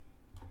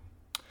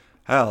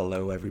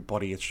Hello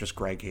everybody, it's just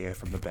Greg here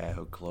from the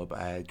Bearhug Club.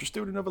 Just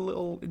doing another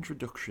little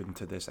introduction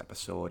to this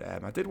episode.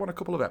 I did one a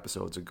couple of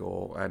episodes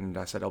ago, and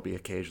I said I'll be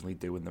occasionally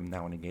doing them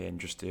now and again,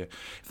 just to,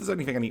 if there's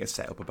anything I need to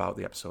set up about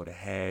the episode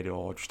ahead,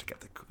 or just to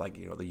get the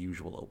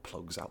usual little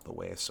plugs out the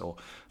way. So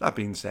that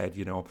being said,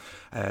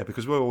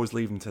 because we're always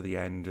leaving to the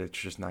end, it's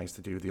just nice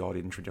to do the odd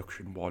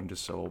introduction one,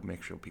 just so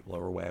make sure people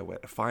are aware where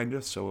to find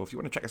us. So if you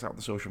want to check us out on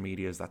the social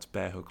medias, that's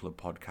Bearhug Club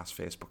Podcast,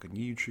 Facebook and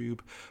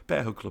YouTube,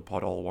 Bearhug Club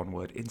Pod, all one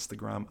word,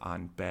 Instagram, and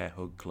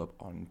Bearhug Club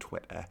on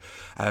Twitter.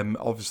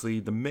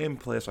 Obviously, the main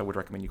place I would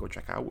recommend you go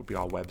check out would be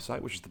our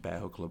website, which is the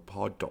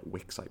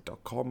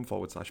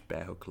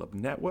bearhugclubpod.wixsite.com/Bearhug Club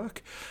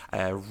Network.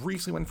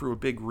 Recently went through a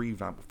big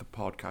revamp of the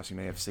podcast. You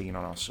may have seen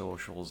on our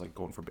socials, like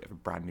going for a bit of a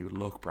brand new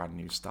look, brand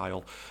new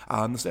style.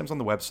 And the same's on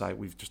the website.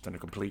 We've just done a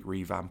complete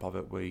revamp of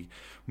it. We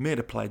made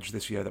a pledge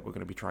this year that we're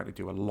going to be trying to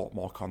do a lot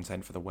more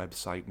content for the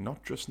website,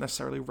 not just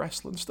necessarily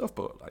wrestling stuff,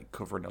 but like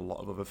covering a lot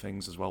of other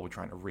things as well. We're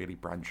trying to really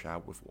branch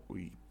out with what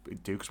we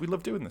do, because we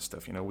love doing this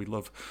stuff. We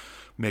love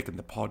making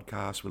the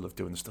podcast, we love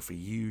doing the stuff for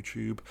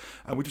YouTube,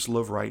 and we just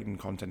love writing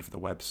content for the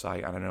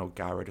website. And I know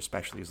Garrod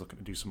especially is looking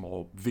to do some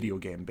more video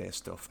game based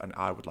stuff, and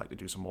I would like to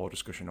do some more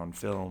discussion on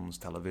films,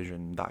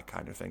 television, that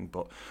kind of thing.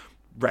 But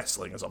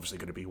wrestling is obviously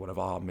going to be one of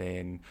our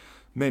main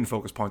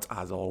focus points,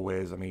 as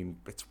always. I mean,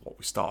 it's what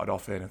we started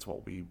off in, it's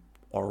what we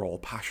are all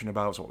passionate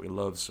about, it's what we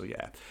love. So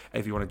yeah,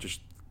 if you want to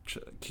just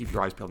keep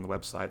your eyes peeled on the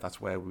website, that's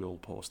where we'll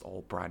post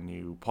all brand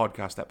new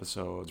podcast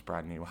episodes,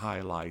 brand new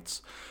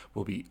highlights.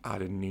 We'll be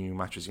adding new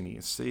matches you need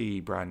to see,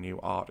 brand new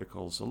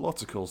articles, so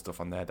lots of cool stuff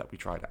on there that we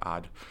try to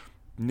add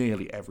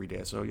nearly every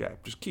day. So yeah,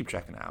 just keep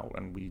checking it out,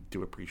 and we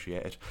do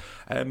appreciate it.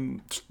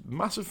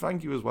 Massive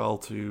thank you as well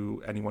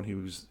to anyone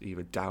who's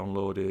either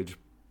downloaded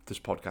this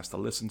podcast to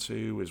listen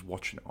to, is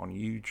watching it on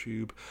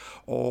YouTube,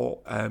 or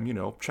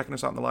checking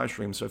us out in the live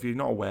stream. So if you're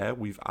not aware,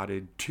 we've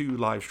added 2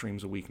 live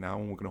streams a week now,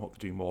 and we're going to hope to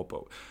do more.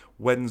 But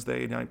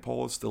Wednesday Night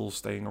Paul is still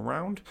staying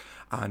around,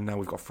 and now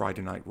we've got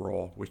Friday Night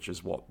Raw, which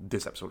is what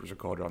this episode was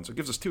recorded on. So it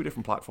gives us 2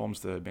 different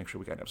platforms to make sure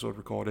we get an episode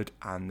recorded,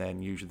 and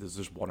then usually there's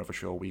just one other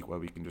show a week where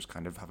we can just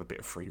kind of have a bit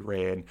of free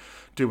reign,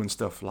 doing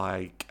stuff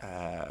like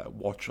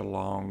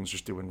watch-alongs,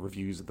 just doing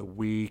reviews of the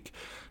week,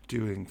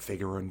 doing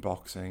figure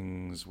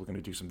unboxings. We're going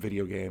to do some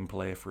video game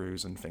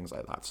playthroughs and things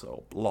like that.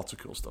 So lots of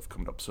cool stuff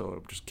coming up.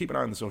 So just keep an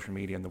eye on the social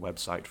media and the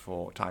website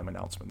for time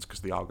announcements,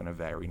 because they are going to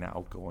vary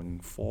now going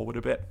forward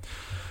a bit.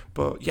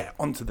 But yeah,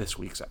 on to this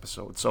week's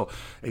episode. So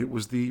it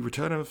was the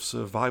return of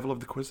Survival of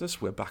the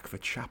Quizzest. We're back for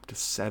Chapter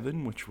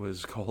 7, which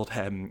was called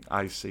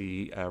I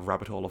See a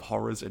Rabbit Hole of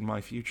Horrors in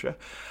My Future.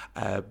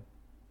 If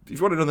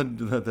you want to know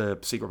the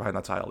secret behind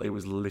that title, it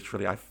was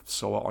literally, I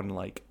saw it on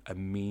like a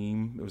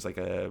meme. It was like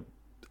a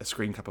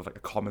screen cap of like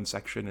a comment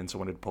section, and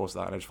someone had posted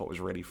that, and I just thought it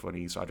was really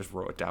funny, so I just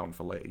wrote it down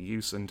for later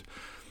use, and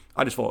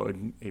I just thought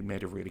it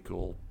made a really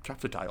cool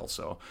chapter title.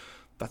 So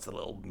that's the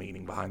little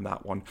meaning behind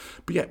that one.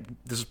 But yeah,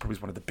 this is probably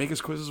one of the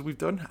biggest quizzes we've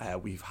done.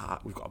 We've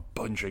got a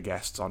bunch of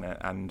guests on it,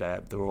 and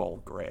they were all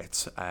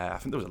great. I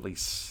think there was at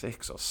least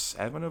 6 or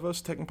 7 of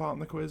us taking part in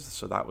the quiz,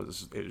 so it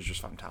was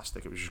just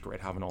fantastic. It was just great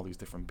having all these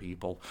different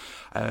people.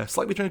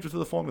 Slightly changed to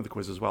the form of the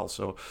quiz as well.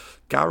 So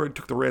Garrod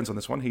took the reins on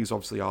this one. He's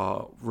obviously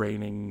our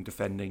reigning,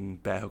 defending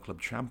Bearhug Club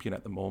champion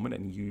at the moment,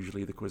 and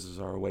usually the quizzes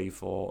are a way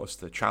for us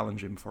to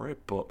challenge him for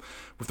it. But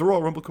with the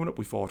Royal Rumble coming up,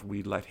 we thought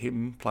we'd let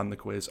him plan the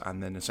quiz,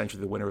 and then essentially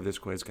the winner of this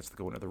quiz gets to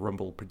go into the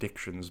Rumble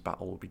predictions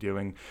battle we'll be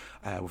doing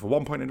with a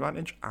 1-point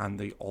advantage, and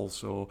they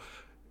also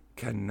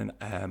can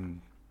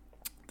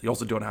they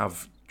also don't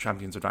have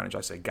champions advantage.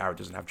 I say Garrod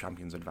doesn't have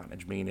champions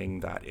advantage,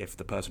 meaning that if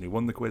the person who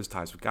won the quiz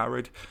ties with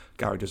Garrod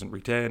doesn't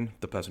retain,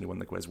 the person who won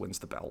the quiz wins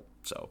the belt.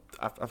 So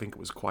I think it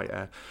was quite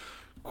a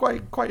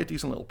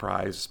decent little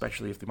prize,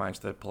 especially if they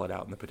managed to pull it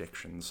out in the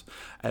predictions.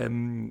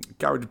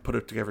 Garrod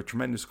put together a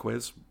tremendous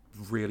quiz,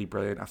 really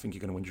brilliant. I think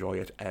you're going to enjoy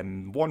it.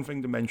 One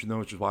thing to mention though,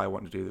 which is why I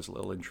wanted to do this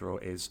little intro,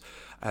 is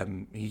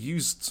he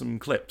used some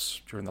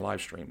clips during the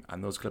live stream,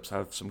 and those clips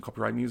have some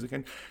copyright music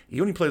in. He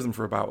only plays them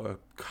for about a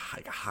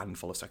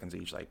handful of seconds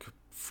each, like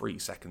 3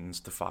 seconds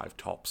to 5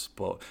 tops,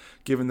 but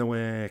given the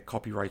way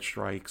copyright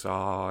strikes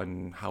are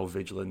and how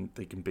vigilant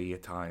they can be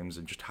at times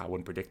and just how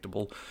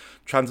unpredictable,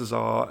 chances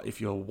are if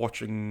you're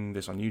watching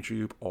this on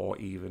YouTube or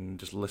even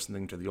just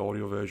listening to the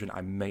audio version, I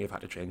may have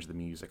had to change the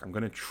music. I'm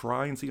going to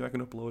try and see if I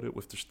can upload it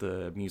with just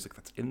the music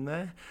that's in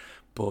there,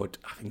 but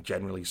I think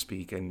generally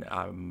speaking,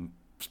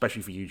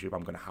 especially for YouTube,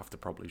 I'm going to have to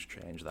probably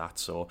change that.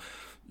 So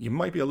you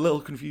might be a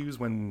little confused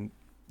when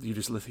you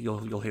just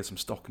you'll hear some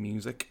stock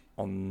music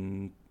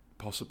on.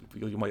 Possibly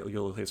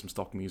you'll hear some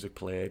stock music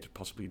played,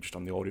 possibly just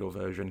on the audio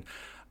version,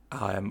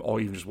 or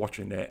even just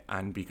watching it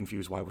and be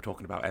confused why we're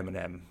talking about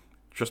Eminem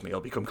trust me,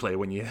 it'll become clear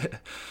when you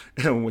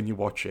when you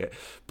watch it.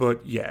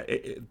 But yeah,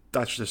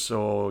 that's just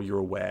so you're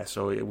aware.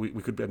 So we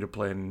could end up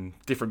playing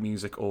different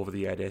music over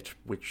the edit,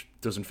 which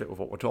doesn't fit with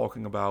what we're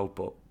talking about,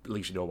 but at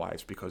least you know why.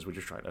 It's because we're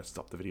just trying to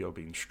stop the video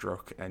being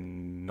struck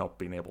and not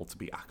being able to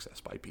be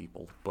accessed by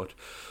people. But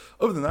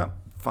other than that,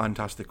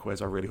 fantastic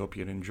quiz. I really hope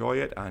you'd enjoy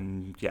it.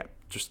 And yeah,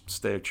 just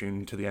stay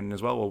tuned to the end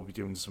as well. We'll be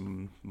doing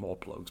some more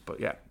plugs. But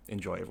yeah,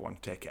 enjoy everyone.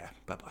 Take care.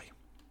 Bye-bye.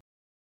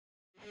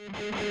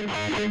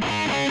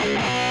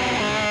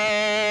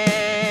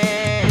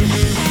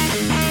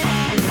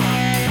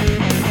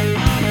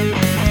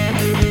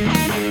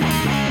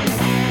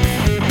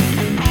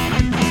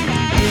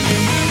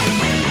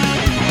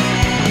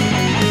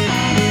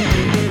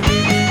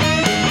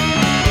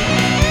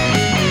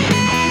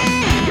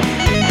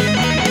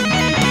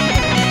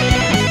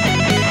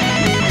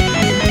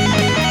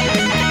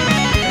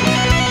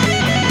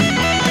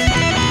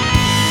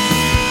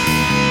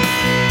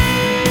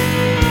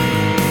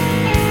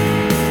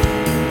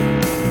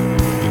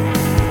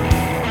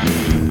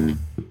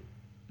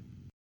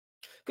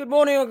 Good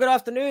morning or good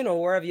afternoon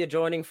or wherever you're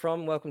joining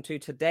from. Welcome to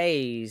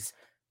today's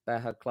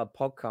Bearhug Club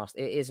podcast.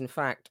 It is, in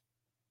fact,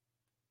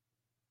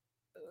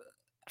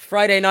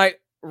 Friday Night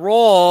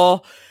Raw.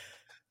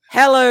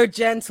 Hello,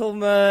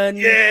 gentlemen.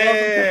 Yeah!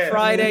 Welcome to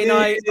Friday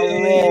Night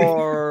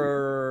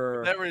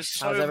Raw. There is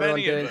so How's everyone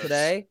many doing of us.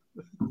 today?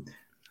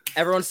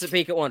 Everyone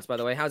speak at once, by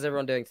the way. How's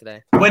everyone doing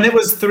today? When it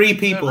was 3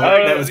 people,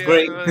 that was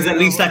great, because at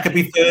least I could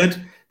be third.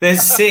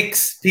 There's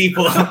 6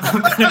 people.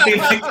 I'm going to be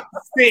like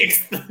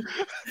 6th.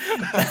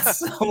 That's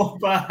so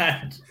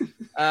bad.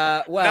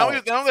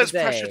 Well, now there's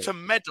today... pressure to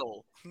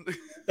medal.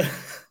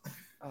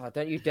 Oh,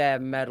 don't you dare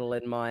meddle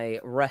in my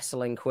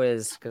wrestling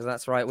quiz, because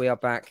that's right, we are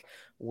back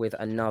with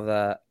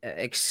another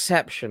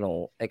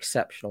exceptional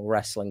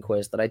wrestling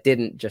quiz that I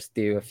didn't just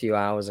do a few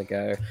hours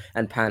ago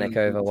and panic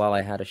over while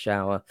I had a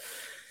shower.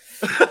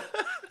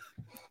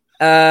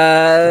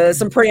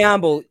 Some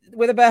preamble.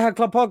 With the Bearhug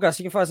Club podcast,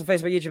 you can find us on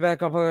Facebook, YouTube, Bearhug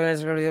Club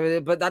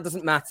podcast, but that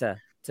doesn't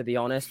matter, to be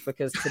honest,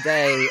 because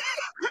today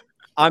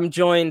I'm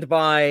joined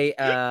by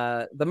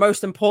the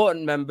most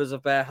important members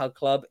of Bearhug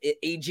Club,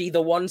 e.g.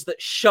 the ones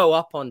that show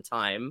up on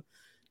time,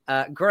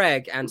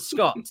 Greg and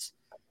Scott.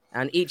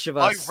 And each of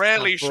us. I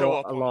rarely show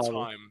up on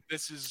time.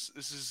 This is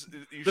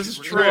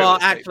true. Well,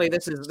 actually,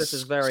 this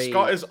is very.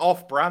 Scott is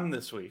off brand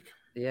this week.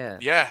 Yeah.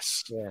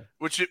 Yes. Yeah.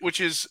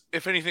 Which is,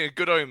 if anything, a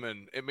good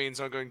omen. It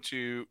means I'm going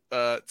to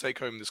take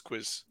home this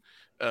quiz,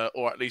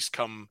 or at least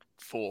come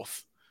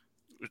fourth,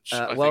 which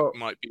I think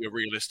might be a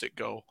realistic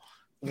goal.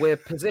 We're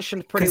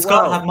positioned pretty Can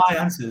well. Scott have my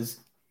answers?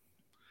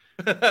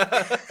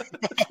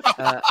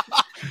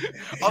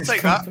 I'll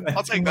take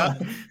that.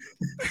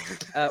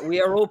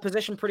 We are all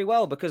positioned pretty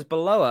well because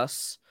below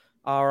us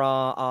are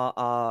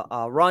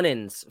our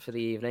run-ins for the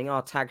evening,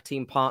 our tag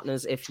team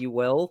partners, if you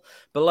will.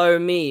 Below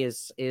me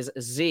is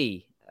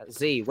Z.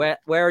 Z, where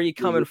are you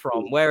coming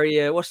from? Where are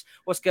you?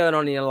 What's going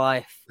on in your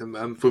life?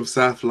 I'm from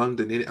South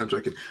London. I'm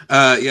joking.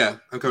 Yeah,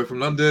 I'm coming from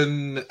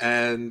London,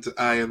 and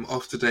I am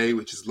off today,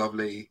 which is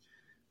lovely.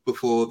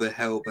 Before the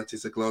hell that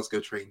is a Glasgow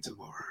train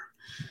tomorrow.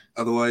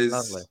 Otherwise,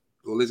 lovely.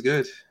 All is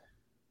good.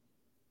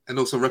 And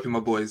also repping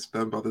my boys,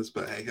 Burn Brothers,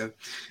 but hey ho.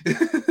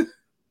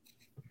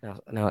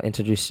 Now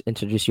introduce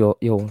your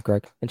one,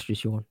 Greg.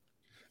 Introduce your one.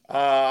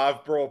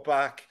 I've brought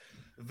back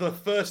the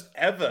first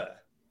ever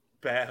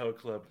Bearhug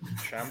Club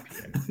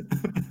champion.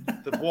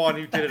 The one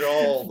who did it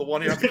all. The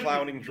one who had the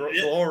clowning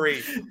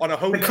glory on a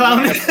home. The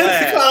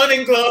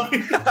clowning glory.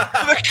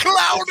 The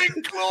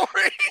clowning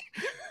glory.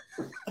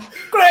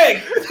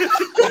 Greg!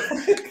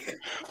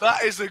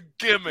 That is a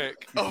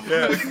gimmick. Oh,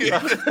 yeah.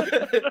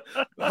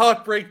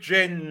 Heartbreak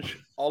Ginge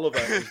Oliver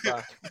is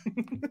back.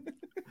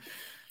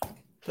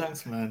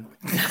 Thanks, man.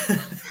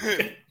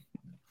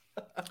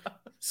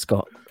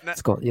 Scott.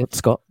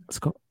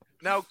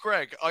 Now,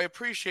 Greg, I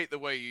appreciate the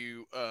way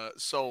you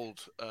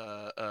sold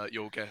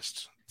your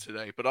guest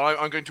today, but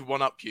I'm going to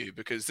one-up you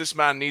because this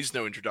man needs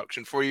no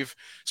introduction. For you've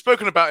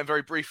spoken about him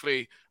very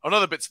briefly on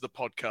other bits of the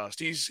podcast.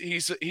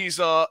 He's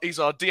our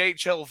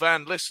DHL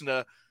van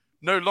listener,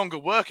 no longer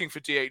working for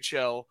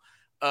DHL.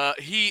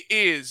 He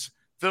is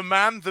the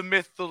man, the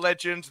myth, the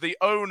legend, the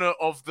owner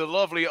of the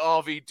lovely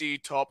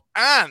RVD top,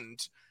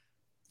 and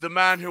the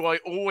man who I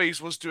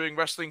always was doing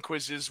wrestling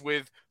quizzes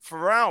with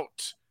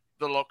throughout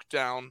the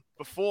lockdown,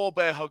 before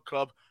Bearhug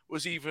Club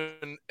was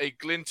even a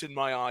glint in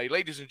my eye.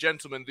 Ladies and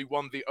gentlemen, the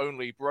one, the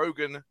only,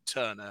 Brogan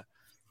Turner.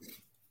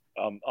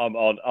 I'm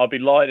on. I'll be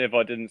lying if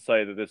I didn't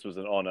say that this was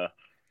an honor.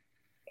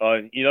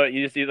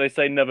 They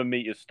say never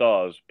meet your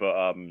stars, but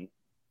I'm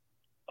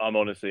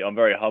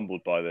very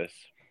humbled by this,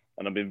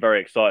 and I've been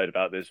very excited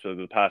about this for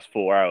the past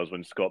 4 hours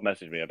when Scott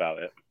messaged me about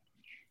it.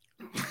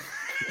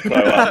 So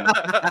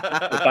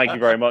thank you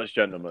very much,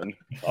 gentlemen.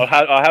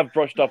 I have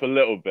brushed up a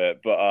little bit,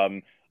 but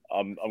I'm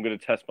going to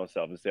test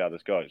myself and see how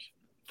this goes.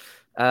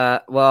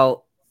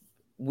 Well,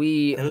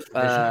 we. There was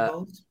revision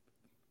involved?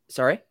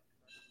 Sorry?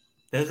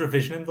 There's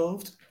revision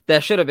involved?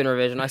 There should have been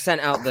revision. I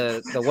sent out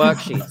the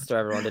worksheets to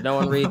everyone. Did no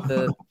one read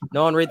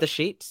the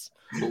sheets?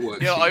 What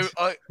works? Yeah,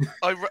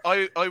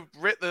 I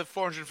writ the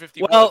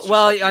 450.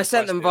 Well, I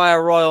sent them via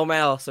Royal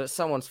Mail, so it's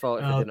someone's fault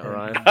if it didn't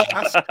arrive.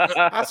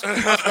 Ask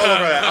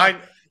Oliver.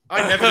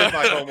 I never did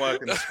my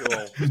homework in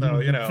school,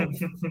 so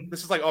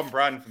this is like on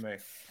brand for me.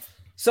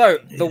 So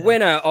the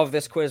winner of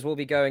this quiz will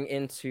be going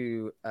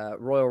into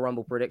Royal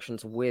Rumble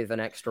predictions with an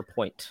extra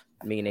point,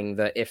 meaning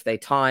that if they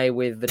tie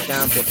with the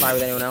champ or tie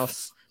with anyone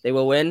else, they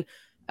will win.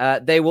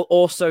 They will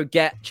also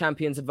get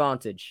champion's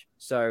advantage.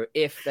 So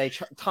if they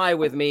tie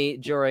with me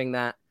during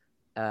that,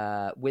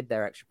 with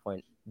their extra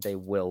point, they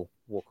will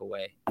walk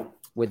away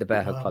with the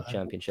Bearhug Club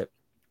Championship.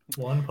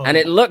 1 point. And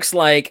it looks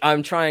like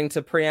I'm trying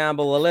to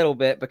preamble a little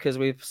bit because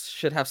we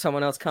should have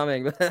someone else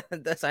coming.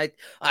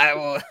 I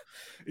will.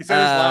 He said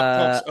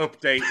his laptop's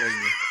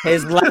updating.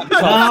 His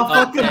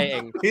laptop's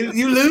updating.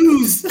 You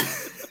lose.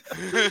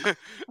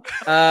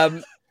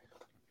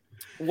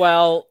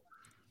 Well,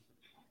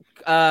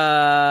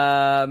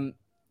 I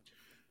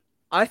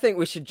think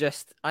we should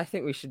just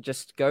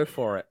go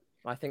for it.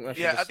 I think we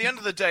should. Yeah, at the end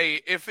of the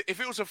day, if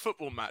it was a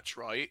football match,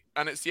 right,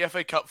 and it's the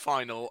FA Cup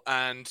final,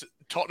 and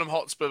Tottenham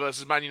Hotspur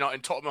versus Man United,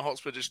 and Tottenham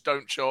Hotspur just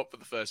don't show up for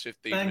the first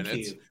 15 Thank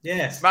minutes. you.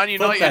 Yes. Man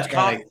United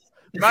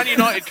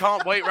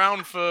can't wait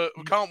round for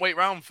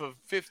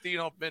 15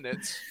 odd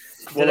minutes.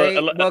 Can they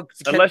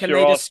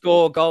just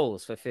score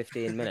goals for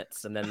 15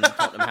 minutes and then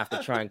Tottenham have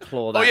to try and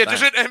claw that? Oh yeah, back?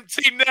 just an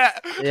empty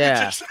net.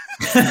 Yeah.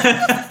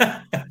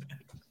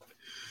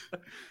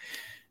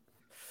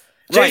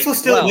 James will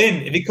still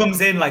win. If he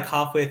comes in like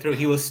halfway through,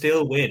 he will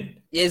still win.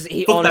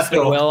 He honestly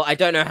will. I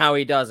don't know how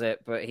he does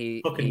it, but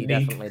he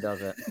definitely does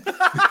it.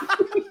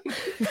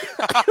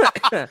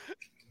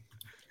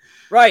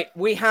 Right,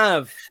 we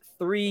have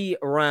 3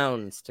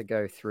 rounds to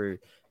go through.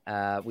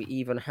 We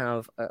even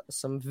have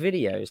some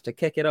videos to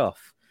kick it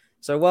off.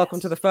 So welcome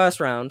to the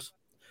first round.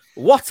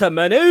 What a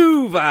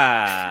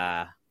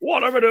maneuver!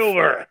 What a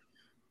maneuver!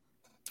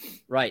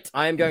 Right,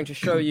 I am going to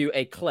show you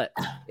a clip.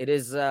 It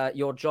is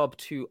your job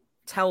to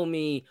tell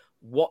me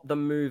what the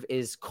move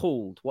is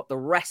called, what the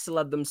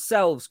wrestler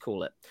themselves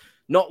call it.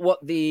 Not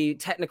what the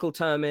technical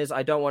term is.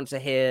 I don't want to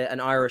hear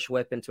an Irish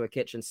whip into a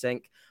kitchen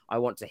sink. I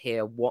want to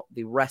hear what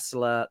the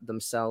wrestler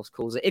themselves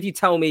calls it. If you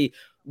tell me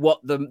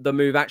what the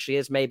move actually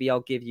is, maybe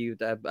I'll give you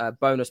the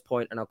bonus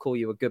point and I'll call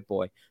you a good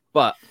boy.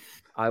 But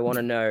I want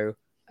to know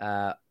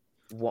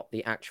what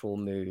the actual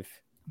move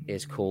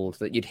is called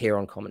that you'd hear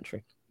on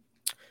commentary.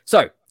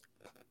 So,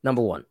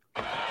 number 1.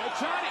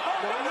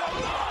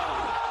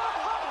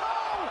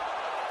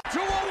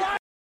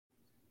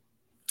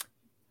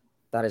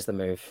 That is the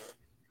move.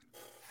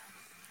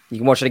 You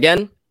can watch it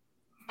again.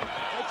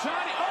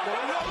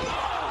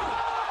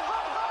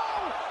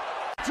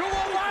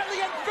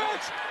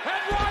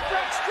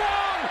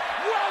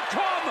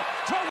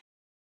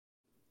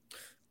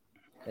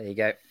 There you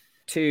go.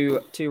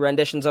 Two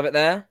renditions of it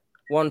there.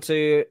 One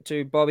to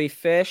Bobby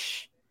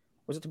Fish.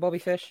 Was it to Bobby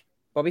Fish?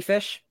 Bobby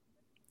Fish.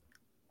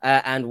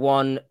 And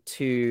one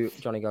to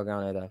Johnny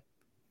Gargano there.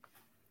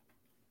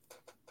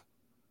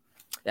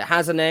 It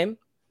has a name.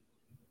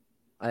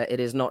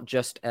 It is not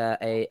just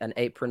an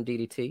apron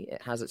DDT.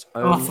 It has its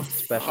own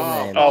special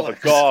name. Oh,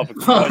 for God.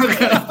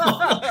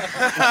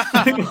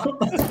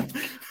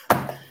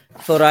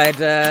 Thought I'd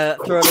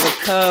throw a little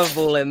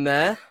curveball in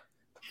there.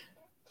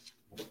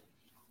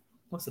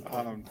 What's the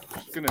I'm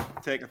just going to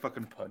take a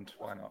fucking punt.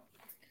 Why not?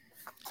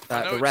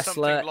 The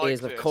wrestler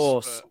is, of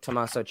course,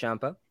 Tommaso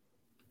Ciampa.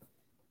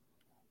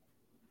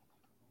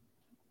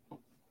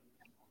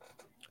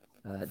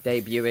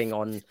 Debuting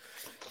on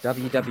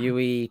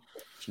WWE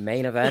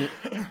Main Event.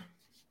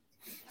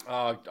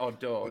 Oh,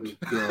 don't.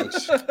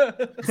 Gosh.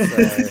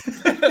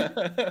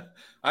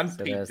 And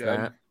Pete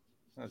Dunne.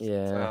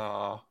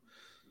 Yeah.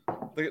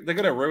 They're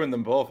going to ruin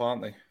them both,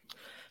 aren't they?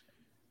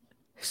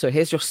 So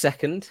here's your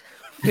second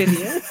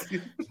video.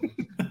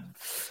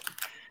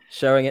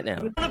 Showing it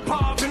now.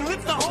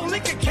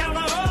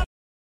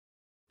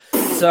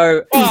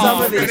 So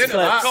some of these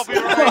clips, what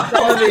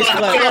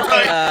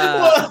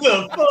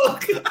the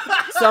fuck?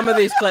 Some of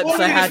these clips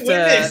I had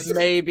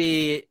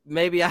to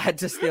maybe I had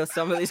to steal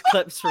some of these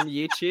clips from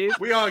YouTube.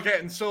 We are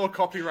getting so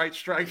copyright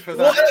striked for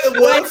that.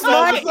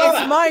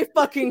 It's my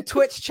fucking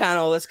Twitch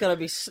channel that's gonna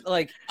be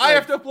like. I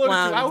have to upload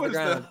it 2 hours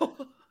though.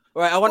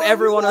 Right, I want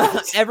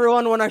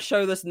everyone when I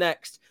show this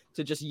next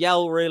to just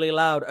yell really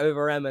loud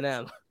over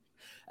Eminem.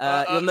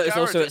 You'll notice Garrod,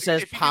 also it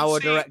says Power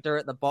see... Director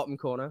at the bottom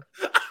corner.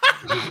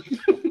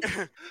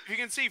 If you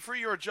can see through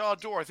your ajar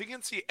door, I think you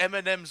can see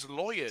Eminem's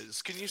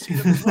lawyers. Can you see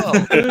them as well?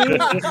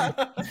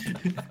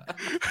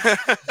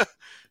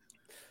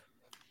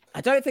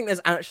 I don't think there's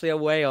actually a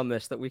way on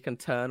this that we can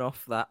turn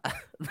off that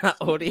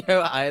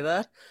audio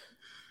either.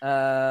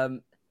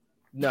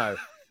 No.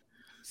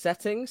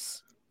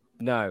 Settings?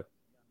 No.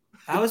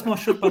 I was more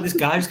shocked by this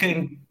guy just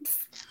getting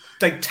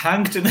like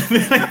tanked and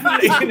everything.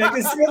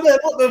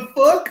 What the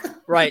fuck?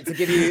 Right, to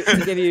give you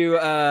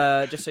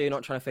just so you're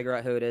not trying to figure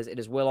out who it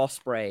is Will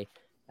Ospreay,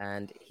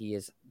 and he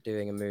is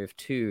doing a move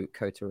to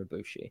Kota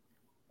Ibushi.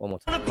 One more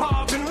time.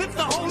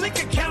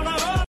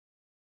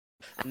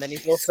 and then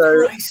he's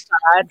also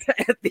sad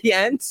at the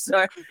end,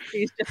 so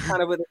he's just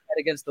kind of with his head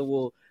against the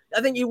wall.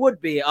 I think you would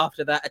be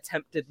after that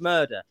attempted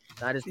murder.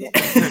 That is what.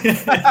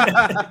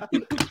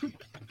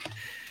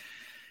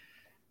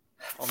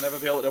 I'll never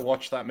be able to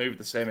watch that move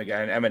the same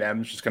again.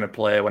 Eminem's just going to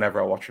play whenever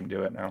I watch him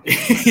do it now.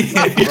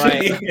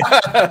 Right.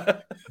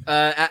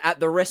 At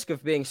the risk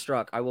of being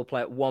struck, I will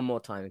play it one more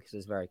time because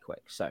it's very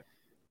quick. So,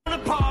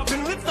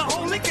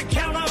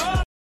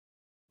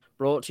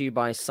 brought to you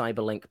by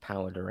Cyberlink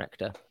Power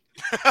Director.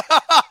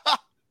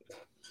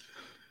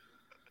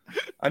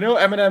 I know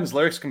Eminem's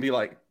lyrics can be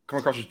like come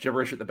across as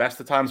gibberish at the best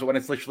of times, but when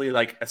it's literally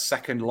like a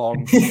second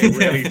long, it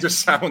really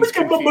just sounds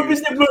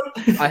confused.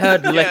 I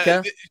heard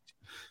liquor.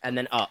 And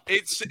then up.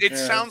 It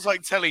sounds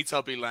like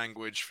Teletubby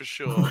language for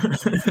sure.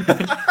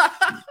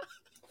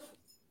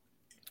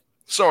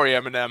 Sorry,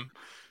 Eminem.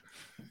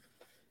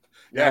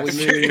 Yeah,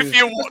 if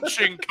you're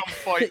watching, come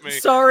fight me.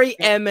 Sorry,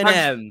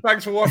 Eminem.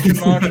 Thanks for watching,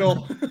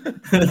 Marshall.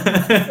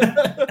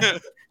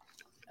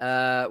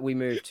 We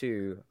move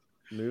to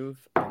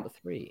move number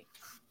 3.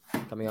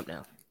 Coming up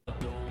now.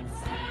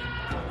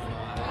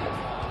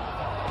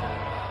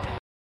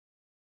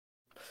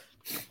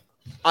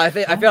 I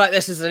feel like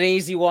this is an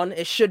easy one.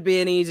 It should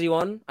be an easy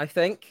one. I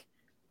think.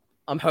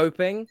 I'm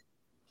hoping.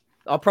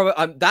 I'll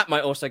probably that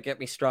might also get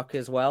me struck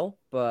as well,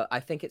 but I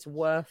think it's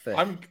worth it.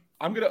 I'm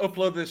gonna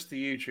upload this to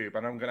YouTube,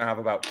 and I'm gonna have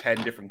about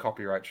 10 different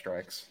copyright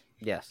strikes.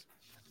 Yes.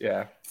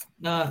 Yeah.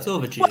 No, it's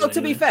overdue. Well,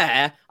 to be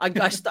fair, I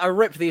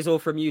ripped these all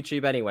from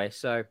YouTube anyway,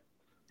 so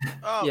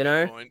you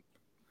know.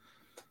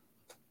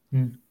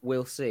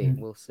 We'll see.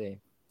 We'll see.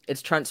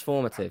 It's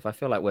transformative. I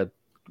feel like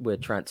we're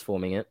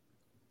transforming it.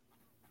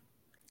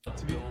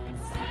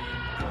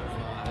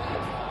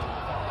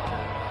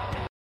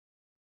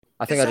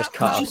 I think I just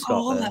cut off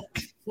Scott there.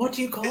 What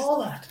do you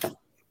call that?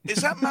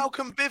 Is that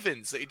Malcolm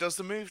Bivens that he does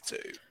the move to?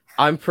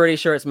 I'm pretty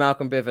sure it's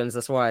Malcolm Bivens.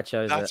 That's why I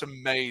chose That's it.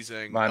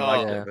 amazing. Man,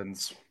 like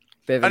Bivens.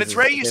 And it's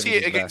rare you see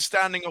it against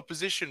standing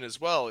opposition as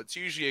well. It's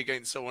usually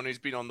against someone who's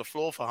been on the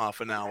floor for half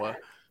an hour.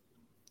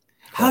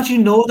 How do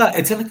you know that?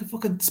 It's in like a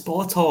fucking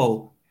sports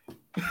hall.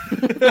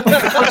 It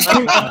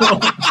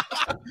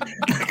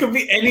could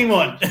be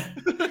anyone.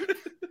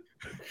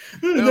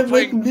 I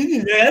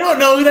don't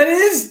know who that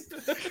is.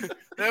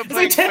 There's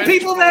like 10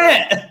 people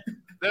there.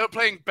 They were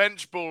playing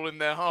bench ball in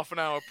there half an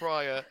hour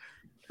prior.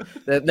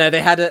 No,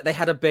 they had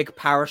a big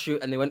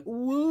parachute and they went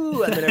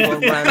woo, and then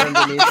everyone ran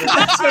underneath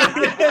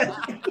it.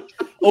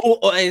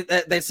 Or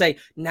they'd say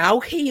now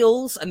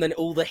heels, and then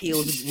all the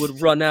heels would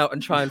run out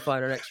and try and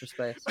find an extra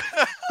space.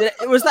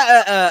 Was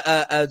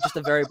that just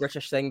a very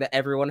British thing that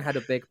everyone had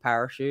a big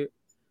parachute?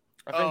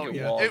 I think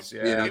it was.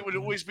 It would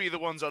always be the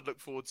ones I'd look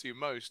forward to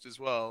most as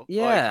well.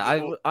 Yeah,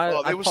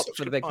 I popped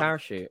for the big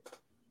parachute.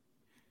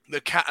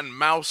 The cat and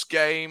mouse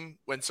game,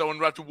 when someone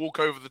would have to walk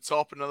over the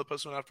top, another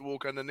person would have to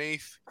walk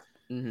underneath.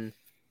 Mm-hmm.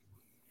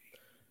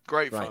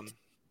 Great fun.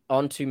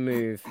 On to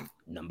move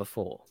number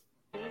 4.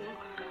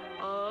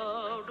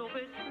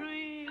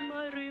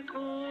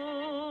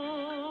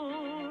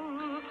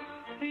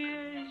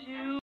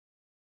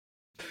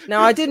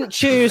 Now, I didn't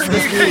choose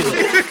this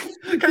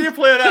music. Can you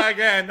play that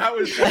again? That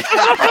was.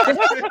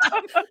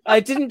 I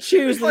didn't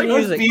choose the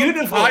music. That was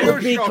beautiful. To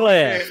be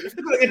clear. It's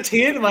like a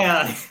tear in my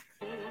eye.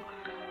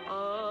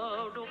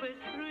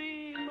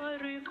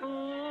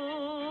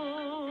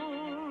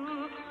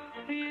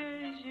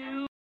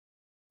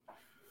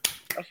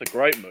 That's a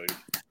great move.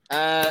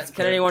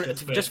 Can anyone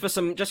just for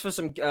some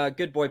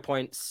good boy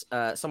points?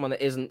 Someone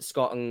that isn't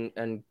Scott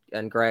and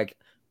Greg,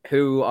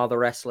 who are the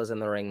wrestlers in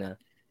the ring there?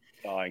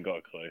 Oh, I ain't got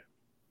a clue.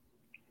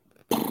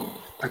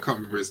 I can't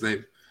remember his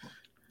name.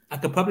 I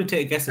could probably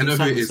take a guess I know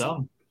who who it sang the is.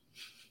 song.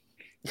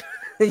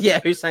 Yeah,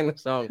 who sang the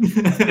song?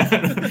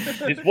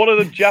 It's one of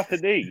them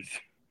Japanese.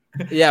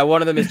 Yeah,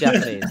 one of them is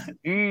Japanese.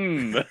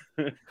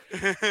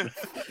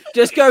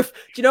 Just go. Do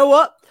you know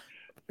what?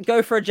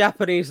 Go for a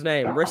Japanese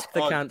name. Risk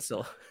the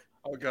cancel.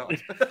 Oh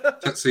god.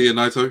 Tetsuya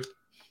Naito.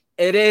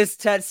 It is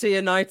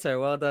Tetsuya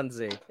Naito. Well done,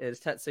 Z. It is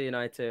Tetsuya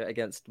Naito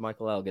against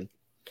Michael Elgin,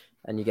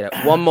 and you get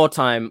it one more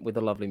time with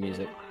the lovely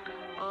music.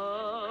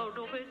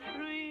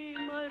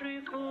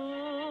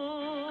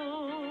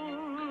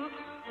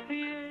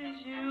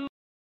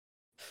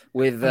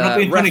 With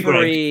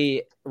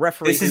referee.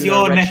 This is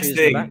your next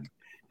thing,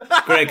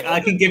 Greg. I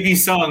can give you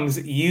songs.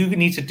 You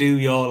need to do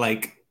your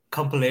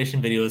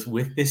compilation videos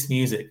with this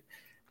music.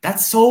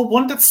 That's so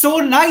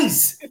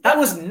nice. That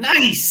was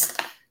nice.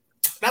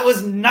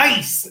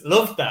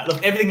 Loved that.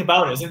 Loved everything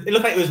about it. It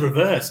looked like it was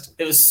reversed.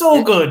 It was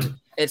so good.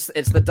 It's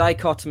the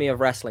dichotomy of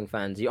wrestling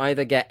fans. You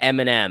either get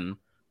Eminem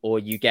or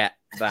you get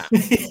that.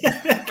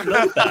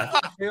 Love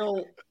that.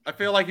 I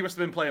feel like he must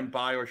have been playing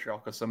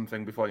BioShock or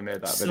something before he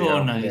made that video.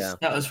 So nice. Yeah.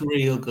 That was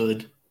real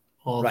good.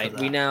 Right,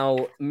 we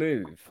now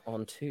move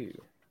on to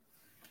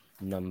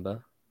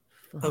number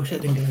 5. Oh shit,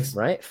 I didn't get this.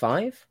 Right,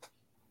 5?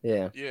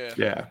 Yeah.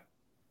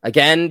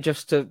 Again,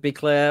 just to be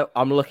clear,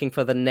 I'm looking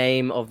for the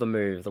name of the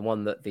move, the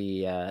one that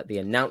the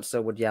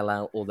announcer would yell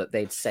out or that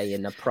they'd say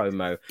in a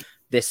promo,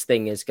 this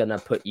thing is going to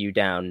put you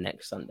down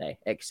next Sunday,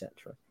 etc.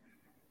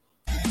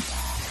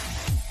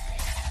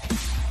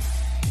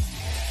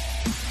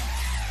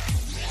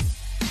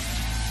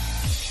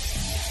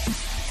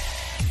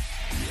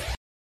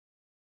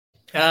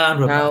 And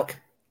we're Now- back.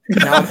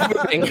 Now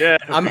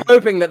I'm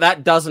hoping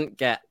that doesn't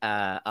get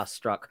us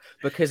struck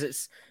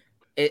because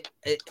it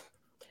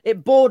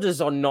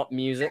borders on not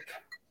music,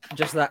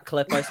 just that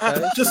clip, I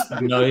suppose. Just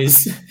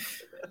noise.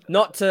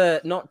 Not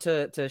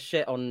to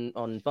shit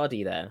on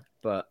Buddy there,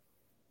 but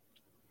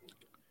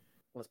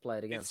let's play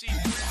it again.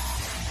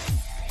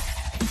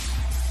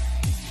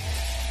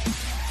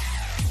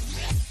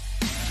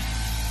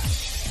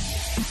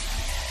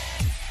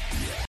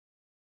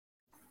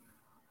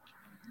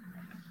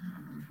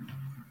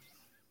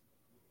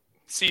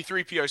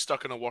 C3PO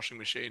stuck in a washing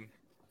machine.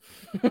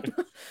 It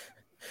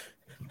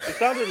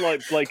sounded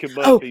like Blake and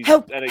Oh, Murphy's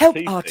help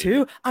NXT R2!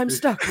 theme. I'm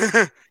stuck.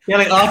 Yeah,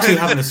 like R2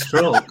 having a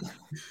stroke.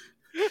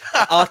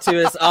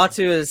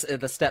 R2 is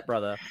the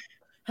stepbrother.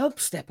 Help,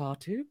 step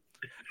R2.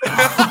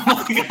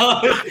 Oh my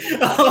god!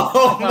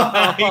 Oh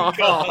my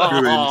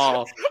god!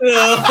 No!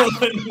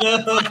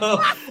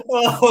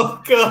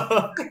 Oh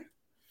god!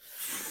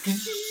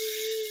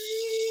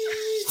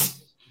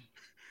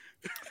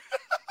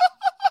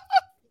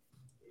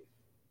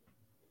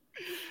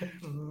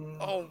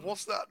 Oh,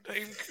 what's that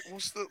name?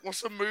 What's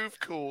the move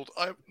called?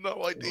 I have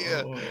no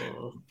idea.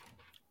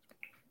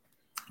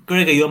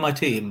 Gregor, you're my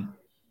team.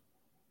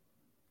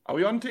 Are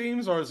we on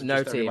teams or is it No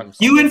just everyone? teams.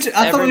 You and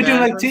I thought we were doing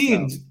man like for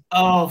himself. teams.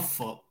 Oh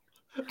fuck.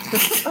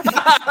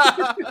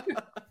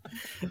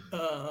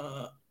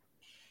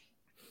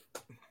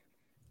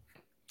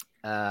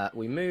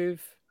 We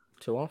move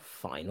to our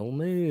final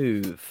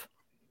move.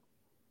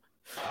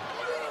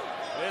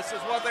 This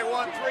is what they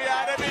won 3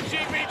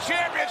 IWGP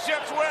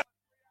championships with.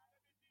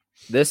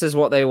 This is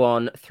what they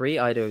won 3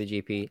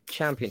 IWGP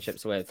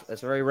championships with.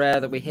 It's very rare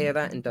that we hear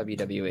that in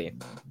WWE.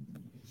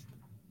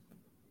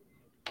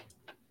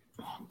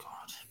 Oh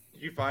god.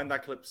 Did you find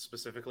that clip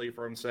specifically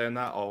for him saying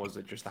that, or was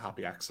it just a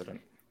happy accident?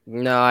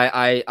 No,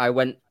 I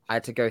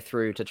had to go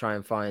through to try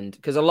and find,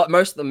 because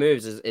most of the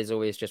moves is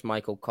always just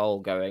Michael Cole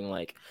going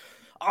like,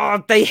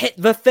 "Oh, they hit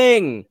the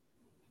thing,"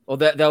 or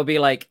they'll be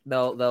like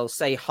they'll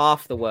say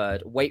half the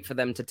word, wait for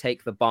them to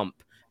take the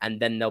bump, and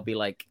then they'll be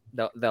like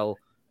they'll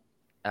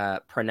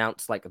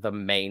pronounce like the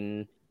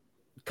main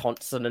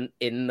consonant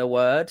in the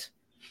word,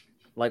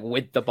 like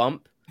with the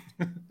bump.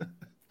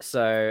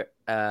 So,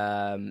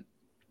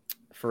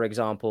 for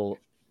example,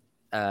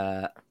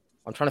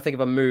 I'm trying to think of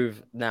a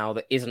move now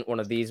that isn't one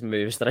of these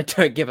moves that I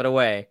don't give it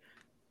away.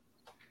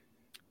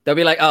 They'll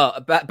be like, "Oh,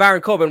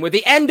 Baron Corbin with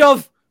the end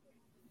of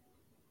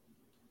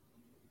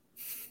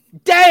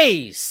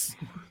days,"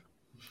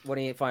 when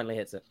he finally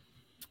hits it.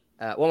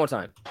 One more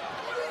time.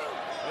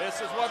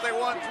 This is what they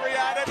won 3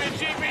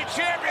 IWGP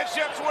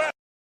championships with.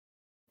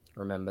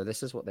 Remember,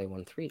 this is what they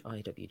won 3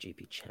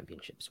 IWGP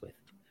championships with.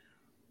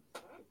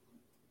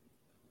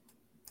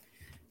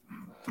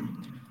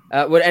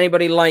 Would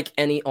anybody like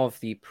any of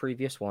the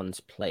previous ones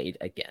played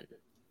again?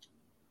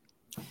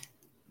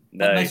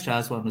 No. That nice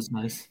jazz one was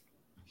nice.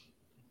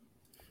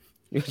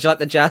 Would you like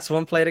the jazz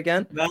one played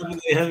again? That'd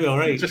be all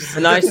right. The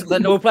nice.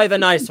 We'll play the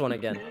nice one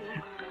again.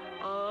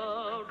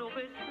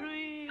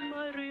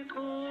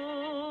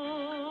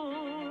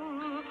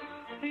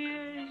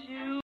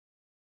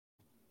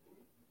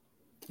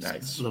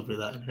 Nice. Lovely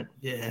that.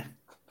 Yeah.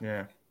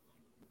 Yeah.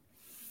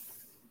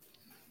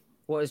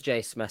 What has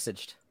Jace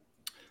messaged?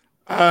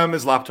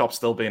 His laptop's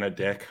still being a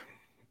dick.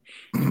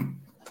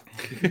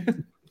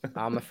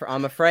 I'm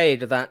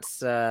afraid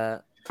that's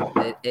it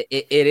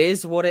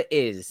is what it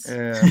is.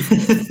 Yeah.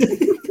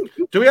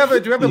 Do we have a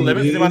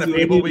limit to the amount of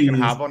people we can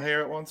have on here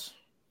at once?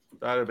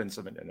 That'd have been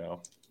something to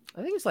know.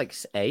 I think it's like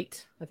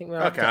 8. I think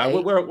we're up to Okay,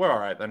 8. we're all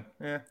right then.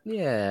 Yeah.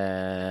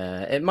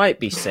 Yeah, it might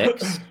be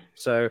 6.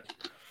 So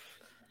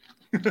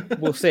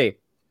we'll see.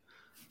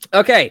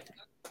 Okay.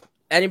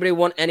 Anybody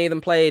want any of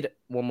them played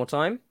one more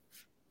time?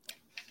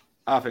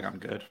 I think I'm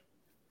good.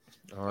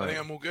 All I right. think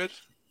I'm all good.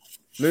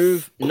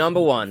 Move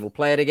number 1. We'll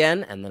play it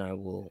again, and then I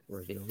will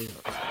reveal the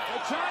answer.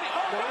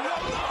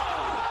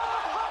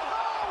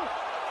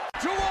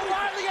 To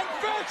O'Reilly and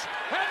Fitch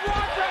and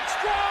Roderick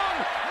Strong.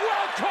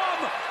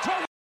 Welcome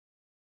to.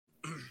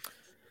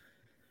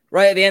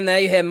 Right at the end there,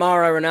 you hear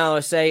Mauro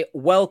Ranallo say,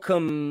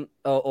 "Welcome,"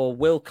 or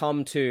 "will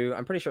come to."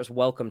 I'm pretty sure it's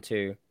 "welcome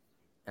to,"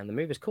 and the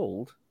move is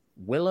called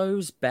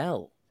Willow's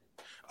Bell.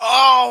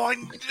 Oh, I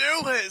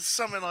knew it.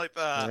 Something like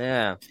that.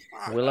 Yeah,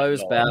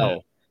 Willow's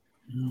Bell.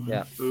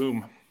 Yeah.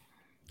 Boom.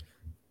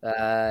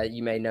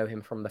 You may know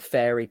him from the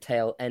fairy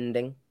tale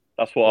ending.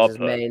 That's what His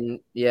I've heard. main,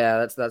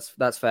 yeah,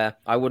 that's fair.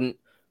 I wouldn't.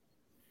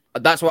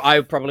 That's what I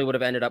probably would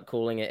have ended up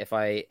calling it if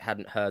I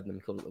hadn't heard them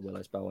call it the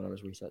Willow's Bell when I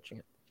was researching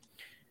it.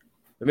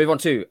 We move on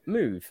to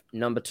move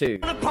number 2.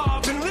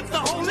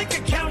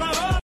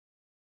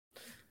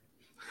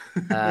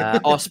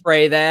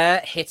 Osprey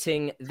there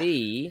hitting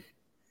the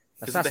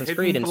Assassin's Hidden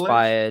Creed Blade?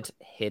 inspired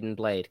Hidden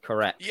Blade.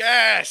 Correct.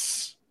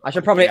 Yes. I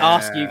should probably Yeah.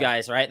 ask you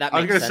guys, right? That I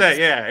was makes gonna sense.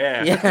 say,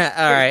 yeah. Yeah.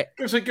 All right.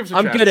 Give us a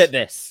I'm chance. good at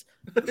this.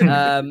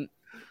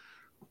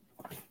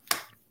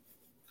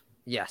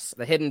 Yes,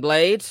 the Hidden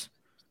Blade.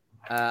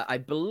 I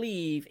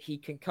believe he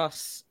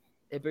concussed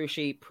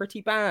Ibushi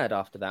pretty bad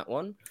after that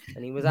one,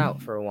 and he was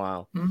out for a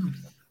while.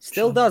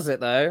 Still does it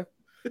though.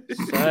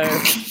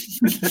 So,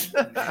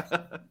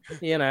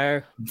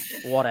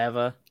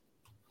 whatever.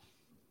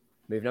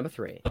 Move number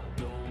 3.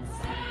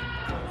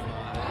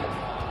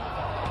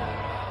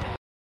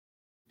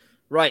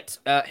 Right.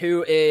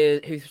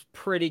 Who's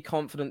pretty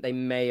confident they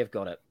may have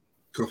got it?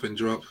 Coffin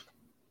drop.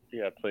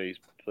 Yeah, please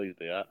do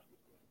that.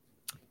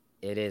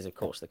 It is, of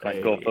course, the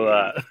Thank coffin. God for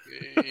that.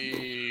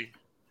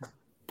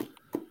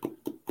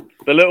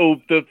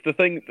 The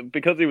thing,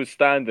 because he was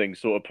standing,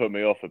 sort of put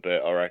me off a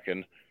bit, I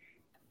reckon.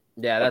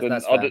 Yeah,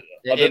 that's fair.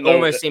 It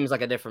almost seems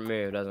like a different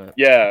move, doesn't it?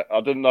 Yeah,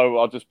 I didn't know.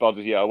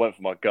 I went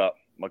for my gut.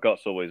 My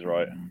gut's always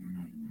right.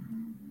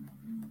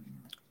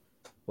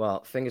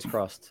 Well, fingers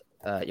crossed.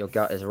 Your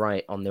gut is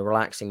right on the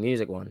relaxing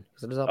music one.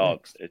 Because it is up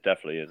next. It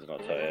definitely is, and I'll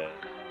tell you.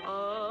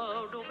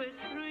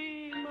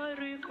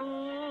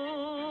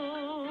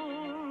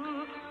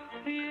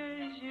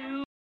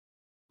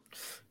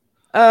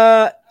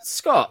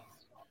 Scott,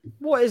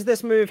 what is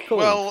this move called?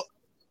 Well,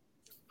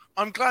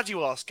 I'm glad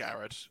you asked,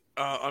 Garrod.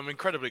 I'm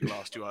incredibly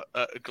glassed you are.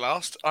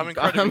 Glassed? I'm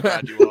incredibly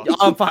glad you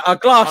asked. I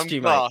glassed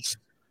you, glassed.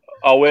 mate.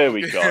 Oh, here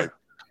we go.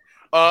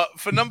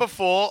 For number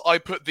 4, I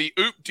put the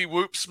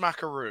oop-de-whoop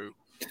smackaroo.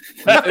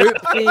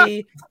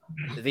 The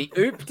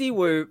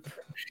oop-de-whoop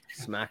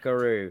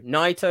smackaroo.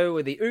 Naito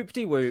with the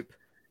oop-de-whoop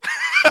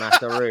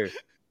smackaroo.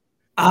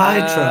 I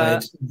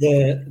tried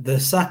the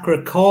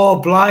Sacra Core.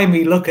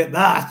 Blimey, look at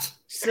that.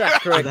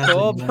 Sacra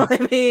Core,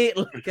 blimey,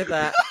 look at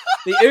that.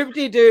 The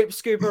oop-de-doop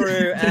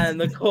scooparoo and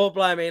the core,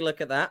 blimey,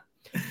 look at that.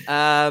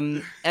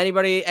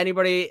 Anybody, any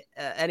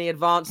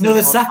advances? No,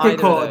 the Sacra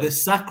Core,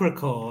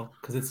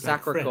 because it's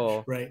Sacra like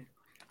Core, right?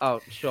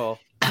 Oh, sure.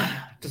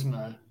 Doesn't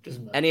matter.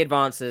 Any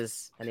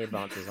advances on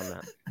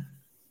that?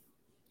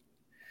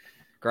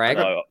 Greg?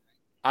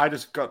 I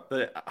just got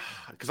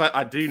because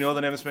I do know the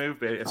name of this move,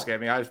 but it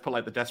escaped me. I just put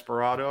like the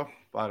Desperado,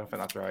 but I don't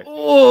think that's right.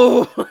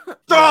 Oh,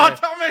 damn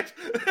it!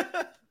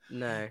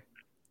 No.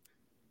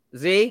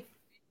 Z?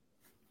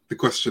 The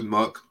question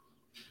mark.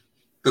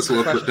 That's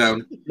what I put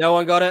down. No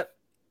one got it.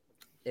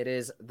 It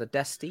is the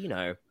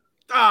Destino.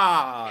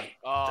 I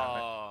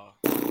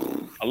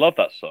love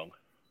that song.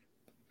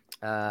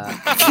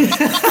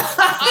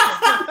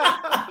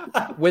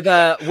 With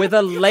a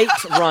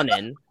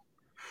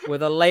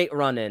late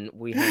run-in,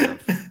 we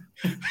have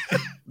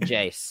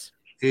Jace.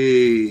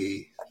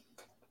 Hey.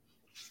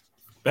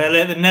 Better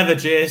late than never,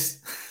 Jace.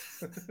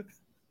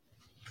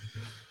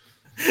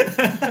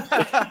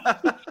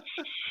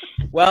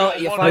 Well,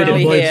 you're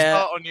finally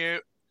here. On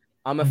you.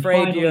 I'm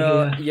afraid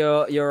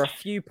you're a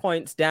few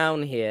points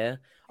down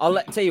here.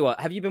 Tell you what.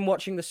 Have you been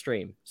watching the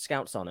stream,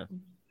 Scouts Honor?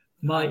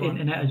 My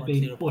internet has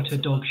been utter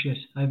dog shit.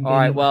 I haven't All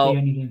right, been able to see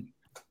anything.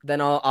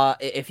 Then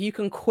if you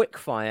can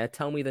quickfire,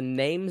 tell me the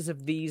names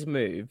of these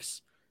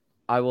moves,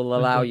 I will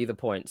allow you the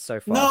points so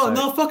far.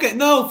 No, fuck it.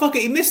 No, fuck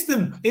it. He missed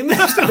them. Fuck him.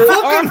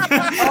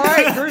 All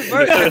right, group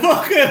vote.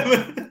 Fuck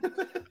him.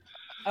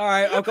 All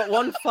right, I've got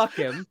one fuck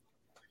him.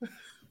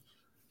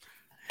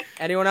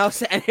 Anyone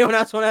else want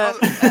to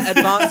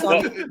advance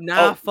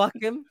on? Fuck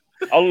him.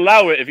 I'll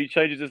allow it if he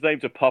changes his name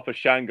to Papa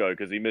Shango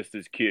because he missed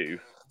his cue.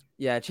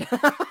 Yeah, change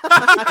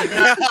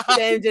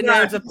your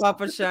name to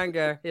Papa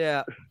Shango.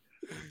 Yeah.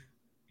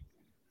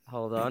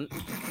 Hold on.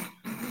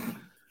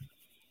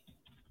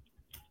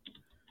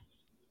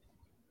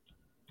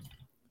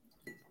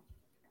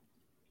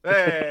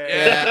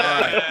 Hey.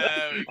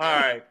 Yeah. All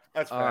right.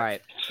 That's fair. All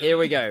right. Here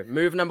we go.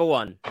 Move number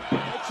 1. To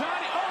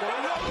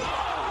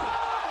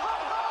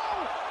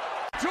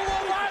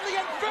O'Reilly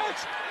and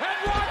Finch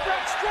and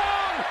Roderick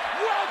Strong.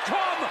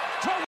 Welcome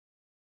to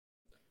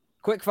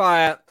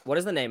Quickfire. What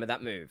is the name of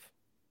that move?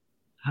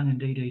 Hanging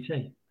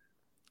DDT.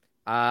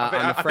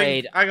 I'm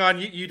afraid. Hang on,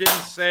 you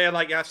didn't say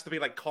like it has to be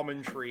like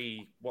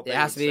commentary. It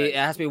has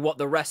to be what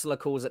the wrestler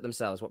calls it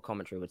themselves. What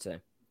commentary would say.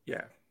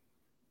 Yeah.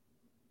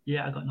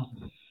 Yeah, I got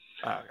nothing.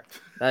 Oh, okay.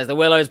 There's the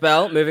Willow's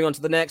Bell. Moving on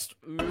to the next.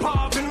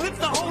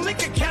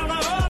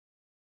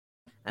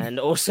 And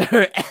also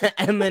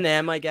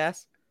Eminem, I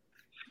guess.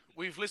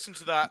 We've listened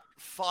to that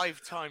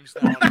 5 times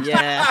now.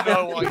 Yeah.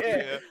 No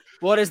idea.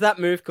 What is that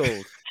move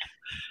called?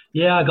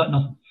 Yeah, I got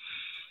nothing.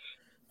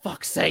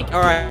 Fuck's sake.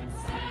 All right.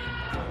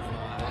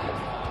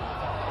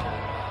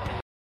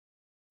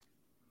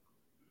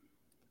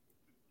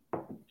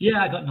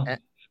 Yeah, I got nothing.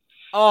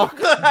 Oh,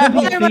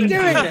 why am I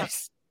doing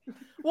this?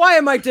 Why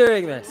am I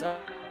doing this?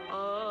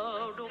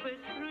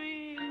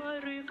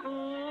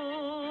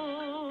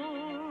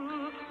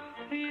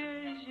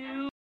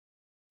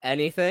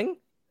 Anything?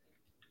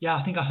 Yeah,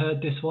 I think I heard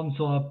this one,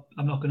 so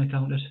I'm not going to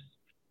count it.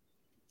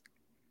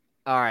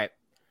 All right.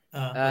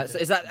 Okay. So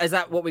is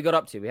that what we got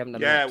up to? We haven't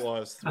done. Yeah, the it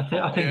was.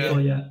 I think so.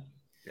 Yeah.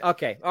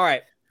 Okay. All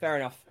right. Fair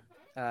enough.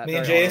 Me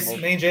and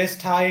Jace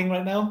tying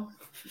right now.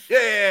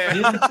 Yeah.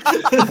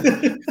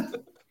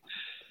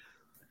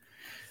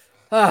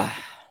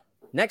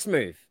 Next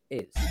move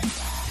is.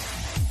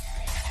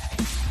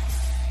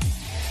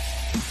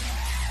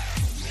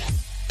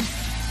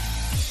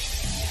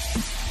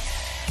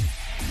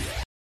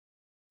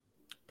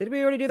 Did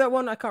we already do that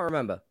one? I can't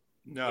remember.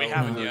 No, We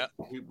haven't yet.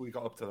 We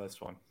got up to this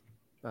one.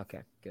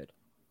 Okay, good.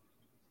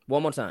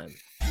 One more time.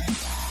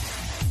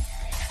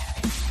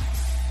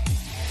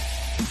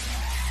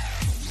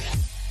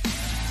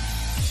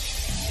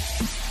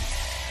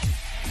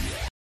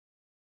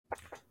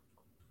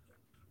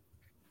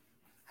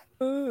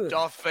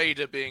 Darth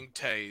Vader being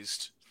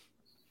tased.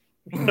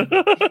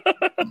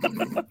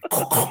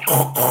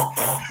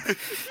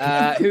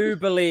 Who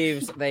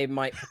believes they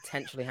might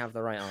potentially have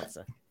the right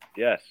answer?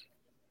 Yes.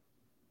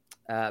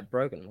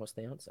 Brogan, what's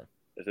the answer?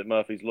 Is it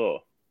Murphy's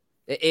Law?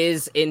 It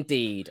is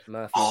indeed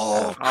Murphy's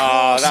Law.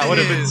 That would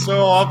have been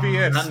so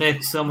obvious. That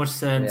makes so much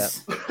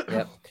sense.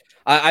 Yep.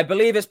 I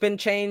believe it's been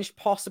changed,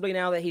 possibly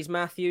now that he's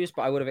Matthews,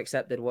 but I would have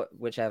accepted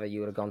whichever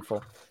you would have gone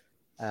for.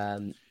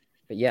 But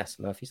yes,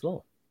 Murphy's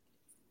Law.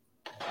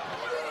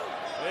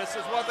 This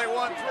is what they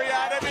won 3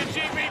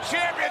 IWGP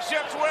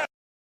championships with.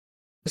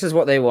 This is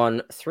what they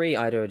won 3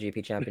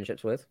 IWGP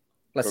championships with.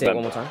 Let's see it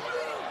one more time.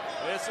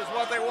 This is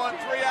what they won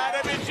 3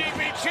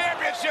 IWGP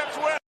championships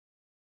with.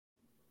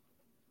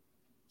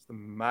 It's the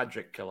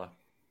Magic Killer.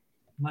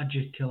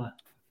 Magic Killer.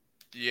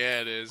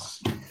 Yeah, it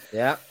is.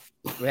 Yeah,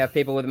 we have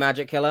people with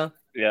Magic Killer.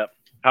 Yeah.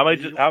 How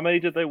many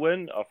did they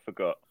win? I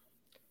forgot.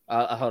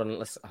 Hold on.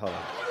 Hold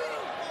on.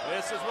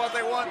 This is what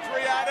they won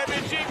 3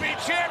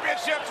 IWGP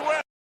championships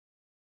with.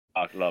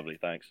 Oh, lovely.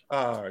 Thanks.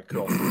 All right,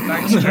 cool.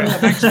 Thanks,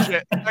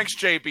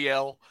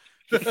 JBL.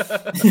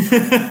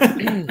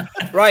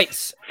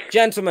 Right,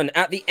 gentlemen,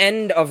 at the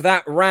end of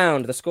that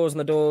round, the scores on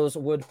the doors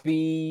would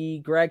be...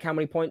 Greg, how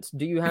many points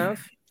do you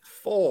have?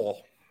 4.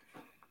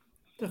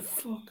 The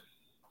fuck?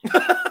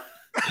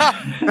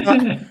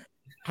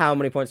 How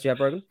many points do you have,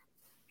 Brogan?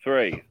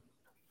 3.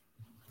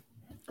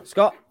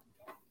 Scott?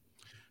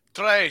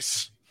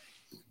 Trace.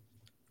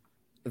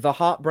 The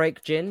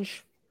Heartbreak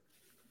Ginge?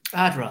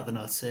 I'd rather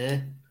not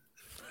say.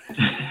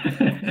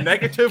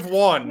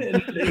 -1.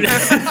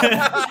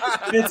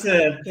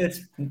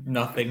 It's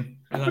nothing.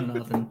 I got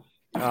nothing.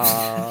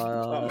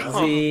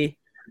 Z.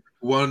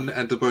 1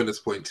 and a bonus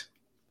point.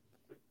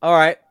 All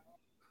right.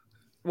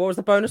 What was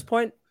the bonus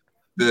point?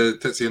 The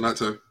Tetsuya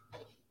Naito.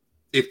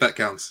 If that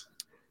counts.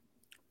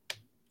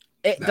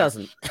 It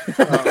doesn't. That's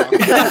a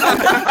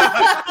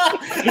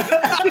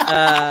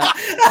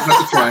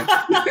try.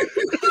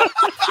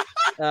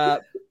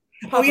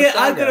 Oh yeah,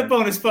 I've got a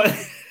bonus point.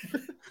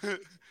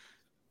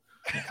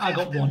 I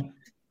got 1.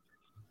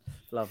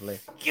 Lovely.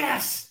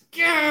 Yes!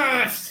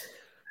 Yes!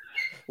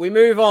 We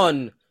move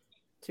on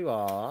to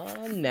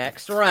our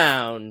next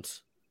round.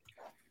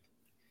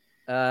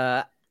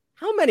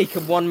 How many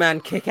can one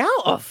man kick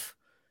out of?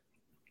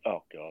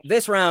 Oh, God.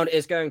 This round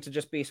is going to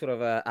just be sort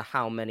of a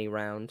how many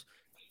round.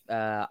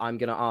 I'm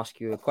going to ask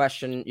you a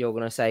question. You're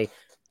going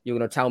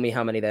to tell me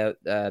how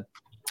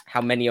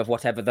many of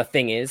whatever the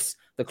thing is.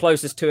 The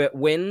closest to it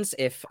wins.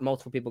 If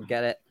multiple people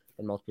get it,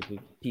 then multiple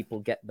people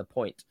get the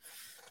point.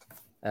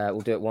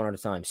 We'll do it one at a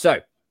time.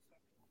 So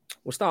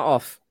we'll start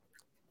off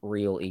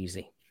real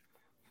easy.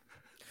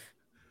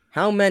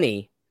 How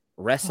many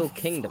Wrestle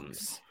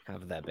Kingdoms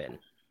have there been?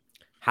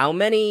 How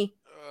many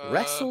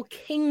Wrestle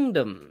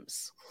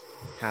Kingdoms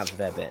have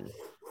there been?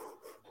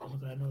 Oh,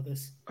 I know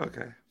this.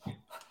 Okay.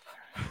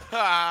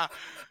 I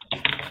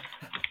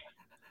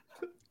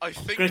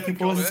think Greg, you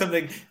posted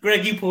something.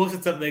 Greg, you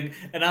posted something,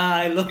 and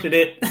I looked at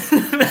it.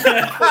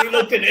 I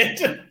looked at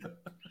it.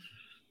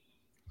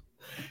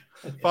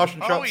 Farshan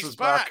Chops he's is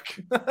back.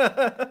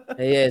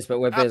 He is, but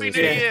we're busy.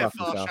 Happy New Year,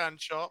 Farshan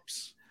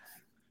Chops.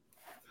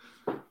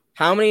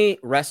 How many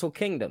Wrestle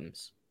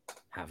Kingdoms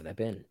have there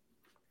been?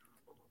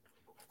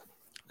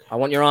 I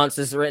want your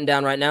answers written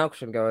down right now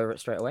because we can go over it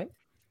straight away.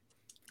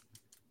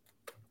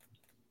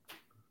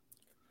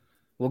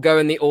 We'll go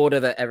in the order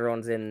that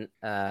everyone's in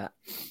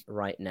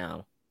right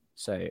now.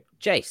 So,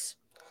 Jace,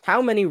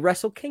 how many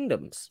Wrestle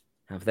Kingdoms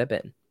have there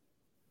been?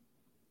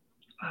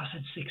 I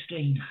said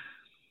 16.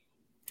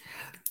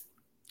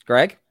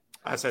 Greg?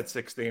 I said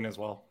 16 as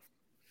well.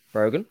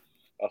 Brogan?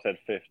 I said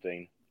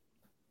 15.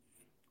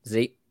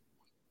 Z?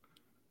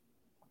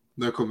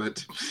 No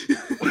comment.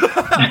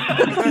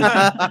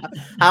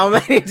 How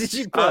many did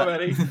you put? How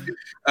many?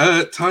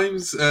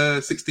 Times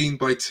 16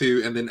 by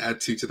 2 and then add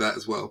 2 to that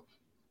as well.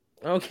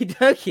 Okie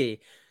dokie.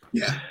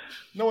 Yeah.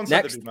 No one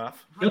said Next. to do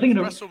math. You're thinking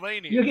of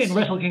WrestleMania. You're getting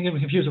Wrestle Kingdom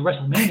confused with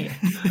WrestleMania.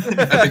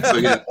 I think so,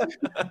 yeah.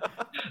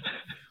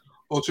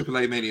 Or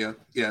AAA Mania,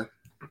 yeah.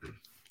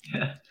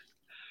 Yeah.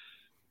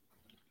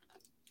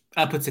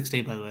 I put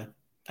 16, by the way.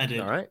 I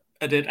did. All right.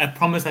 I did. I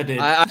promise I did.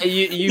 I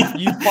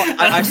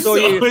saw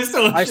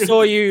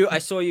you. I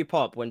saw you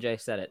pop when Jay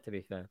said it. To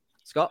be fair,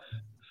 Scott.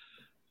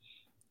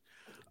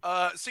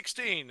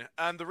 16,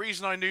 and the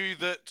reason I knew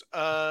that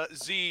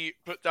Z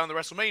put down the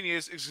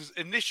WrestleManias is because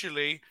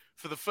initially,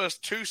 for the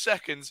first 2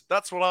 seconds,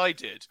 that's what I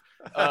did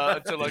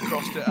until I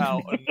crossed it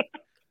out and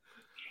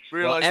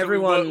realized that we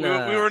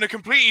were in a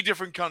completely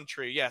different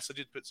country. Yes, I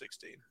did put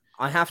 16.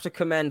 I have to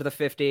commend the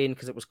 15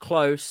 because it was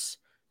close,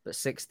 but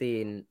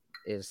 16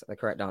 is the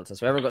correct answer.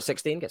 So whoever got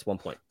 16 gets 1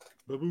 point.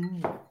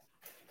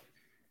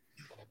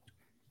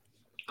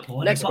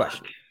 Next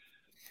question.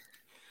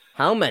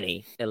 How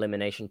many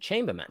Elimination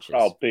Chamber matches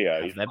Oh,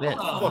 BA. have there been?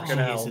 Fucking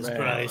hell, Jesus man.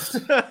 Christ.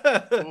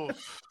 So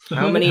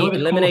How many whoever's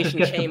Elimination closest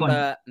gets the point.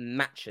 Chamber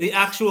matches? The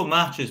actual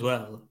match as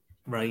well,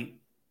 right?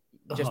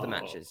 Just the Oh.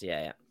 matches,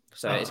 yeah.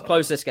 So it's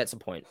closest gets a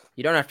point.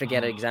 You don't have to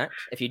get it exact.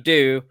 If you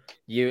do,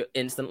 you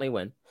instantly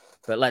win.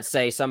 But let's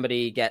say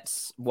somebody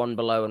gets one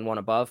below and one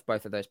above,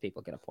 both of those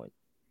people get a point.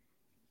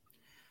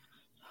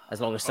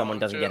 As long as someone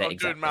doesn't get it I'm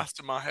exactly. doing maths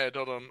in my head.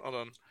 Hold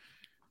on.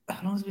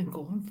 How long has it been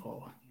going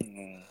for?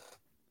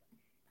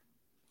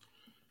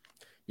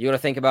 You got to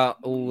think about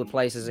all the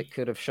places it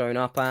could have shown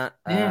up at.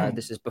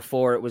 This is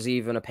before it was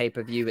even a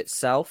pay-per-view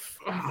itself.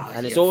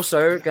 And it's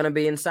also going to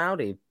be in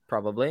Saudi,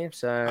 probably.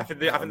 So I think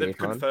they've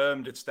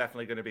confirmed it's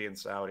definitely going to be in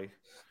Saudi.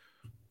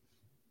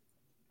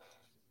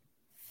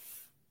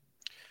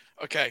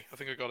 Okay, I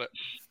think I got it.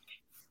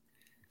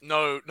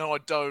 No, I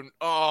don't.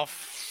 Oh.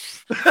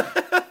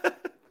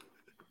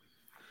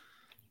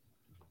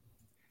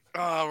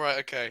 Oh, right,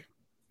 okay.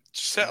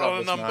 Set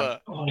on a number.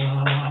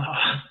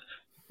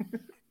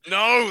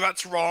 No,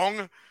 that's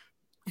wrong.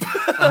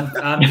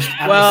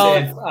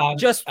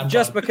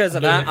 Just because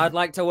of that, I'd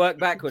like to work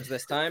backwards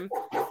this time.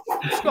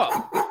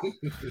 Scott,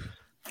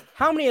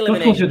 how many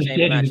Elimination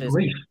Chamber matches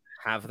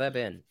have there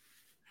been?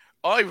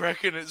 I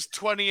reckon it's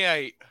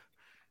 28.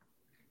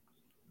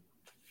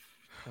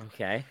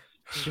 Okay,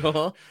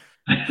 sure.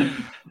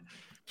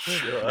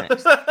 Sure.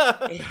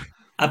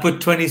 I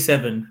put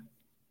 27.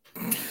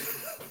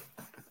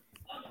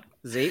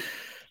 Zeke?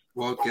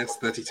 Wild guess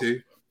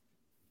 32.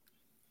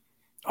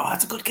 Oh,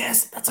 that's a good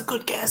guess. That's a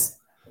good guess.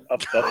 I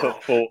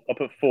put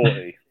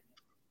 40.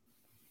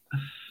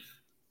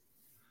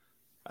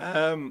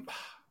 I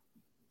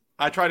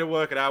try to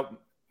work it out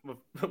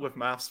with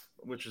maths,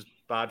 which is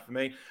bad for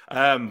me.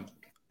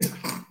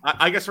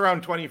 I guess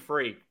around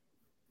 23.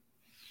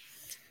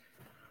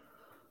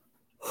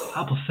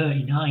 I put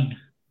 39.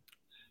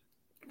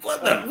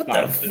 What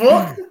the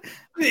fuck?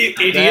 You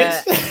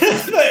idiots.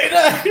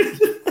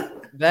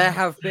 There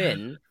have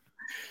been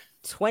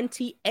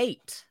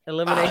 28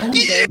 Elimination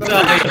Chamber.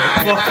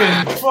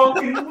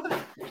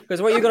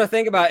 Because what you got to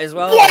think about as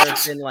well, there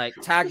have been like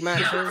tag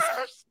matches.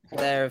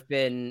 There have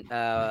been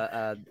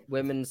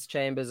women's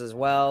chambers as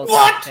well.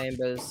 What?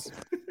 Chambers.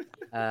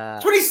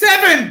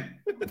 27.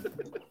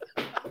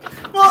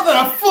 What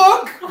the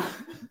fuck?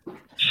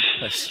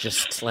 Let's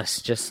just Let's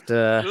get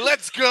go.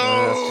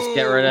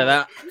 rid of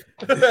that.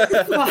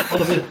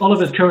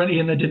 Oliver's currently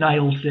in the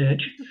denial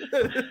stage.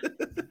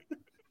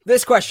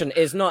 This question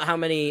is not how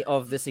many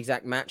of this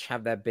exact match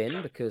have there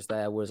been, because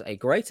there was a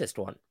greatest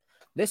one.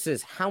 This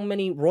is how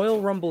many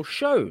Royal Rumble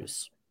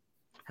shows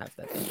have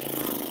there been?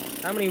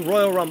 How many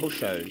Royal Rumble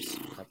shows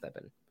have there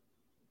been?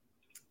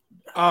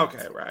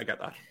 Okay, right, I get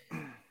that.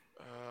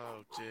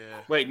 Oh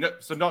dear. Wait, no,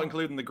 so not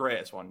including the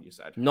greatest one, you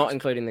said? Not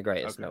including the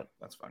greatest, Okay, no.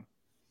 that's fine.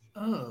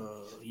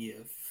 Oh, yeah.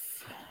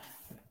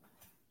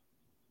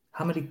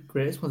 How many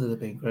greatest ones have there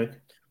been, Greg?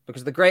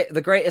 Because the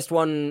greatest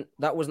one,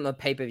 that wasn't the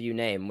pay-per-view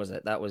name, was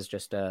it? That was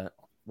just what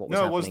was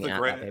No, it was happening the at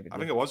great. that pay-per-view. I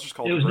think it was just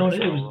called It the was not.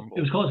 Greatest It Royal was. Rumble.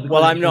 It was called the.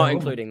 Well, I'm Greatest not Royal Rumble.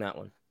 including that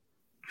one.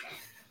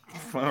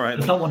 All right.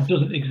 Because that one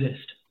doesn't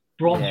exist.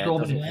 Braun Yeah, it Strowman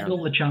doesn't is count.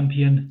 still the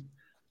champion.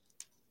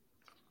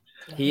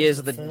 He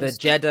is the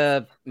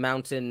Jeddah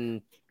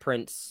Mountain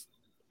Prince,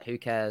 who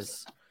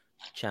cares,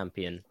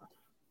 champion.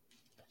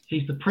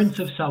 He's the Prince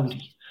of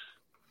Saudi.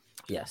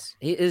 Yes.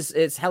 He is.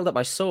 It's held up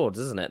by swords,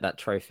 isn't it? That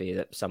trophy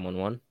that someone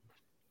won.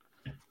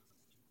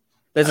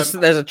 There's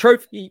a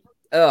trophy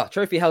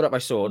held up by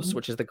swords,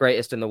 which is the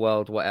greatest in the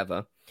world,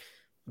 whatever.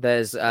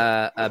 There's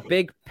a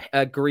big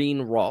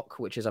green rock,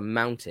 which is a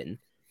mountain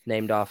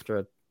named after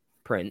a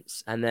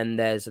prince, and then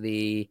there's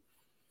the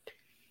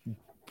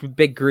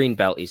big green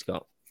belt he's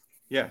got.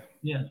 Yeah.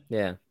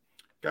 Yeah.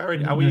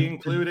 Garrod, are we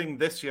including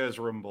this year's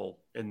Rumble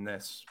in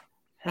this?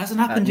 Hasn't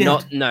happened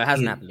yet. No, it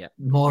hasn't happened yet.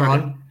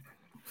 Moron.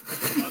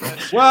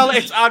 Well,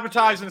 it's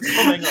advertising. It's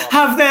coming up.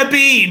 Have there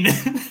been?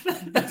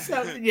 That's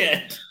happened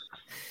yet.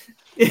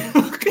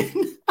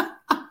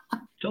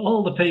 To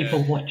all the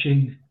people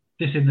watching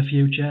this in the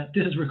future,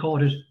 this is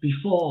recorded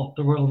before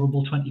the Royal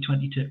Rumble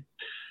 2022.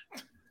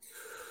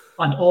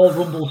 And all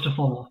Rumbles to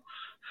follow.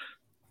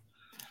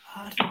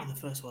 I don't know what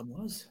the first one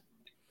was.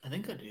 I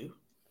think I do.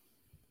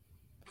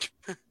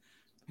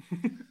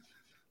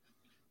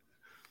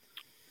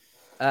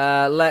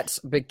 Let's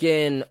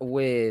begin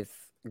with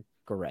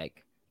Greg.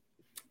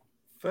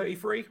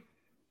 33.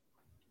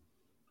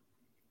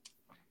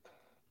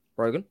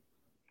 Rogan.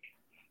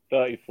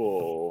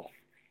 34.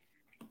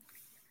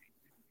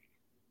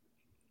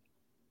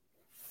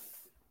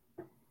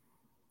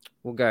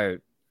 We'll go.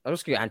 I'll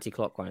just go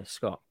anti-clockwise.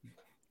 Scott.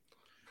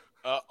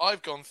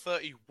 I've gone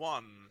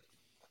 31.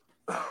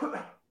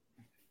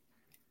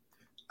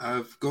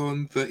 I've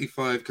gone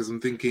 35 because I'm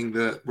thinking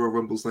that Royal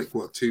Rumble's like,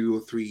 2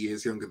 or 3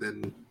 years younger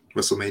than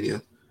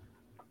WrestleMania,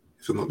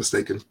 if I'm not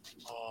mistaken.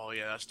 Oh,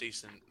 yeah, that's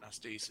decent.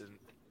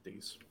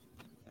 These.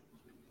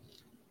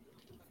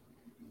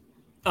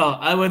 Oh,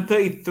 I went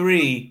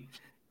 33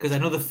 because I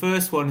know the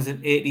first one is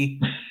an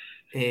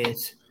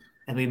 88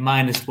 and we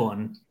minus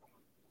 1.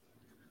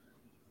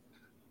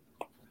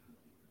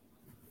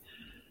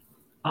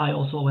 I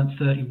also went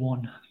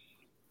 31.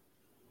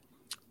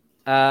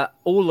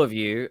 All of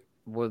you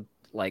were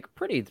like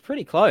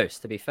pretty close,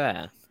 to be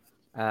fair.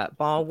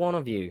 Bar one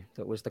of you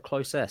that was the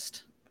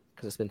closest,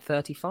 because it's been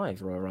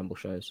 35 Royal Rumble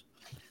shows.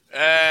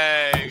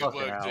 Hey, good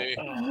work, G.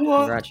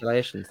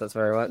 Congratulations, that's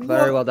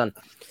very well done.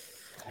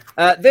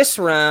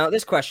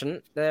 This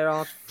question, there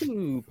are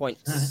 2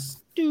 points.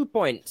 2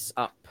 points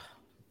up.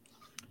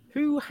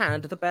 Who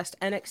had the best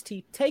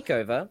NXT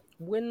TakeOver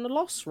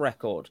win-loss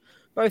record,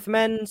 both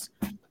men's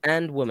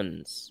and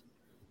women's?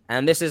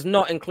 And this is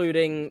not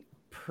including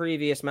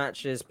previous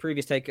matches, prior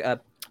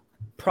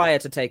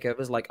to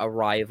takeovers like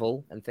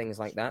Arrival and things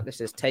like that.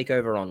 This is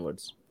takeover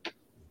onwards.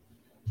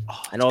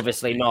 And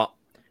obviously not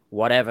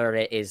whatever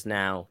it is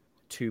now,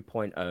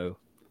 2.0.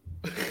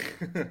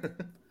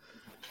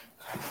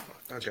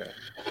 Okay.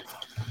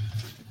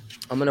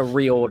 I'm going to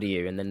reorder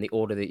you, and then the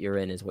order that you're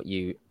in is what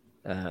you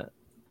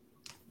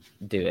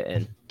do it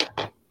in.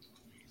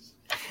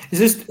 Is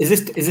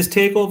this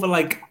takeover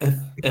like a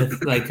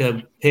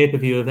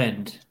pay-per-view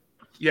event?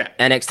 Yeah.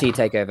 NXT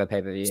takeover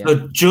pay-per-view.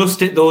 So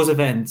just at those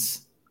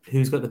events,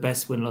 who's got the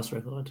best win-loss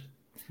record?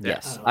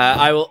 Yes.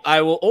 I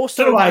will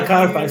also... I don't know why I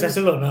clarified, I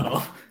still don't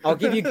know. I'll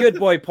give you good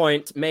boy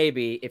point,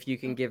 maybe, if you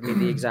can give me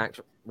the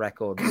exact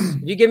records.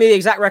 If you give me the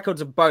exact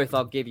records of both,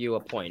 I'll give you a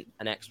point,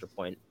 an extra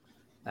point.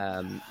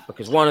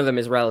 Because one of them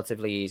is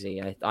relatively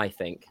easy, I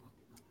think.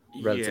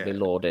 Relatively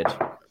lauded.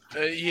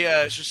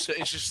 It's just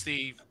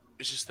the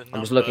number.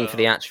 I'm just looking for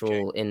the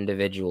actual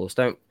individuals.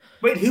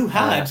 Wait, who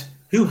had?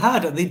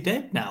 Are they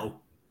dead now?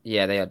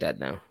 Yeah, they are dead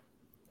now.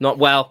 Not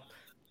well.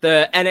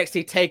 The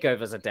NXT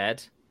takeovers are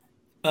dead.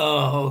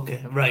 Oh,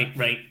 okay. Right.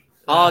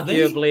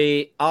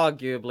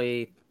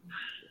 Arguably,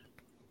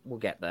 we'll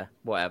get there.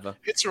 Whatever.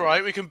 It's all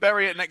right. We can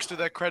bury it next to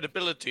their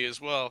credibility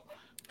as well.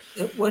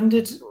 When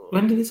did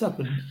this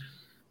happen?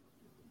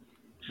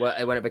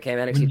 Well, when it became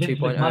NXT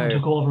 2.0. McMahon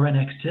took over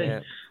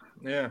NXT.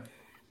 Yeah.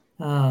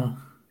 Oh.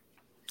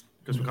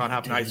 Because we can't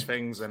have nice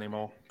things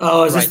anymore.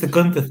 Oh, is this the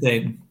Gunther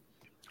thing?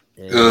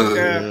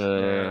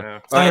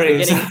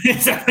 Sorry.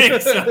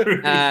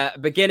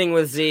 Beginning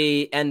with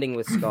Z, ending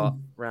with Scott,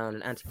 round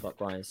and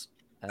anti-clockwise.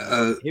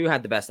 Who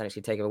had the best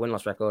NXT TakeOver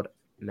win-loss record,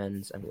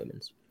 men's and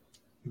women's?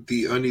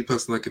 The only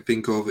person I could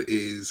think of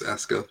is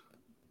Asuka.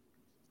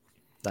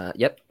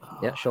 Yep,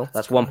 sure.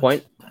 That's 1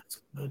 point.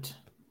 That's good.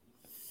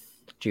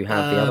 Do you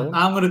have the other one?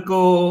 I'm gonna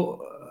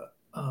go.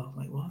 Oh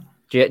wait, what?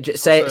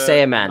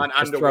 Say a man.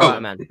 Just throw out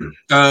a man.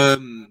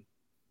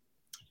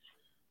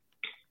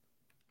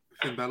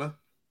 Finn Balor.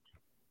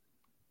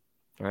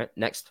 All right,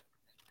 next.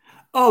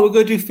 Oh, we're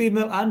gonna do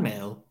female and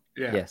male.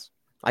 Yeah. Yes,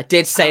 I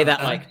did say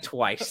that like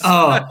twice.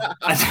 Oh,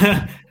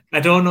 I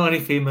don't know any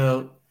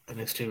female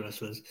NXT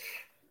wrestlers.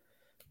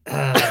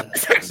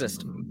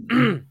 Sexist.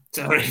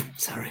 Sorry.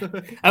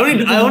 I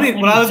only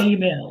when I was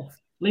female.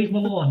 Leave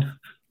them alone.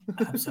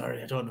 I'm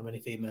sorry, I don't know many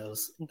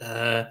females.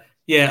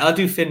 Yeah, I'll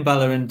do Finn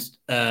Balor and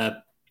who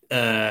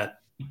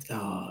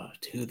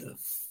the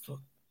fuck?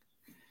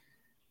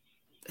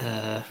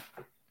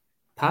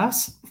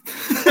 Pass.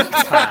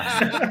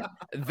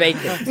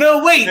 Vacant.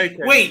 No,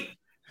 wait.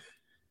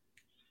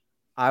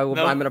 I'm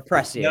going to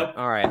press you. Nope.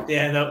 All right.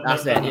 Yeah,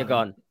 that's it. You're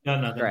gone.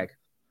 No, Greg.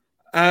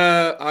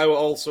 I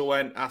also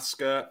went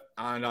Asuka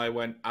and I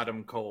went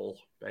Adam Cole,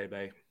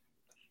 baby.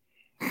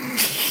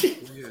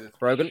 Yeah.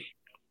 Brogan.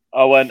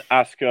 I went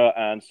Asuka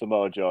and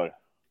Samoa Joe.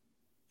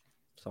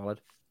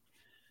 Solid.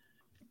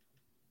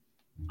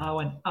 I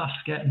went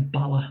Asuka and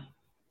Balor.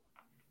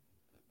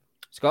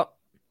 Scott.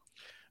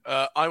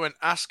 I went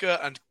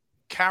Asuka and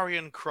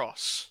Karrion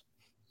Kross.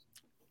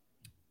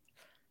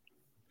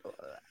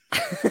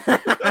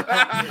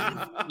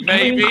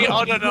 Maybe,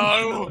 I don't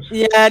know.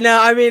 Yeah, no,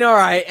 I mean, all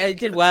right, it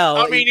did well.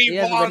 I mean, he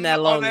hasn't won been there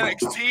long. on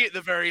NXT at the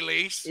very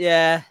least.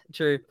 Yeah,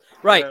 true.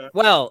 Right,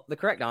 well, the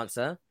correct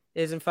answer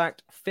is, in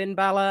fact, Finn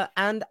Balor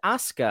and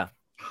Asuka.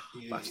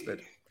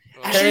 Bastard.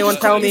 Can anyone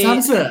tell me?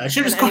 I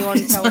should have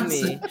anyone tell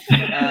me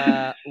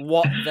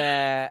what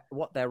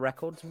their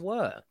records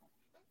were?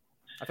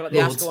 I feel like the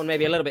Asuka one may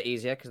be a little bit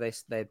easier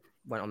because they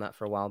went on that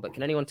for a while. But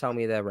can anyone tell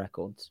me their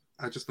records?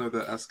 I just know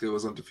that Asuka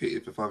was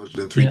undefeated for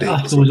 503 days.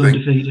 Asuka was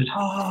undefeated.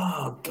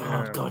 Oh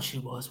God, she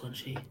was, wasn't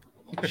she?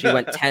 She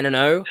went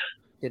 10-0,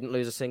 didn't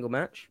lose a single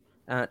match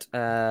at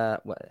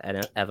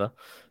ever.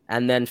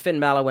 And then Finn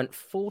Balor went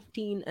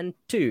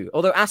 14-2.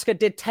 Although Asuka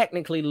did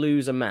technically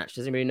lose a match.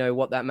 Does anybody know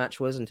what that match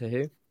was and to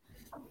who?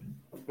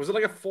 Was it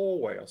like a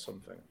 4-way or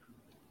something?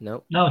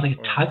 Nope. No, it was like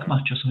a tag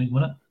match or something,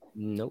 wasn't it?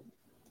 Nope.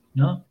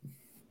 No.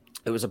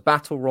 It was a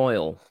battle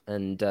royal,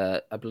 and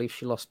I believe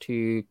she lost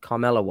to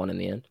Carmella one in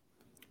the end.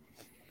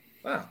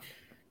 Wow.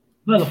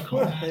 Well, of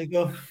course. There you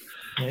go.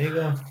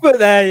 But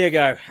there you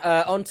go.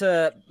 On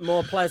to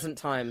more pleasant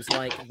times,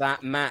 like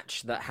that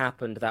match that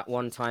happened that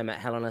one time at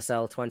Hell in a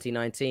Cell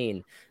 2019.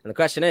 And the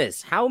question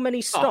is, how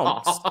many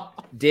stomps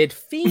did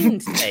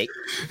Fiend take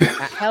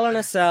at Hell in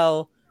a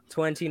Cell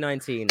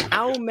 2019?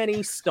 How many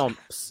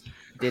stomps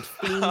did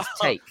Fiend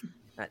take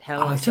at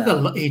Hell in a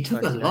Cell? He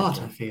took a lot,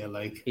 I feel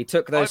like. He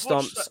took those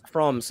stomps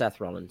from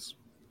Seth Rollins.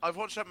 I've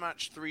watched that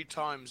match 3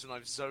 times and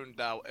I've zoned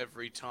out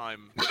every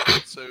time.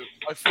 So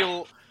I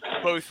feel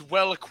both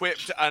well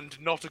equipped and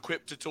not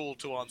equipped at all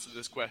to answer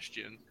this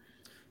question.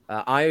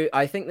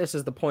 I think this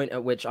is the point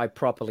at which I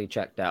properly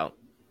checked out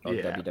of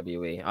Yeah.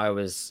 WWE. I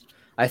Was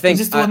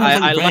this the one that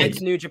was I in red?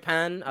 liked New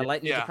Japan. I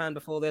liked New Yeah. Japan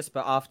before this,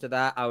 but after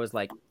that, I was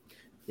like,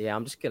 yeah,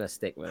 I'm just gonna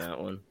stick with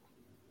that one.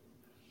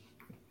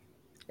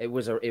 It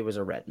was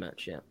a red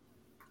match, yeah.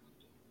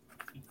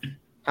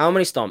 How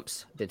many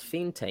stomps did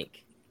Fiend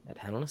take at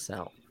Hell in a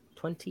Cell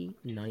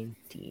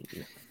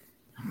 2019?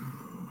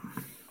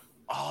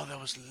 Oh, there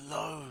was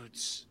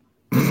loads.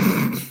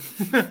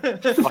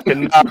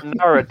 Fucking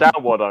narrow it down,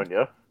 why don't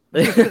you?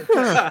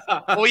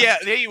 Oh yeah,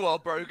 there you are,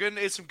 Brogan.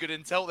 Here's some good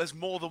intel. There's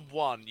more than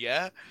one,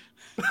 yeah?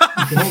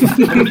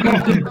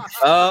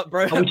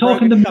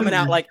 Brogan coming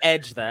out like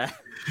Edge there.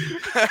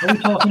 Are we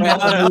talking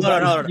about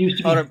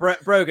Hold on.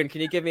 Brogan,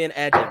 can you give me an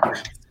Edge?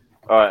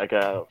 Alright,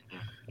 okay.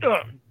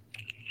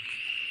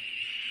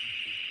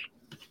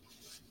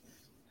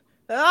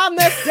 On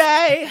this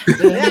day.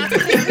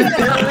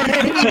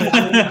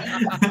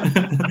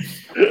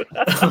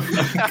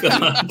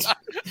 God.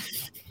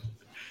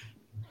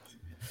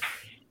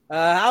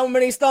 How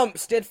many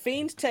stomps did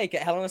Fiend take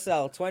at Hell in a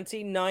Cell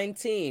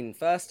 2019?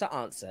 First to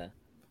answer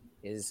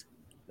is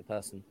the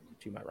person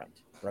to my right,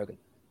 Brogan.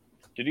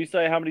 Did you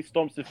say how many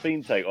stomps did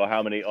Fiend take, or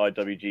how many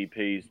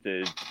IWGPs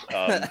did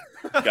Gallows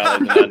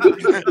and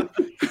Anderson?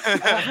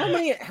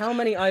 How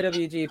many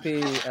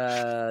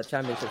IWGP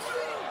championships?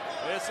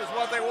 This is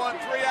what they won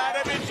 3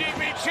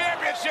 IWGP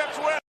championships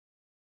with.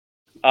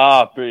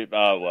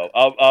 Well,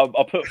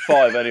 I'll put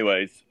 5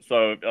 anyways.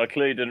 So I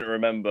clearly didn't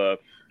remember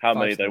how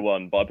many they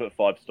won, but I put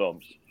 5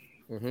 stomps.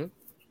 Mm-hmm.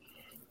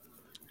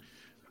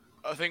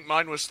 I think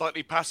mine was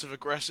slightly passive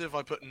aggressive.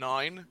 I put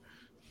 9.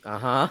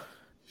 Uh-huh.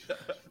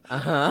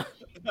 Uh-huh.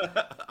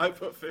 I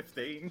put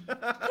 15.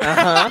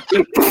 Uh-huh.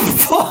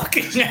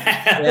 Fucking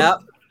hell.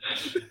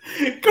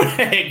 Yep.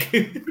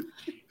 Greg.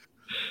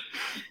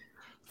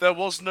 There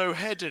was no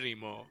head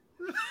anymore.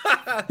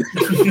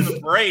 The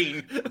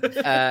brain.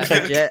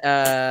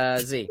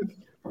 Z.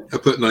 I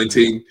put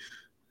 19.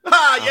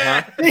 Ah,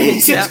 yeah.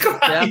 Jesus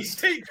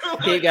Christ. Keep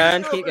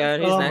going. Who's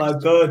Oh next? my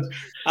god.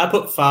 I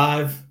put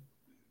 5.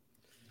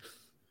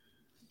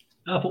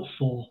 I put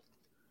 4.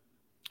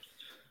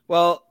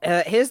 Well,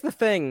 here's the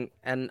thing,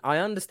 and I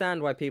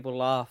understand why people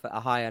laugh at a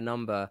higher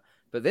number,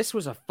 but this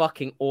was a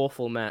fucking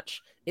awful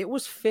match. It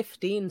was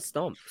 15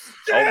 stomps.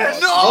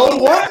 Oh,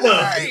 what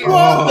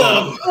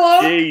the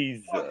fuck?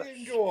 Jesus.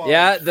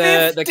 Yeah,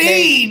 the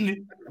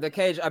 15!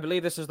 cage. I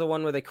believe this is the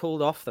one where they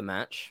called off the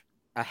match,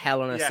 a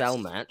Hell in a Cell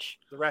match,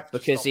 The ref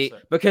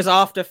because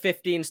after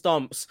 15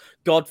 stomps,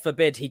 God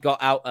forbid he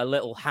got out a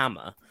little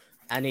hammer,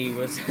 and he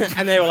was,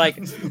 and they were like,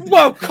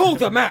 "Whoa, call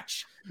the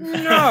match."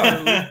 No,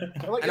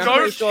 and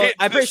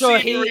I'm pretty sure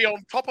he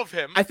on top of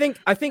him. I think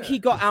he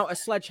got out a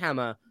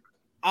sledgehammer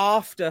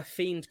after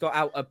Fiend got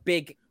out a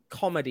big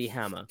comedy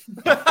hammer,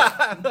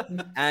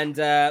 and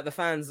the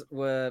fans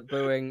were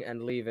booing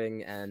and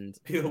leaving, and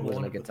it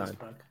wasn't a good time.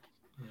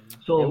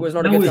 So it was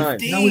not a good time.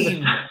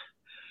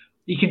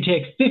 He can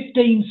take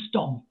 15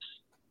 stomps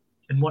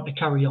and want to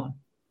carry on,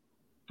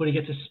 but he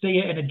gets a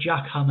spear and a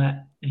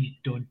jackhammer, and he's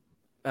done.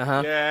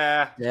 Uh-huh.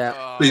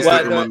 Yeah. Please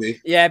don't remind me.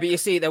 Yeah, but you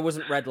see, there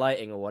wasn't red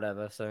lighting or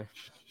whatever, so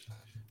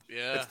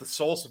Yeah. It's the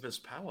source of his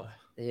power.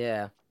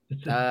 yeah.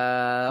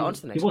 On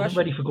to the next He wasn't question.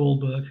 ready for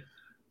Goldberg.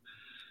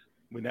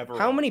 We never.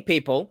 How are. many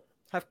people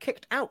have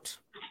kicked out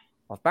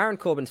of Baron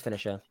Corbin's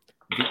finisher,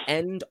 The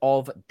End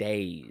of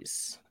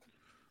Days?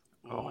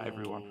 Oh,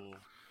 everyone.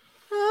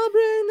 I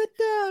bring the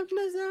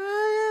darkness, I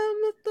am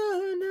the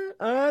thunder,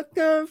 I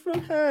come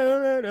from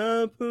hell and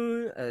I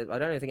put... I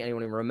don't even think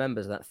anyone even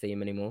remembers that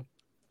theme anymore.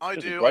 I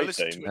It's a do. great I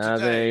listened theme. to it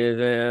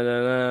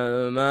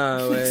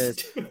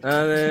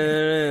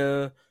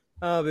today.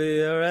 I'll be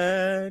your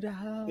red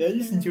house. I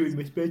listen to it in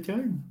my spare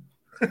time.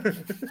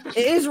 It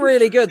is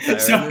really good though.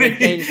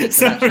 Sorry.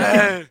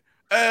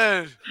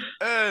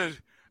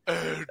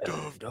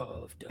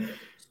 Dove.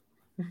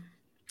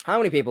 How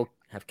many people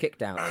have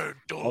kicked out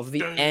of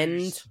The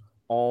End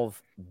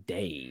of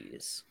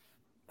Days?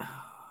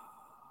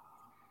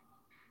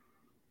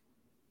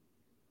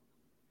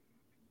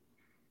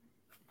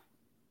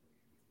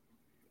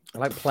 I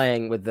like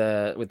playing with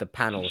the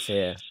panels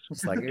here.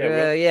 It's like,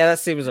 yeah, that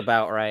seems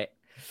about right.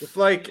 With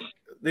like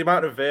the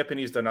amount of vaping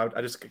he's done,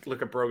 I just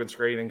look at Brogan's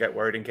screen and get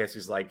worried in case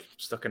he's like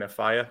stuck in a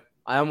fire.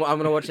 I'm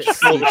gonna watch it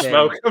Full sleep of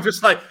smoke. I'm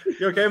just like,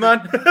 you okay,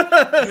 man?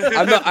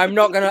 I'm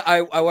not gonna.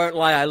 I won't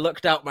lie. I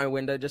looked out my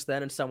window just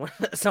then, and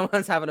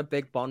someone's having a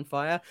big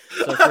bonfire.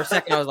 So for a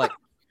second, I was like,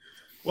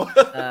 What?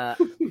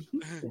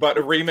 About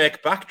to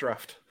remake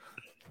Backdraft.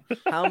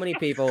 how many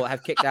people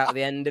have kicked out at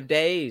The End of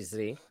Days?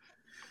 Z?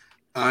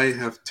 I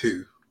have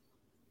 2.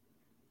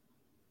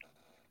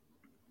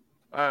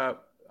 I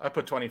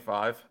put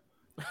 25.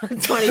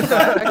 25.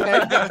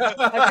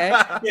 Okay.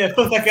 Yeah,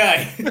 fuck that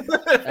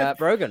guy.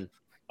 Brogan,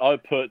 I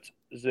put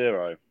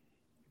 0.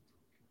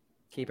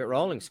 keep it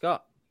rolling.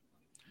 Scott,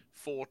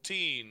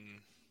 14.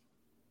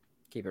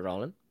 keep it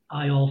rolling.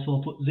 I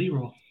also put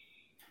 0.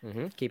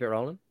 Mm-hmm. Keep it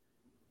rolling.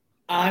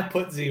 I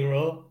put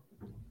 0.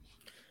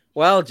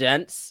 Well,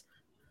 gents,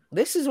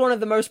 this is one of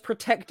the most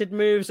protected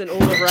moves in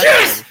all of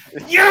wrestling.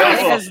 It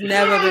has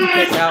never been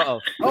kicked out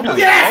of. Oh my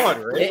god,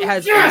 really? It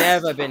has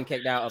never been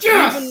kicked out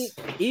of.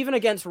 Even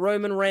against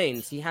Roman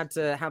Reigns, he had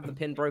to have the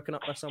pin broken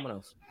up by someone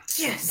else.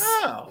 Yes.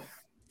 Oh,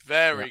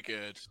 very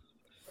good.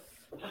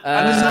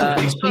 I've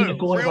seen it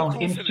going real around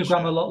cool Instagram finisher.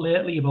 a lot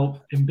lately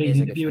about him being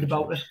interviewed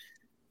about it.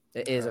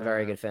 It is a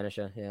very good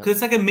finisher. Yeah. Because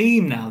it's like a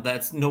meme now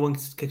that no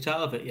one's kicked out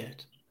of it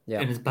yet.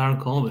 Yeah. And it's Baron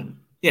Corbin.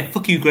 Yeah,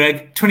 fuck you,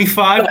 Greg.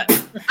 25.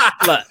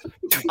 Look,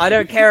 I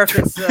don't care if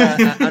it's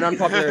an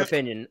unpopular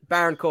opinion.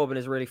 Baron Corbin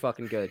is really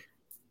fucking good.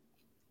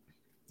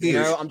 You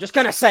know, I'm just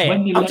gonna say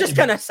it. I'm just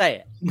gonna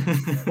say it.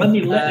 When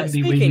you let him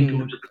be really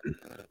good.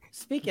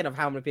 Speaking of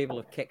how many people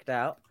have kicked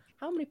out,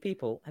 how many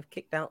people have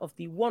kicked out of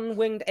the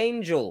One-Winged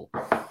Angel?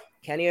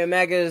 Kenny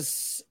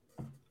Omega's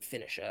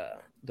finisher.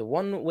 The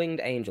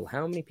One-Winged Angel.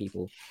 How many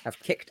people have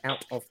kicked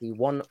out of the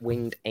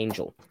One-Winged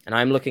Angel? And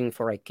I'm looking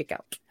for a kick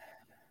out.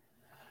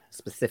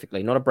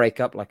 Specifically, not a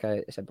breakup like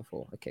I said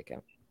before, a kick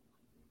out.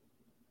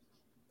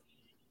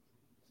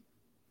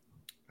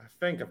 I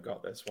think I've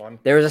got this one.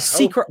 There is a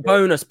secret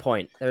bonus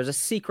point. There is a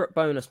secret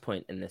bonus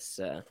point in this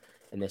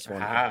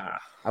one. Ah.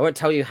 I won't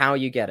tell you how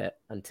you get it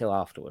until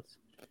afterwards.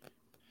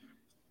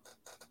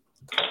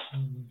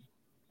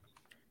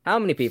 How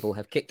many people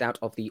have kicked out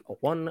of the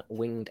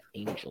One-Winged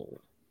Angel?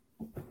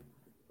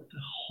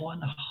 The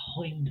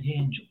One-Winged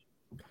Angel.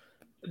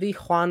 The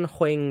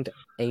One-Winged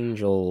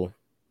Angel.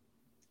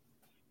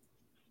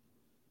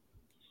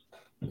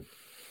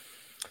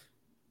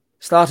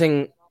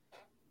 Starting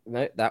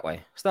that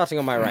way. Starting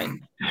on my right.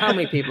 How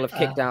many people have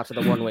kicked out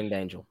of the One-Winged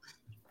Angel?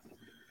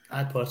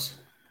 I put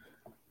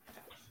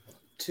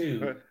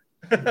 2.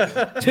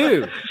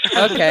 2.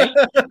 Okay.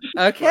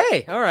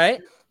 Okay. All right.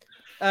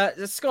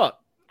 Scott,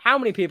 how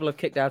many people have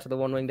kicked out of the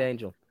One-Winged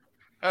Angel?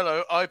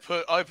 Hello, I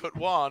put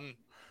 1.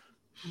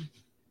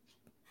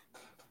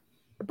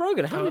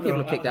 Brogan, how many people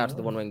have kicked out of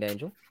the One-Winged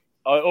Angel?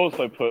 I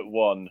also put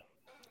 1.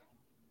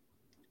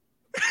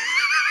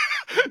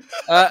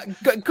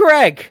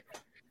 Greg,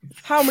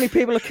 how many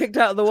people have kicked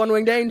out of the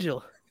One-Winged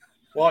Angel?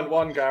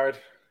 One, Garrod.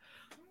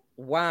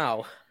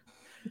 Wow.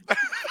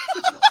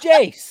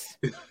 Jace,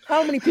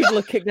 how many people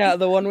have kicked out of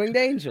the One-Winged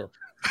Angel?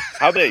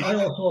 How many? I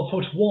also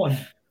put 1,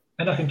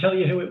 and I can tell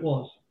you who it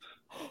was,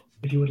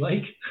 if you would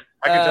like.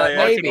 I can tell you.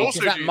 Maybe, I can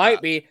also that do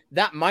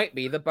might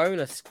be the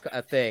bonus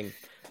thing.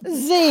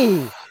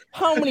 Z,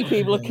 how many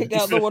people have kicked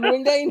out of the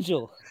One-Winged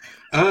Angel?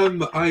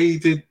 I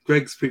did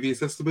Greg's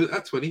previous estimate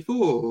at 24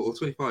 or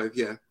 25,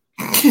 yeah.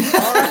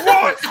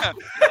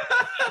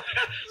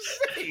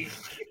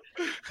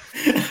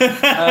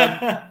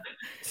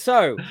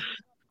 So,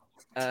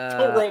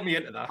 Don't roll me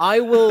into that. I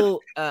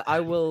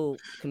will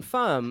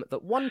confirm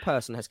that one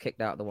person has kicked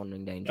out the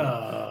One-Winged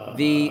Angel.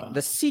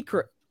 The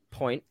secret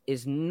point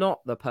is not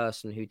the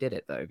person who did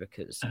it, though,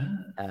 because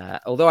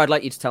although I'd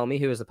like you to tell me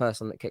who is the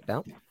person that kicked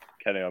out.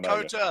 Kenny Omega.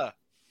 Kota.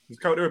 It's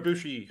Kota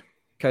Ibushi.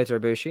 Kota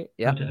Ibushi.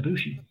 Yeah. Kota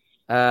Ibushi.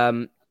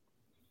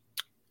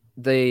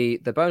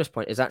 The bonus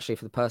point is actually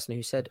for the person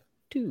who said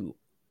 2.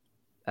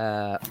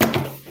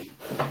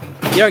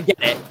 You don't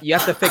get it. You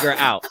have to figure it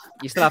out.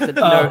 You still have to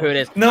know who it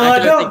is. I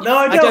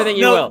don't think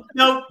you will.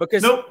 No,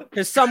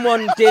 because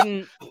someone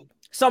didn't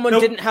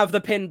have the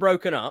pin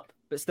broken up,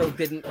 but still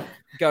didn't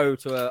go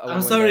to a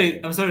I'm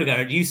sorry,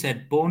 Garrod. You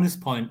said bonus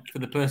point for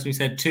the person who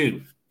said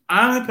 2.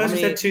 I'm the person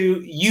who said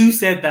 2. You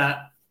said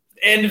that.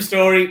 End of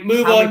story.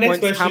 Move on. Next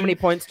question. How many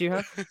points do you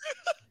have?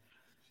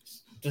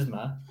 Doesn't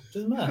matter.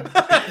 You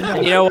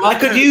know what? I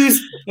could use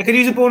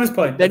a bonus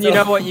point. Then you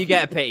know what? You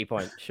get a pity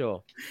point.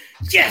 Sure.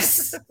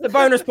 Yes. The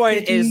bonus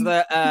point is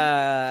that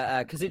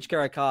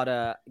Kazuchika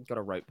Okada got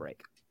a rope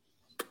break.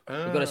 He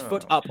got his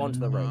foot up onto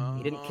the rope.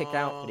 He didn't kick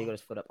out, but he got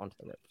his foot up onto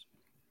the rope.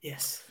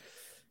 Yes.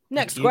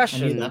 Next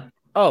question.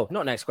 Oh,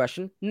 not next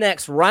question.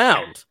 Next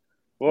round.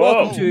 Whoa.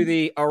 Welcome to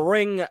the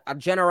Ring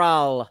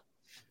General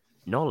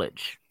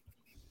Knowledge.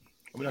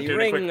 The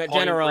Ring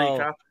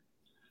General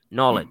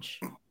Knowledge.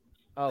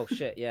 Oh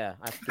shit! Yeah.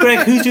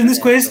 Greg, who's doing this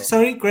quiz?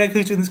 Sorry, Greg,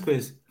 who's doing this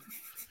quiz?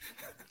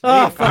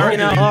 Oh, fucking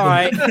hell! All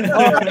right,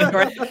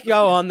 Greg,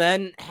 go on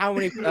then. How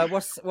many?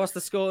 What's the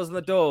scores and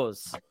the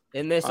doors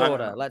in this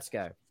order? Let's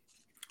go.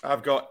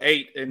 I've got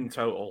 8 in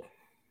total.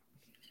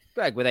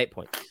 Greg with 8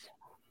 points.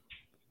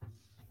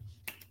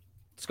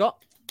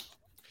 Scott,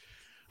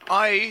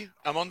 I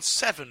am on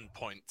 7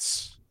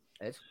 points.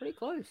 it's pretty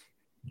close.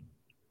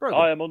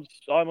 I'm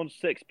on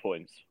 6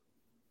 points.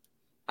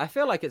 I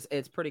feel like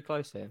it's pretty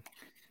close here.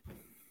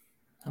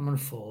 I'm on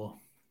 4.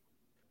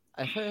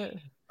 I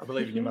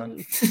believe in you,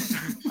 man.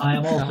 I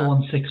am also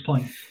on 6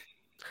 points.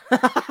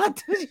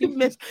 He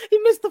missed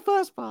the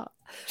first part.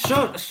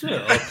 Sure.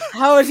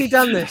 How has he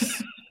done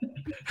this?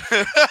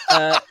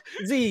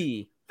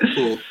 Z.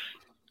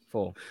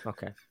 4.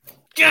 Okay.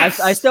 Yes!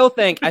 I still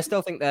think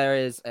there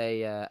is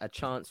a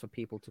chance for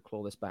people to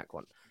claw this back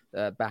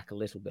a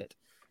little bit.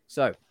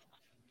 So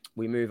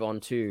we move on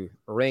to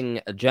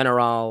Ring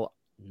General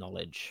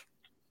Knowledge.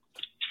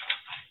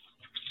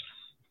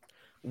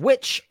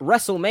 Which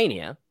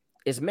WrestleMania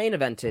is main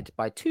evented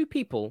by two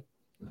people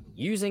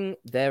using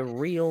their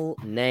real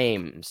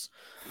names?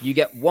 You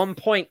get 1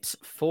 point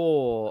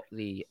for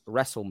the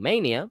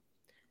WrestleMania,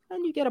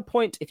 and you get a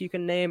point if you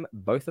can name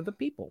both of the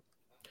people.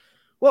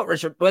 Well,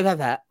 Richard,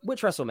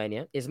 which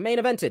WrestleMania is main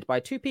evented by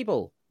two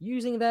people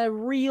using their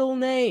real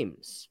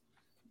names?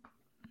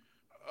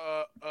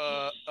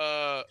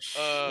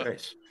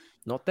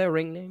 Not their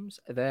ring names,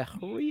 their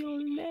real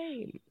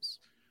names.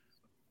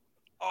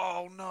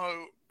 Oh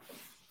no!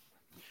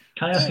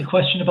 Can I ask a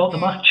question about the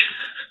match?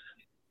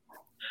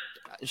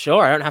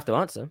 Sure, I don't have to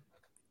answer.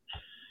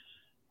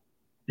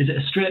 Is it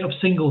a straight up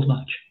singles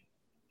match?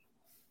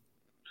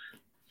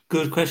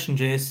 Good question,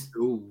 Jace.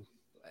 Ooh.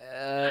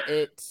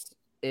 It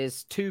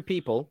is two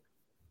people.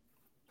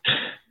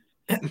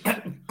 Can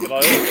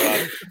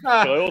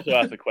I also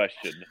ask a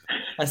question?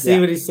 I see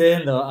what he's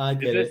saying, though. I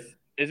get it.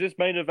 Is this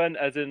main event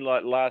as in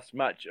like last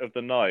match of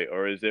the night,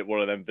 or is it one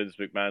of them Vince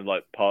McMahon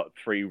like part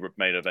 3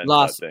 main event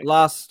type thing?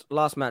 Last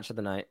match of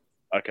the night.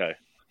 Okay.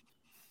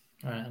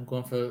 All right, I'm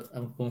going for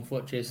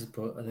what Jace has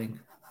put, I think.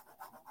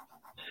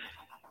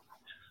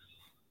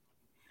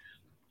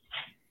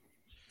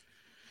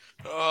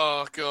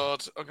 Oh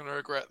god, I'm gonna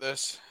regret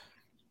this.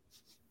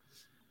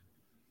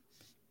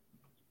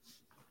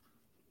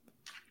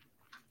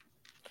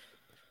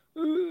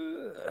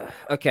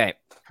 Okay.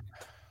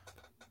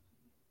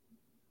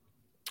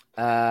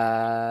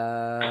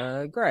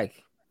 Greg.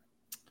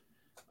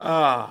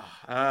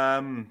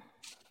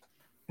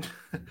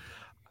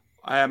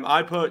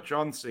 I put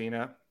John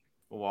Cena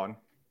for one,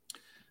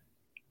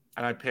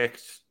 and I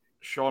picked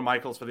Shawn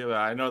Michaels for the other.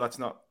 I know that's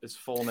not his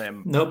full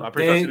name. Nope. I'm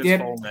pretty sure it's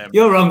his full name.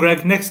 You're wrong,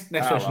 Greg. Next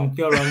question. Well.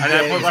 You're wrong. And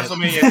then put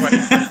WrestleMania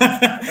question.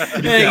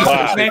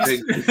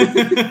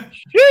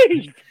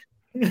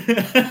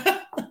 Jeez.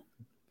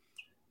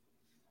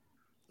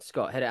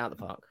 Scott, hit it out the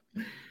park.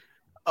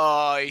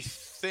 I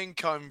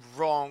think I'm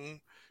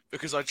wrong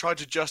because I tried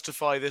to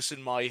justify this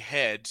in my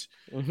head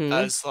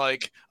as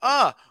like,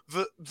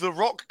 the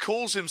Rock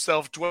calls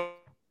himself Dwayne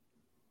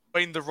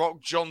The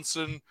Rock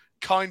Johnson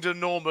kind of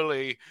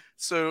normally,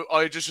 so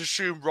I just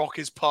assume Rock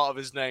is part of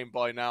his name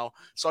by now,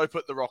 so I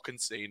put The Rock and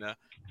Cena.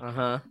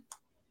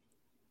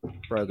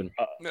 Brogan.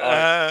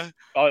 I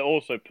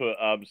also put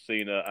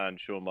Cena and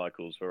Shawn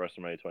Michaels for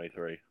WrestleMania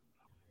 23.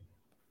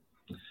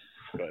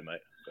 Got it, mate.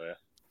 Got it.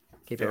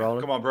 Keep it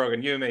rolling. Come on,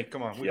 Brogan. You and me.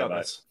 Come on. We got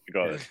this. You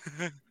got it.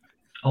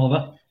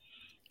 Oliver.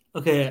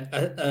 Okay.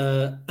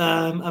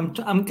 I'm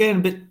getting a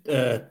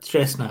bit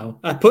stressed now.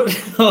 I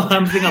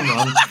think I'm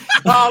wrong.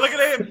 Oh, look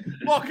at him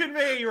mocking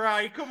me,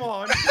 right? Come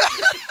on.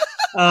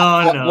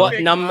 Oh no. What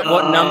number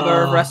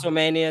of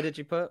WrestleMania did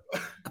you put?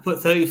 I put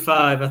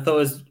 35. I thought it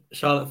was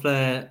Charlotte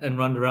Flair and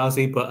Ronda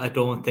Rousey, but I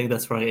don't think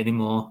that's right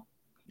anymore.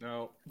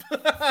 No.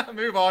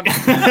 Move on. Get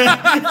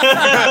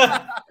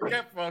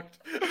fucked.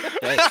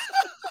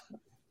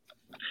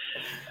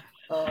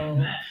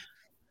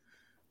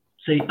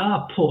 See,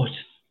 I put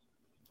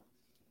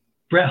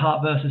Bret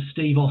Hart versus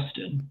Steve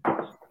Austin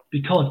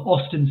because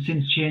Austin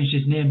since changed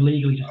his name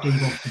legally to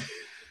Steve Austin.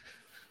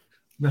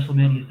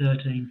 WrestleMania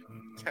 13.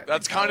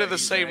 That's kind of the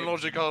same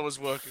logic I was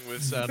working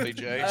with, sadly,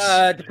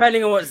 Jace.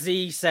 Depending on what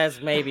Z says,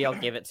 maybe I'll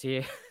give it to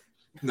you.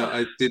 No,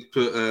 I did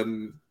put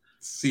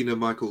Cena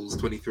Michaels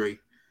 23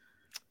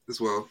 as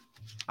well.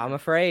 I'm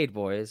afraid,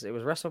 boys, it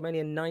was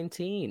WrestleMania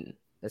 19.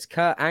 It's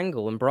Kurt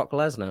Angle and Brock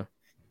Lesnar.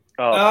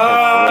 No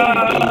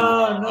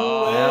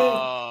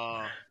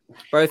way.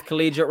 Both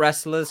collegiate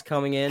wrestlers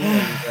coming in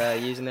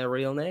and using their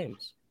real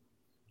names.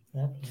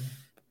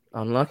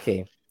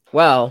 Unlucky.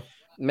 Well,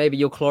 maybe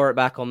you'll claw it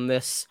back on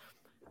this.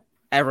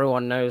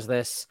 Everyone knows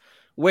this.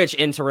 Which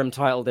interim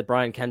title did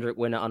Brian Kendrick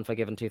win at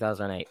Unforgiven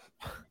 2008?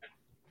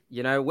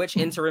 You know, which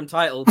interim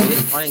title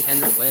did Brian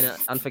Kendrick win at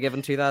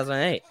Unforgiven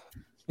 2008?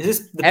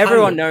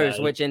 Everyone knows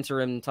which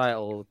interim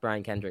title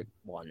Brian Kendrick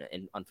won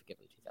in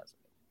Unforgiven 2008.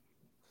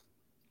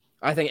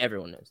 I think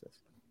everyone knows this.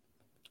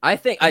 I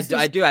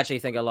do actually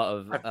think a lot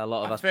of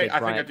us pick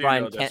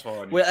Brian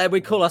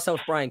we call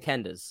ourselves Brian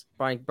Kenders.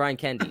 Brian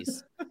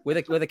Kendies. With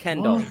a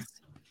Ken dolls.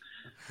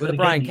 With the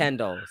Brian Ken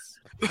dolls.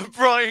 The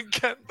Brian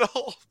Ken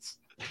dolls.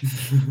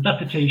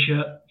 That's a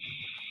t-shirt.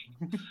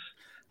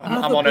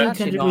 I'm on it.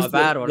 Actually not a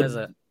bad one, is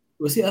it?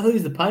 Was he? I thought he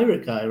was the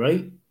pirate guy,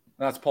 right?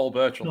 That's Paul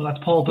Burchill. No, that's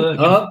Paul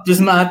Burchill. Oh,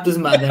 doesn't matter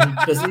then.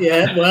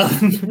 Yeah, well.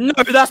 No,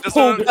 that's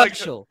Paul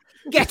Burchill.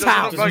 Get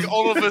out! Doesn't look like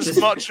Oliver's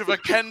much of a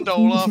Ken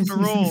doll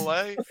after all,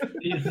 eh?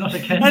 He's not a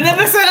Ken I doll.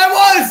 never said I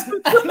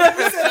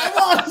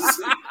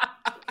was!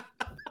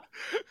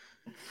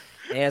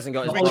 He hasn't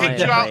got his We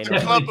kicked you out of the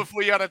club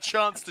before you had a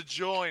chance to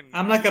join.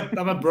 I'm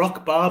a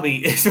Brock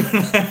Barbie.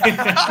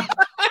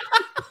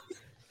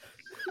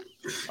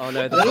 Oh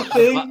no,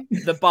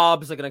 the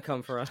barbs are going to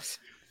come for us.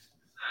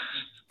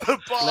 The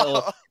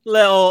bar.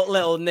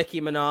 Little Nicki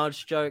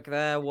Minaj joke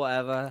there,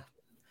 whatever.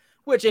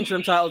 Which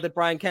interim title did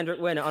Brian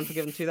Kendrick win at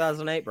Unforgiven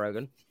 2008,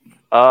 Brogan?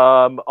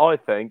 I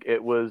think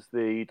it was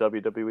the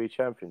WWE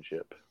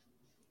Championship.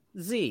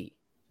 Z.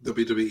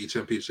 WWE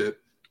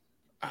Championship.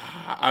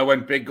 I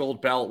went big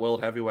gold belt,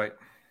 world heavyweight.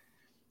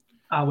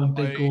 I went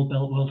big gold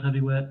belt world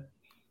heavyweight.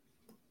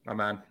 My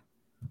man.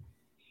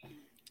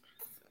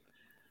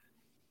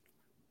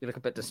 You look a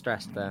bit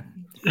distressed there.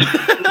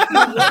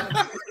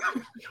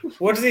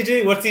 What does he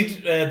do? What's he?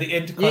 The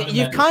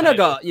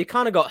Intercontinental. You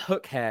kind of got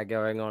hook hair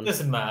going on.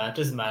 Doesn't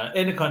matter.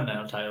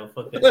 Intercontinental title.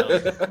 Fuck it.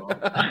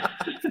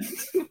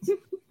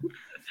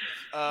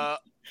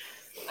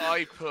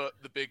 I put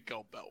the big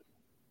gold belt.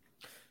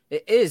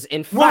 It is,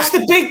 in fact. What's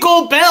the big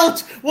gold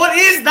belt? What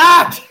is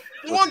that?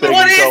 What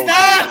is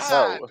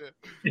that?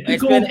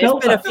 It's been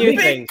a few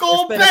things.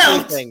 It's been a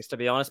few things, to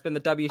be honest. It's been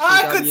the WCW.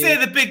 I could say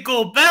the big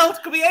gold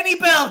belt. Could be any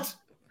belt.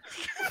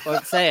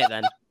 Well, say it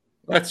then.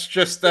 Let's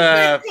just.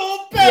 Yeah,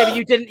 but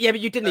you didn't. Yeah, but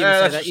you didn't even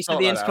say that. You said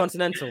the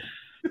Intercontinental.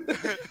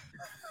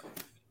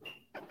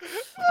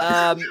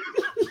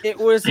 It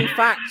was, in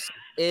fact,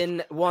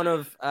 in one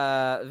of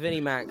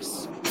Vinnie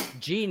Mac's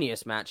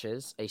genius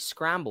matches, a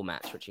scramble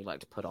match, which he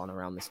liked to put on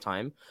around this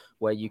time,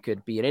 where you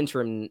could be an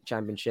interim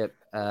championship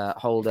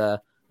holder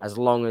as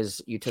long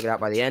as you took it out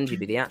by the end. You'd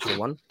be the actual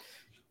one.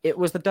 It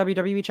was the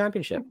WWE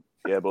Championship.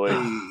 Yeah, boy.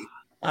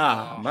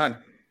 Man.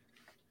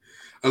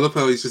 I love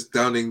how he's just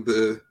downing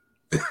the.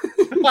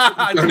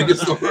 Downing his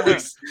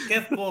stories.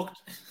 Get fucked.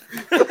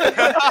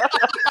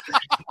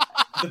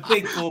 The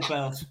big gold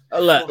belt.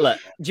 Look.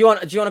 Do you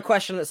want a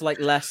question that's like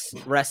less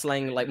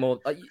wrestling, like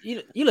more?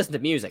 You listen to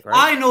music,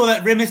 right? I know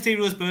that Rey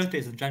Mysterio's birthday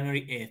is on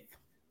January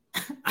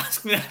 8th.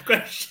 Ask me that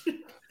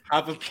question.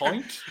 Have a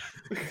point.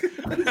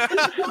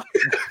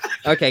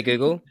 Okay,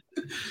 Google.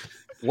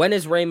 When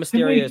is Rey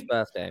Mysterio's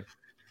birthday?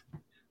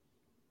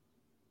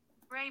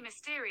 Rey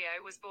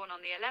Mysterio was born on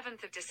the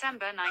 11th of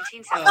December,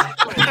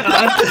 1974.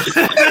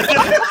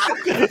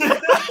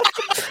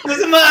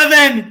 Doesn't matter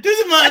then.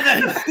 Doesn't matter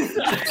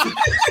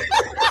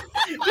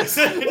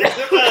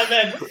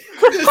then.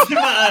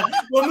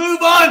 We'll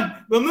move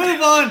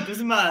on.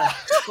 Doesn't matter.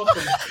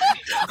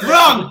 It's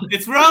wrong.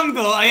 It's wrong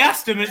though. I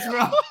asked him. It's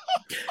wrong.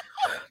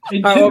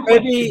 In two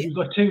questions, we've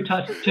got two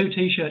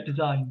t-shirt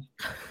designs.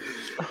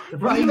 The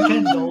Brian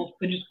Kendall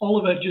and just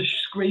Oliver just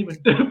screaming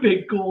the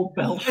big gold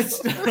belt.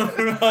 It's not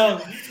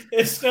wrong.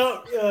 It's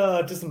not.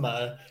 It doesn't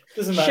matter.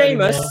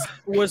 Sheamus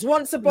was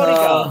once a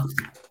bodyguard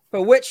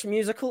for which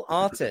musical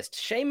artist?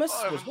 Sheamus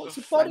was once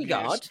a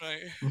bodyguard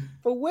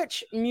for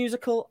which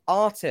musical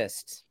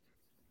artist?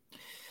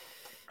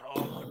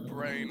 Oh, my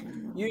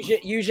brain.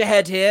 Use your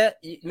head here.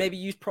 Maybe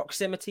use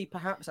proximity,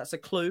 perhaps. That's a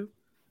clue.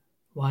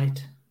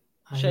 White.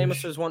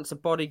 Sheamus was once a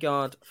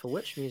bodyguard for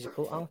which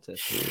musical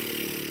artist?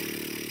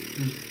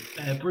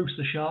 Bruce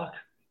the Shark.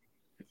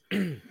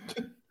 They're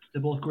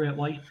both great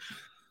white.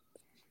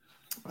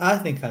 I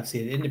think I've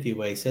seen an interview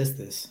where he says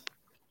this.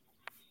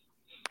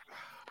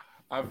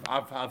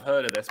 I've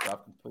heard of this, but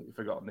I've completely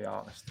forgotten the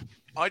artist.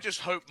 I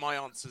just hope my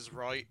answer's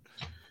right.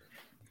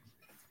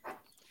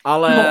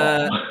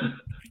 That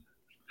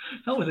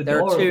was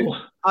adorable.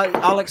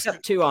 I'll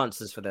accept two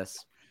answers for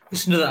this.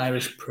 Just another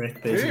Irish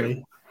prick,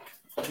 basically.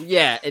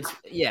 Yeah.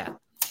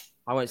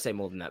 I won't say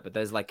more than that, but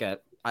there's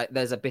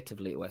there's a bit of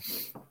leeway.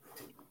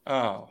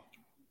 Oh,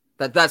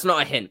 that's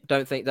not a hint.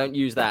 Don't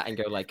use that and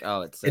go like,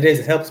 oh, it's. It is.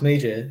 It helps me,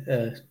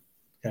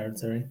 Garrod.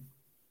 Sorry,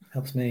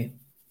 helps me.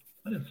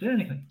 I didn't say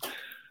anything.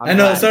 I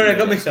know. Sorry, I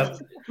got mixed up.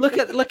 Look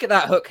at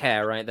that hook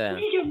hair right there.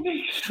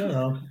 Shut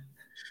up.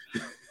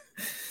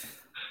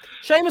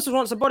 Sheamus was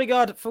once a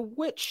bodyguard for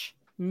which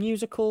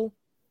musical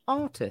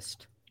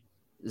artist?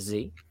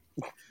 Z.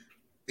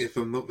 If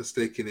I'm not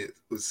mistaken, it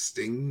was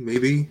Sting,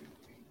 maybe.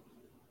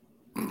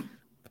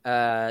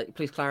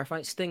 Please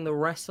clarify. Sting the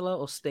wrestler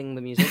or Sting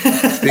the music?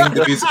 Sting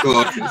the musical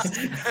artist.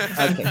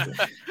 Okay.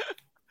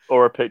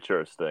 Or a picture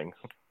of Sting.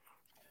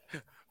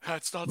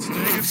 That's not Sting.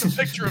 It's a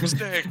picture of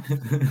Sting.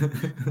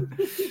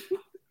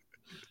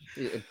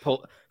 It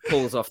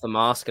pulls off the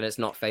mask and it's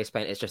not face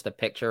paint. It's just a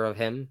picture of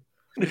him.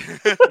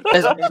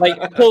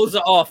 Pulls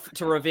it off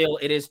to reveal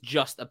it is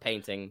just a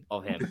painting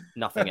of him.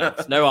 Nothing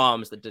else. No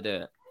arms to do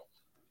it.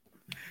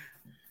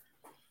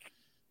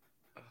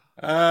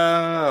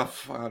 I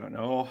don't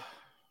know.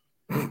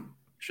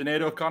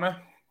 Sinead O'Connor.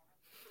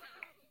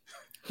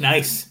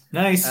 Nice.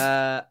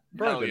 Hell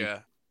yeah.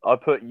 I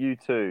put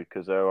U2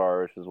 because they're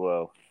Irish as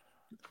well.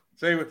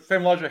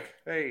 Same logic.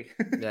 Hey.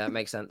 Yeah, it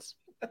makes sense.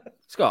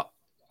 Scott.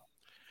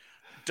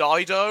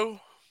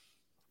 Dido.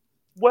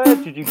 Where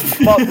did you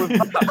fuck with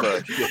that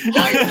bird?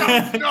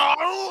 I don't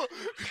know.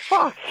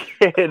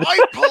 Fucking. I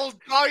pulled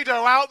Dido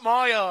out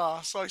my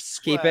ass. I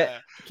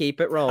swear.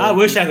 Keep it rolling. I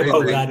wish I could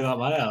pull Dido out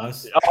my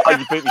ass. Oh,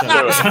 you beat me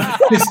to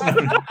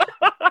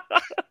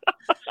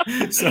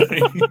it.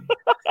 Sorry.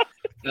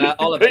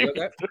 Oliver, you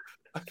go.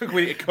 I think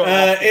we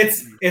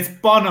it's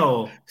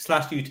Bono /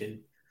 U2,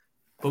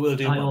 but we'll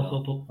do. I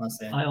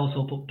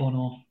also put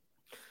Bono.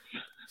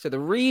 So the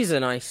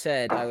reason I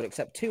said I would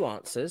accept two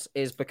answers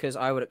is because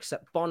I would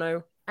accept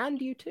Bono and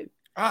U2.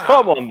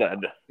 Come on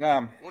then.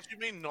 What do you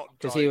mean not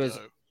Because Dido?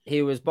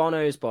 he was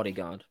Bono's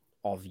bodyguard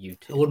of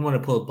U2. I wouldn't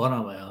want to pull Bono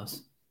out my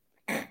ass.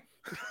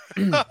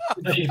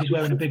 Especially if he's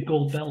wearing a big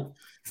gold belt.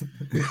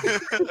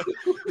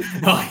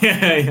 Oh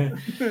yeah.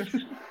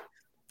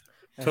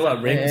 Talk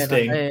about ring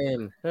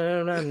sting.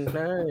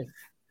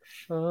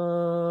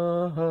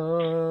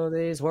 Oh,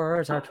 these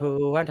words are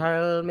true, and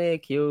I'll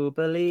make you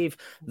believe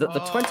that the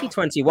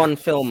 2021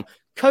 film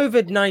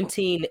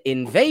COVID-19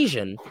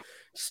 Invasion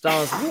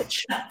stars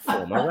which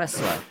former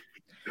wrestler?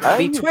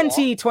 The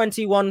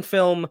 2021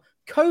 film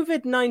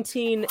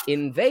COVID-19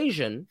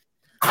 Invasion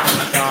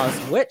stars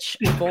which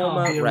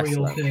former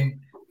wrestler?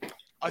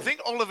 I think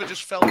Oliver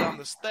just fell down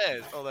the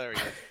stairs. Oh, there he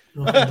is.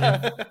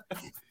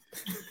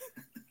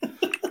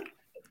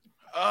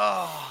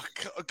 Oh,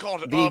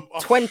 God. The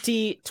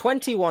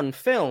 2021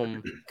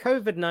 film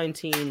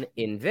COVID-19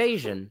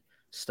 Invasion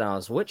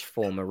stars which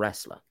former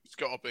wrestler? It's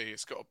got to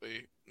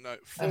be. No,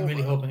 I'm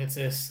really hoping it's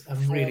this.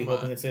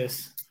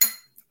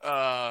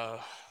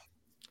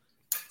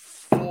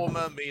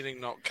 Former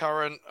meaning not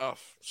current. Oh,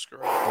 screw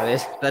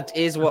it. That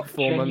is what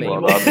former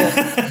means.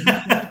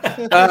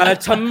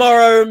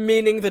 Tomorrow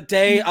meaning the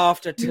day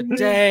after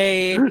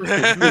today.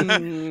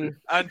 And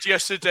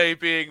yesterday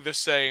being the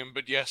same,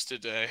 but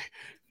yesterday.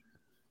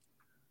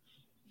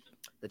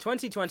 The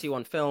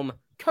 2021 film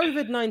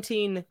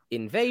COVID-19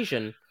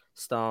 Invasion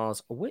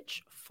stars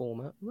which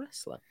former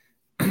wrestler?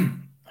 I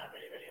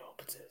really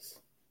hope it is.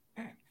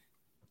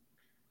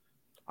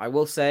 I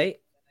will say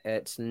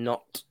it's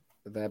not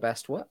their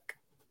best work.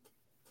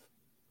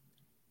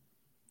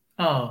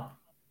 Oh.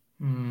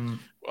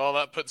 Well,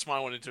 that puts my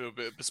one into a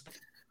bit of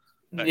perspective.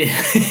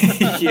 Yeah.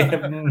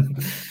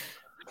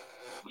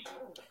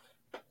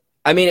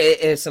 I mean,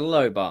 it's a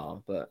low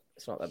bar, but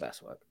it's not their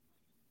best work.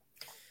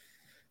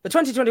 The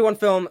 2021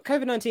 film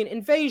COVID-19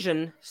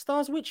 Invasion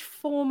stars which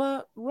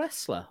former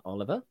wrestler,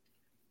 Oliver?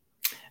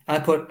 I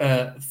put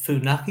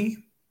Funaki.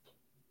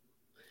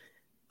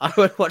 I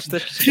would watch the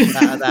shit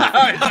out of that.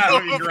 That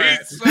would be great.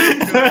 So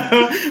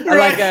good.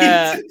 Like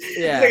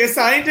a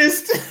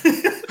scientist.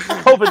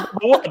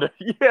 COVID-1.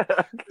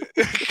 Yeah.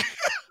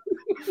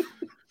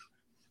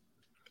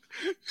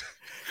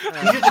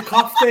 You did the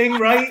cough thing,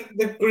 right?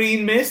 The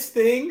green mist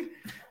thing,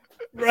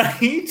 right?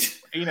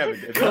 He never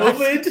did.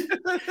 COVID.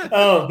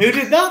 Oh, who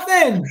did that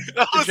then?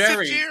 That was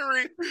Jerry.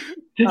 Jerry.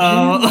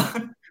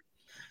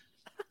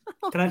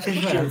 Can I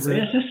change my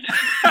answer?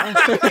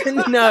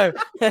 No,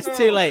 that's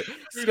too late.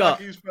 Scott.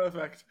 He's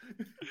perfect.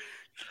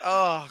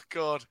 Oh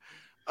God.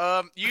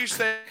 You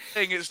saying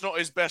it's not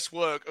his best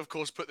work, of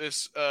course, put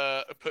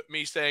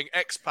me saying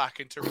X-Pac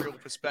into real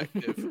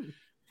perspective.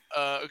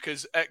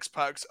 Because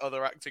X-Pac's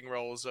other acting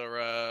roles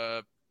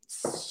are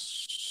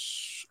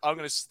I'm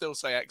gonna still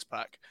say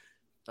X-Pac.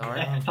 All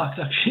right. X-Pac's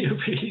actually a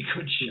really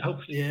good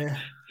show. Yeah.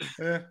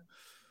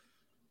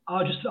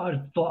 I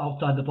thought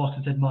outside the box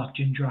and said Mark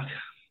Jindrak.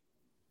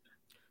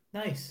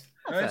 Nice.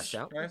 Fair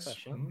shout.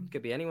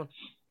 Could be anyone.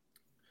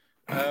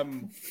 I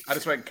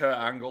just went Kurt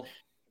Angle.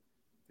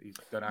 He's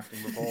done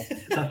acting before.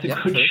 That's a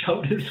good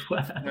shout as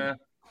well. Yeah.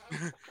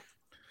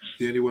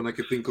 The only one I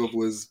could think of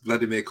was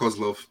Vladimir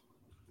Kozlov.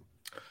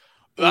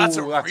 That's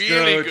Ooh, a that's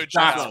really good. good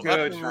That's shout. good.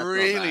 That's That's a not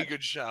really bad.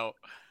 good shout.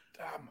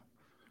 Damn.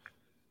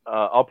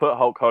 I'll put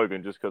Hulk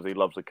Hogan just because he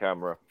loves the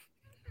camera.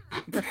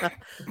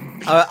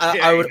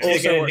 I would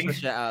also watch the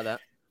shit out of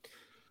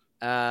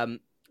that.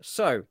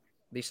 So,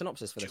 the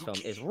synopsis for this film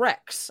is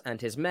Rex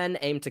and his men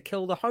aim to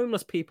kill the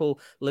homeless people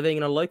living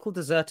in a local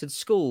deserted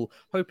school,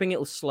 hoping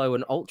it'll slow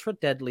an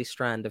ultra-deadly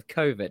strand of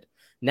COVID.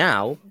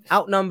 Now,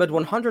 outnumbered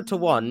 100 to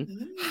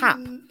 1, Hap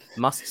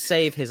must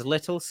save his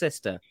little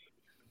sister.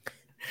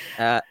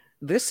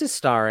 This is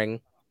starring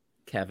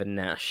Kevin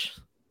Nash.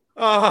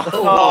 Kevin.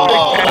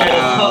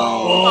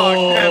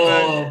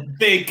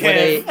 Big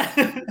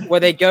Kev.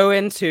 Where they go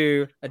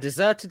into a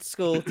deserted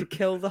school to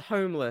kill the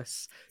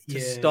homeless to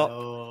stop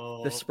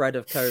the spread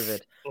of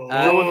COVID.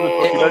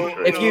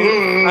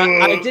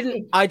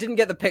 I didn't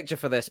get the picture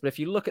for this, but if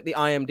you look at the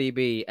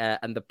IMDb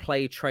and the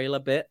play trailer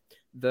bit,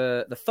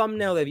 the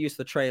thumbnail they've used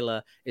for the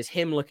trailer is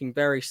him looking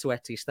very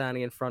sweaty,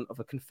 standing in front of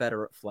a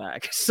Confederate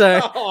flag. So,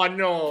 oh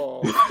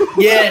no!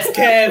 Yes,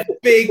 Kev,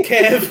 big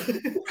Kev.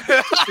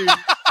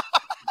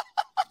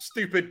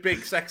 Stupid,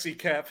 big, sexy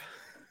Kev.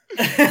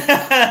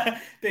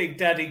 Big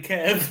Daddy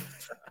Kev.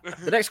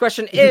 The next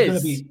question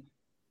is: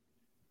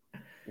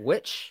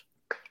 which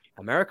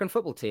American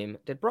football team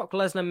did Brock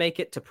Lesnar make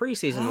it to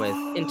preseason with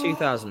in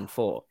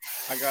 2004?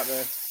 I got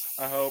this.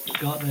 I hope.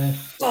 Got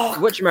this.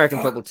 Which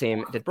American football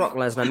team did Brock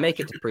Lesnar make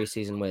it to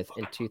preseason with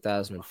in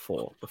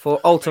 2004 before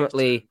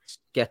ultimately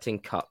getting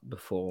cut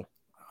before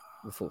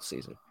the full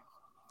season?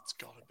 It's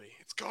gotta be.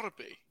 It's gotta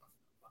be.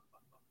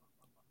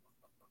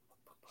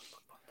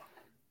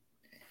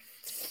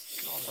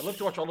 I'd love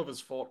to watch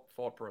Oliver's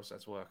thought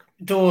process work.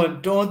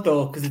 Don't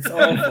though, because it's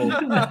awful.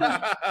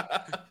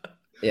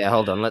 Yeah,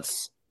 hold on.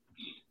 Let's.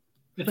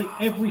 It's like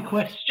every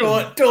question.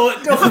 Don't.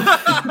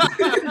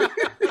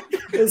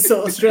 It's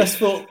so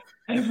stressful.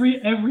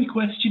 Every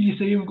question you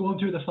see him going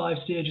through the 5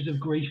 stages of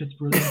grief. It's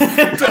brilliant.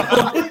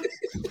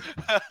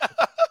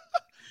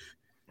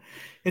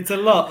 It's a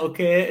lot,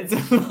 okay? It's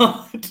a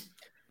lot.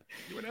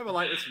 You were never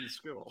like this in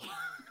school.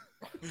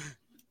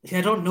 Yeah,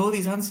 I don't know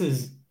these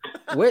answers.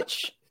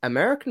 Which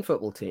American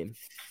football team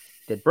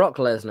did Brock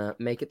Lesnar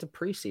make it to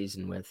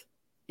preseason with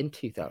in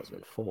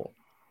 2004.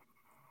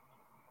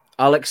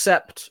 I'll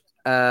accept,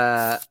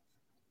 the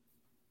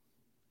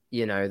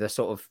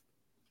sort of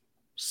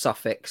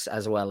suffix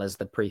as well as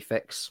the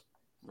prefix.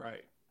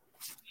 Right.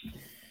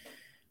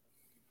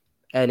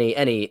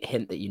 Any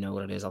hint that you know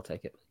what it is, I'll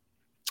take it.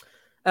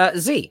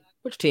 Z,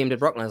 which team did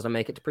Brock Lesnar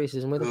make it to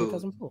preseason with in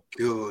 2004?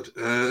 God.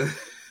 I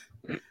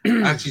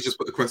actually just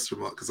put a question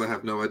mark because I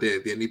have no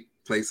idea. The only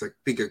place I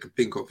think I could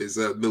think of is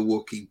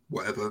Milwaukee,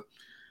 whatever.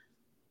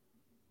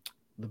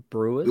 The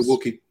Brewers?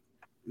 Milwaukee.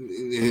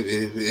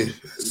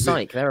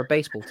 Psych, they're a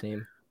baseball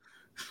team.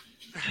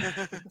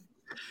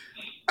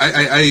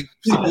 I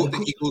support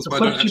the Eagles,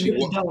 but I don't actually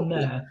watch down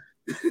there.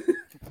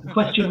 The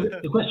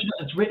question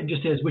that's written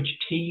just says, which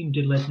team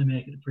did Lesnar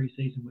make it to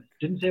preseason with?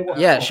 Didn't say what.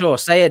 Yeah, sure.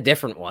 Say a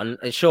different one.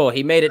 Sure,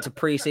 he made it to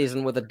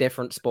preseason with a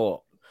different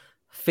sport.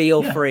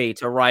 Feel free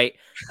to write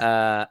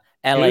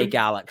LA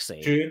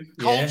Galaxy. True.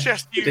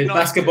 Colchester Did United.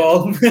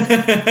 basketball.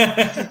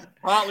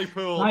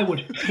 Hartlepool. I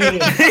would pay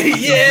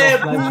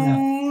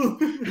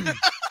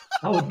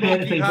I would pay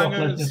to see Brock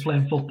Lesnar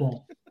playing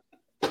football.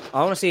 I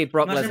want to see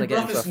Brock Lesnar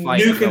get into a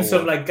fight. Nuking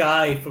some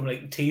guy from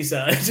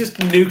Teesside, just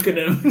nuking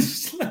him.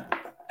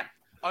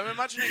 I'm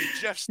imagining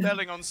Jeff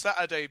Stelling on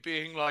Saturday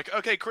being like,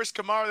 okay, Chris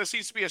Kamara, there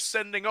seems to be a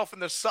sending off in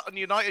the Sutton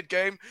United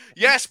game.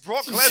 Yes,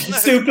 Brock Lesnar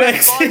has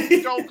F5'd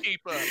the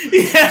goalkeeper.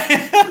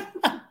 Yeah.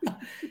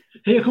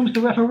 Here comes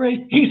the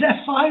referee. He's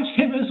F5'd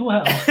him as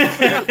well.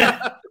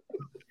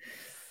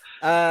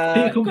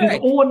 Here comes his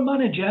own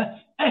manager.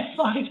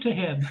 F5 to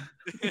him.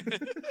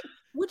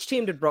 Which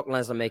team did Brock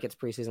Lesnar make it to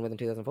preseason with in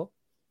 2004?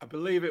 I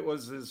believe it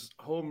was his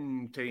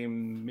home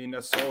team,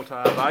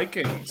 Minnesota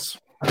Vikings.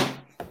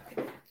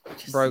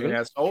 Brogan.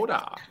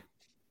 Minnesota.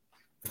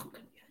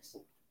 Fucking yes.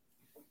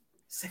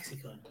 Sexy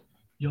gun.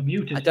 You're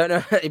muted. I don't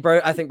know.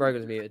 I think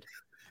Brogan's muted.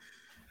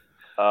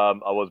 I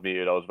was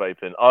muted. I was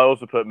vaping. I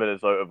also put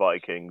Minnesota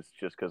Vikings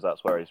just because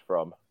that's where he's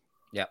from.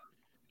 Yeah,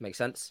 makes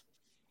sense.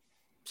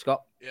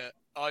 Scott? Yeah,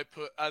 I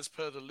put, as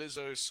per the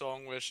Lizzo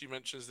song where she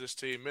mentions this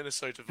team,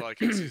 Minnesota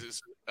Vikings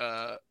is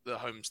the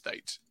home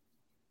state.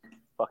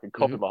 Fucking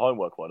copy my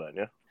homework, why don't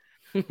you?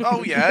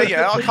 Oh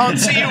yeah. I can't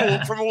see you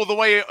all from all the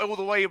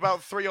way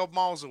about 3 odd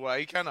miles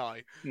away, can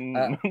I?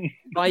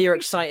 By your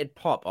excited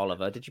pop,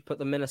 Oliver, did you put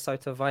the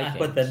Minnesota Vikings? I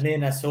put the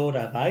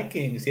Minnesota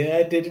Vikings. Yeah,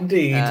 I did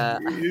indeed.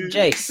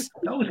 Jace,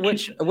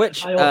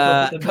 which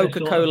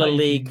Coca-Cola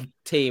League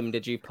team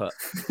did you put?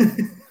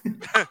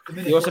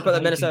 You also put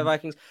the Minnesota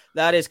Vikings.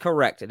 That is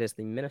correct. It is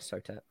the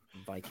Minnesota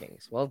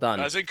Vikings. Well done.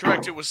 That's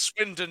incorrect. It was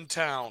Swindon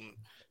Town.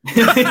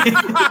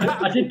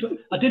 I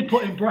did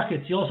put in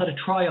brackets. He also had a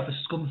try-off for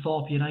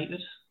Scunthorpe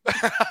United.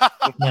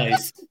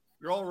 Nice.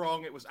 You're all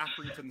wrong. It was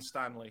Accrington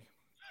Stanley.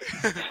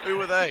 Who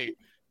were they?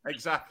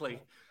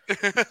 Exactly.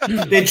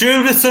 They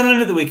drew the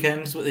Sunderland at the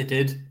weekend. That's what they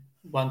did.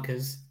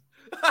 Wankers.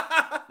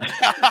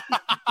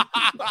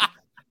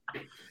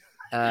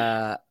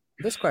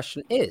 This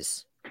question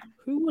is: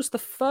 who was the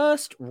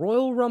first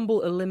Royal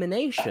Rumble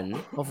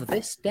elimination of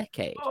this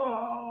decade?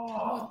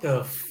 What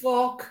the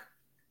fuck?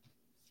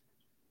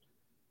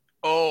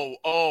 Oh,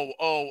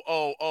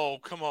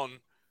 come on.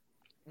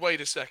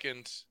 Wait a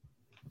second.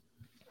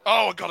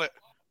 Oh, I got it.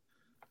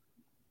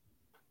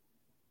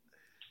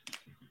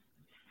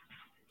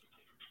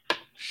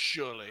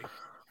 Shirley.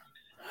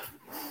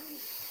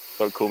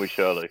 Don't call me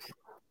Shirley.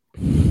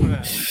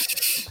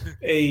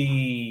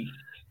 Hey.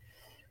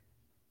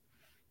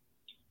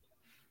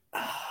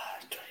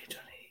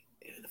 2020.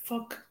 Who the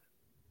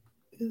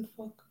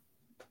fuck?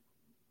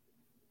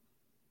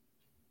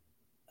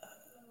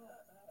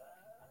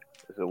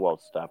 It's a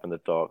wild stab in the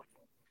dark.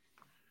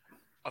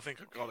 I think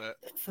I got it.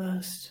 The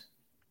first.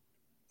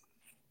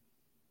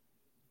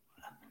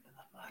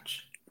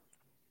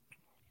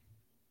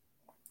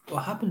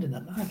 What happened in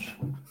that match?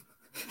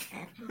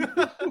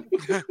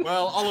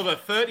 Well, Oliver,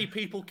 30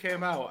 people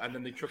came out and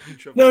then they chucked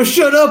each other. No,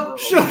 shut up!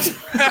 Shut up!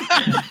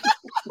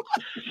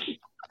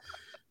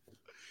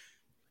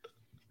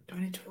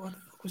 2020, what the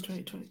fuck was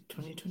 2020?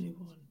 2021,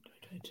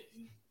 2022.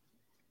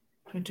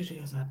 2022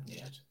 hasn't happened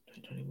yet.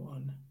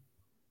 2021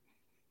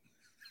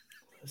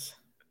 was.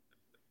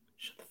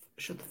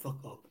 Shut the fuck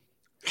up.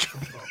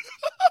 Shut up.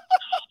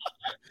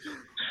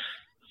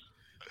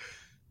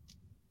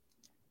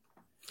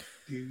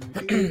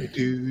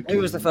 Who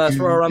was the first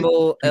Royal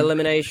Rumble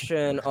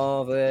elimination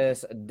of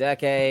this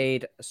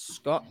decade?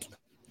 Scott?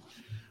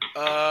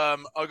 I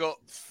got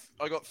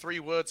 3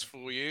 words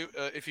for you.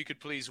 If you could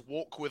please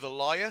walk with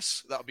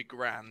Elias, that would be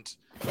grand.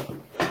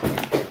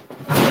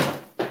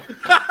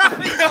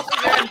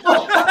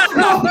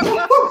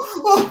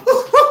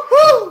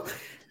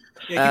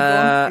 Keep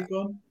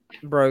going.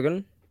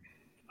 Brogan?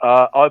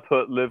 I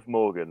put Liv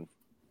Morgan.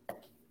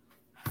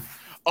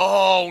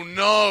 Oh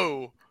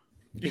no!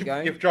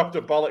 You've dropped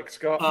a bollock,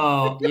 Scott.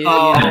 You put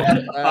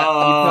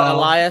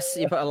Elias.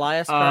 You put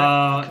Elias.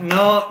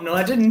 No,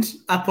 I didn't.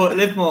 I put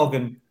Liv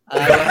Morgan.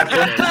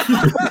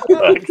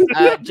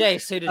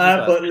 Jace, who did you put?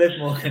 I put Liv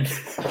Morgan.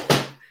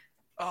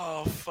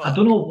 Oh fuck! I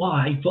don't know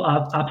why, but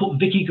I put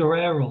Vicky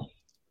Guerrero.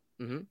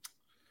 Mm-hmm.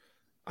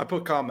 I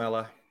put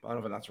Carmella. I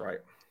don't think that's right.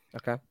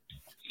 Okay.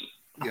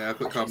 Yeah, I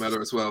put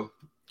Carmella as well.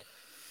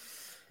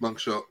 Monk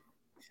shot.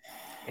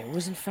 It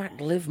was in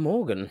fact Liv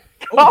Morgan.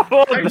 Come on,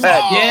 man.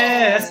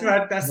 Yeah, that's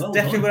right. That's Well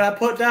definitely done. what I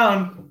put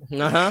down.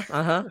 Yeah,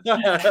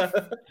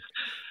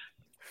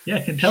 I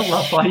can tell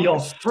that by your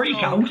freak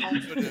So out.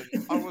 confident.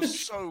 I was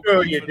so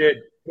Sure confident. you did,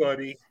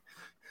 buddy.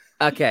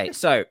 Okay,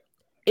 so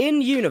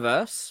in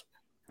universe,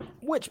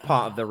 which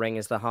part of the ring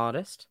is the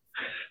hardest?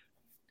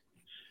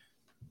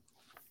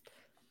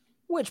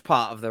 Which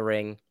part of the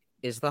ring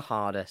is the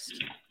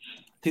hardest?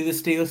 Do the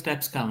steel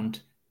steps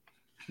count?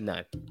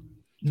 No.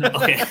 No,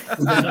 Okay.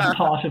 that's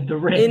part of the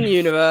ring. In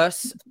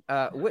universe,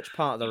 which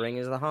part of the ring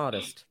is the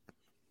hardest?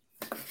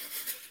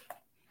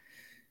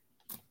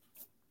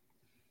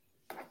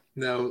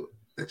 No,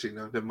 actually,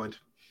 no, never mind.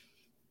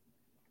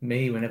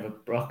 Me, whenever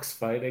Brock's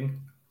fighting.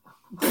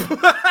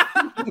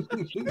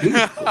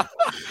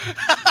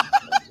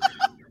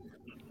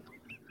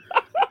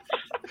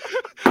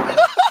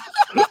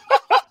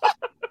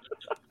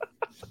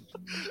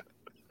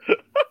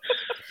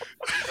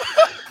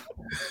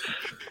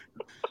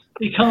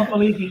 He can't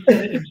believe he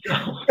said it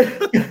himself.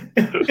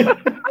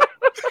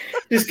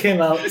 Just came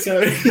out,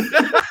 sorry.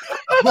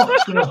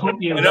 Brock's gonna hook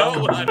you. I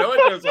know it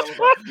does.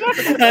 Oliver.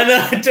 I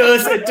know, it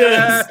does.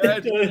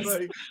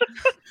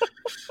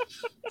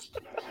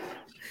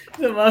 It's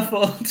not my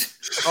fault.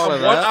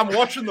 Oliver. I'm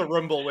watching the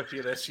Rumble with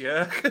you this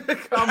year.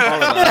 Come on.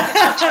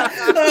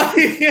 Oh,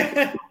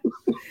 yeah.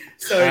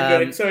 Sorry,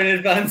 Greg. Sorry in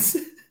advance.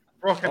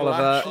 Rock and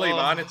Oliver. actually,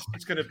 man,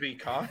 it's going to be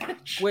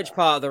carnage. Which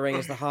part of the ring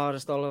is the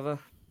hardest, Oliver?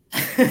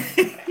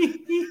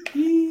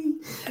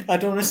 I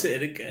don't want to say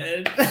it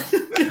again.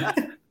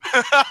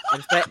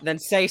 Then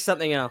say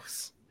something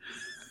else.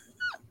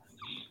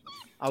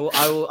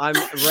 I'm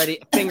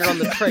ready. Finger on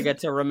the trigger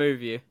to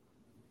remove you.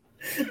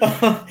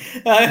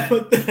 I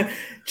put the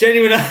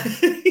genuine.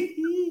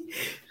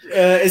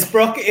 Is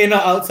Brock in or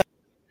outside?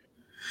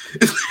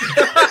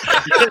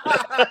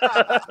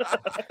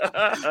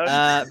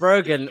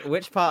 Brogan,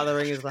 which part of the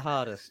ring is the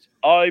hardest?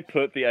 I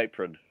put the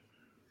apron.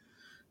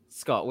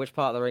 Scott, which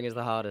part of the ring is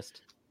the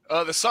hardest?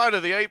 The side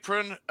of the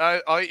apron,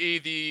 i.e.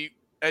 the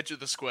edge of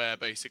the square,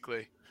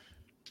 basically.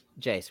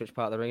 Jace, which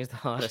part of the ring is the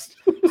hardest?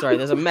 Sorry,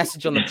 there's a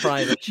message on the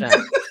private chat.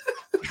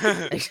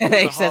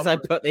 It says I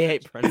put the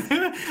apron.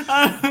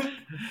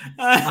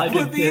 I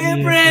put the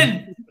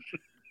apron.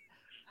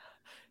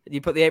 Did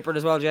you put the apron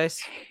as well,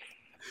 Jace?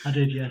 I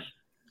did, yes.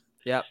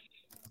 Yep.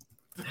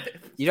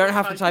 You don't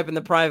have to type in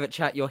the private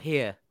chat. You're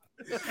here.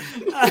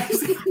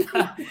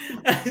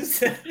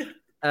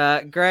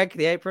 Greg,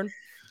 the apron.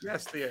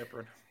 Yes, the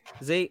apron.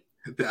 Z.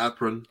 The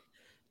apron.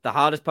 The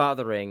hardest part of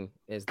the ring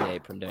is the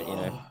apron, don't you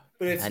know?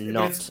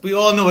 But we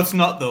all know it's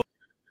not, though.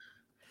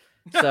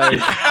 So,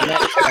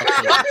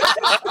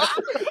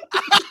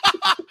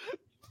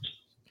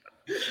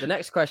 the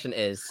next question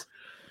is,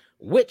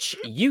 which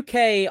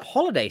UK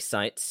holiday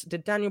sites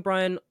did Daniel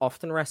Bryan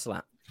often wrestle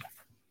at?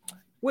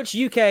 Which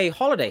UK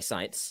holiday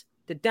sites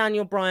did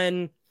Daniel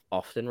Bryan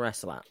often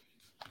wrestle at?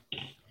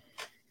 Please.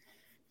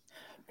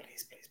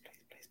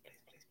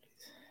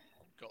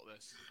 Got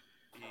this.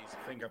 Easy.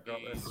 I think I've got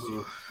this.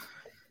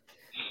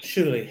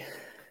 Surely.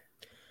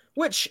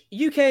 Which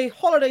UK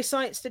holiday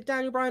sites did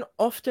Daniel Bryan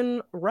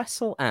often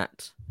wrestle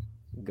at?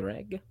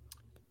 Greg?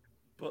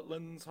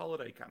 Butland's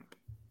holiday camp.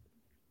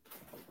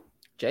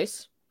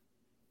 Jace?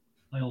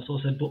 I also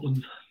said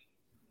Butland.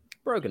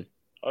 Brogan?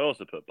 I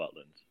also put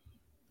Butland.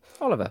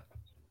 Oliver?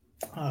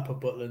 I put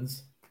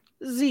Butlands.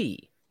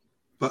 Z?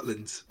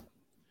 Butlands.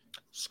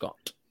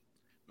 Scott?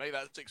 Make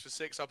that 6 for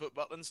 6. I put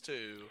Butlands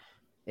too.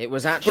 It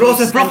was actually. But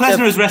also, Brock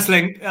Lesnar is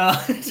wrestling.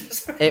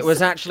 It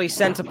was actually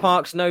Center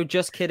Parks. No,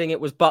 just kidding. It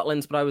was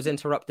Butland's, but I was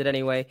interrupted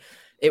anyway.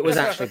 It was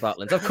actually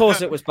Butland's. Of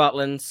course, it was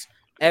Butland's.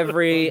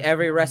 Every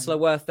wrestler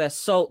worth their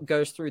salt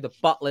goes through the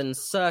Butland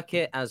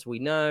circuit, as we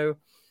know.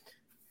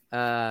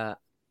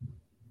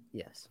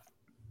 Yes.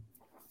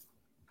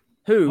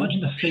 Who?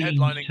 Imagine the Fiend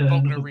Headlining turn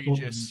Bogner of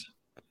Regis.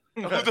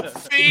 Oh, the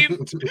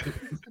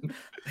Fiend!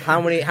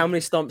 How many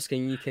stomps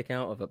can you kick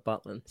out of at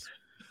Butland's?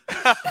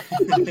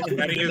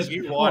 Many as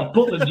you Oh, want.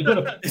 Butland, you've got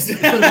to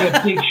be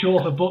a big show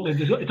for Butland.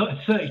 It's got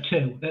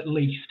 32 at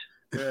least.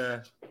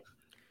 Yeah.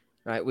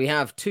 Right, we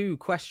have 2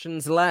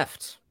 questions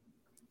left.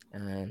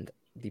 And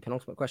the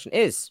penultimate question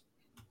is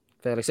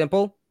fairly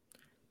simple.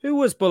 Who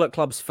was Bullet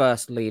Club's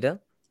first leader?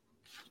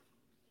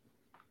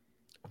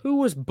 Who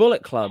was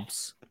Bullet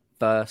Club's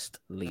first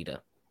leader?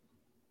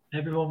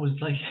 Everyone was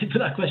like, for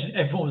that question,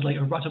 everyone was like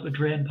a rat up a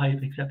drain pipe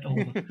except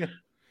Oliver.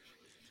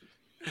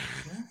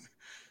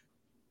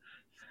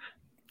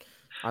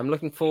 I'm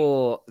looking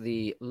for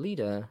the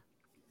leader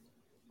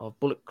of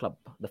Bullet Club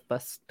the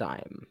first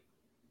time.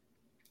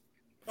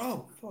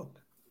 Oh, fuck.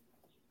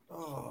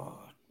 Oh.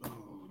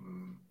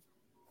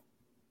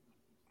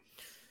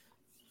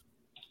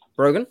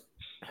 Brogan,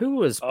 who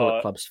was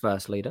Bullet Club's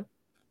first leader?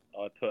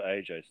 I put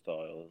AJ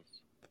Styles.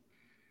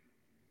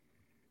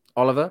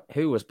 Oliver,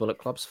 who was Bullet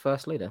Club's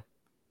first leader?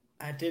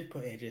 I did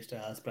put AJ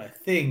Styles, but I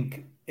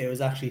think it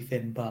was actually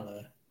Finn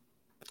Balor.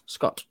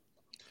 Scott.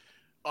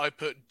 I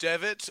put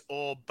Devitt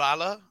or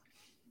Balor.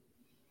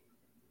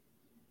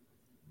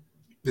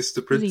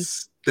 Mr.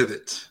 Prince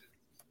Devitt.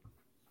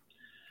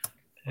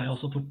 I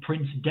also put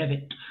Prince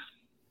Devitt.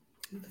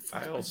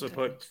 I also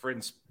put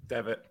Prince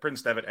Devitt,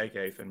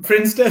 aka Finn.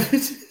 Prince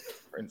Devitt.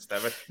 Prince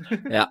Devitt.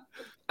 Yeah.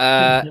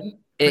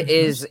 It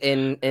is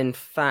in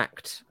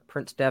fact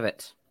Prince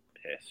Devitt.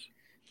 Yes.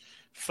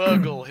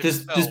 Fergal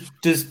himself.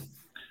 Does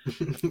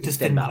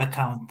Finn Balor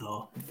count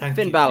though?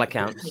 Finn Balor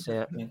counts.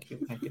 Yeah.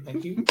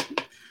 Thank you.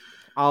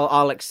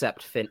 I'll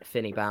accept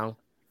Finny Balor.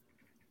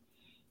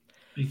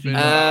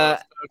 Fergal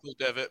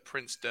Devitt,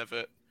 Prince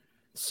Devitt.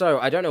 So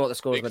I don't know what the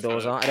scores Big of the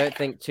doors fan. are. I don't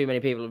think too many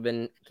people have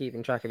been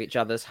keeping track of each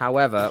other's.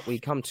 However, we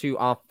come to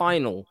our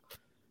final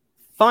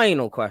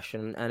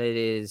question, and it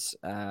is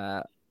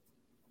a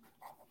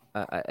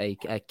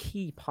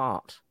key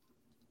part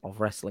of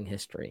wrestling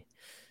history,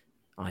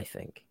 I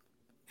think.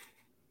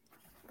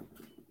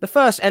 The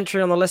first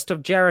entry on the list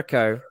of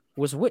Jericho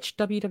was which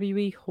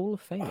WWE Hall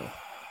of Famer?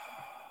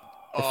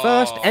 The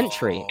first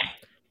entry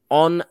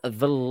on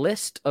the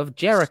list of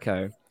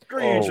Jericho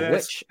was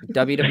which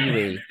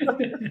WWE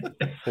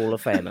Hall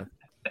of Famer?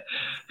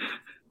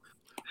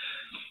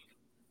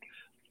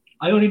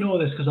 I only know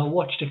this because I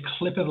watched a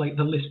clip of like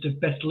the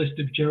best list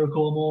of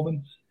Jericho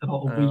moments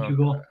about a week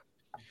ago.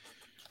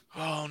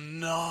 Oh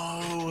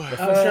no!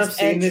 I've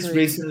seen this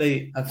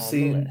recently. I've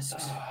seen.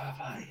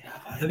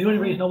 And the only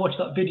reason I watched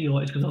that video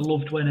is because I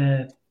loved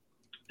when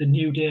the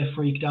New Day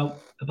freaked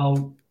out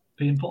about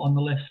being put on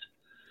the list.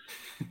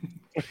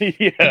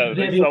 Yeah,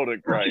 they sold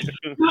it great.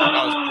 That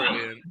was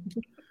brilliant.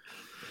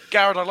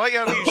 Garrod, I like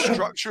how you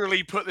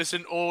structurally put this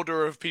in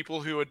order of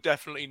people who would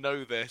definitely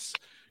know this,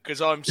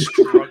 because I'm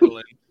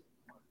struggling.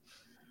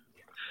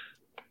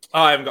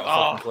 I haven't got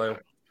a fucking clue.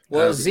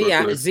 Well,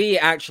 Z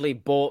actually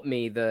bought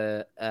me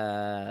the.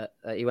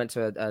 He went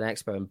to an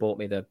expo and bought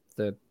me the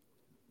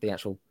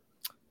actual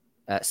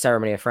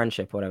ceremony of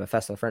friendship, or whatever,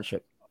 festival of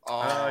friendship.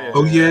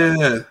 Oh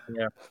yeah.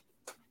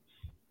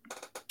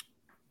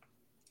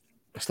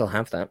 I still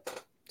have that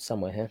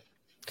somewhere here.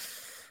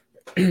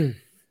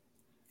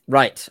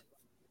 Right.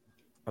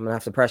 I'm going to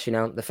have to press you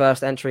now. The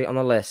first entry on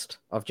the list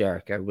of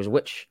Jericho was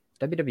which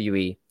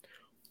WWE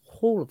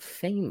Hall of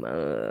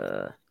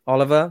Famer?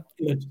 Oliver?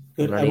 Good.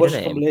 I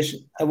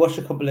watched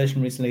a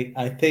compilation recently.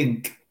 I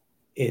think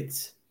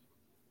it's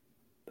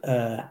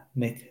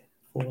Mick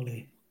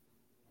Foley.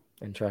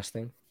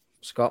 Interesting.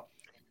 Scott?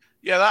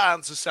 Yeah, that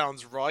answer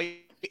sounds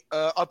right.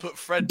 I put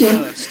Fred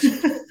Durst.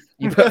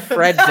 You put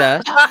Fred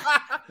Durst?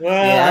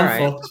 Well, yeah,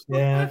 right.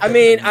 Yeah. I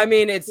mean,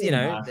 it's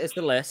it's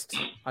the list.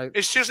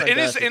 It's just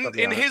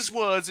in his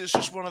words, it's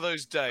just one of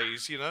those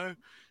days, you know.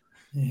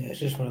 Yeah, it's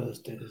just one of those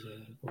days.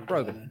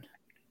 Brogan.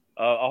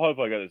 I hope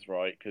I get this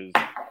right because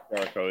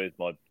Jericho is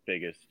my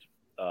biggest.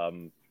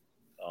 I'm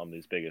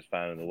his biggest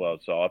fan in the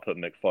world, so I put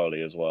Mick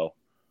Foley as well.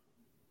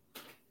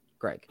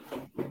 Greg.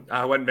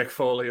 I went Mick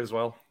Foley as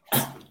well.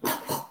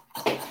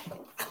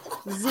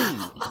 Z.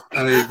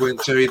 I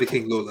went Jerry the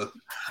King Lawler.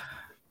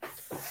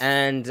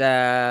 And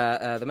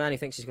the man who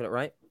thinks he's got it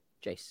right,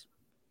 Jace.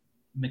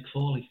 Mick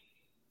Foley.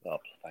 Oh,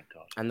 thank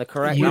God. And the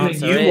correct You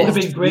answer would have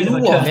been great if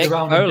I turned Mick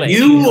around. Foley.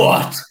 You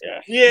what?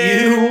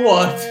 Yeah. You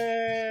what?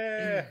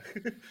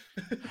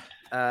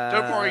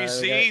 Don't worry,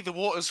 Z. The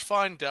water's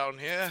fine down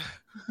here.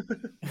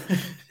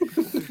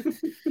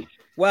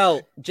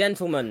 Well,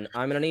 gentlemen,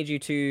 I'm going to need you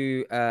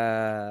to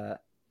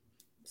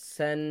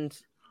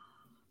send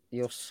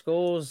your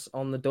scores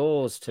on the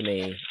doors to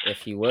me,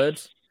 if you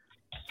would.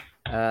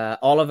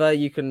 Oliver,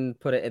 you can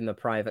put it in the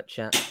private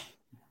chat.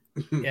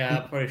 Yeah,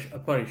 I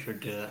probably should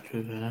do that. Put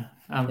it in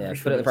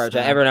the private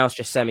chat. Everyone else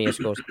just send me your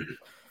scores.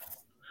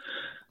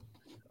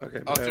 Okay,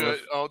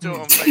 I'll do it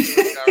on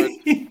Facebook, Garrod.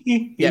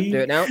 Yep, do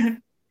it now.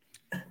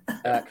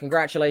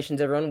 Congratulations,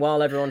 everyone.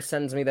 While everyone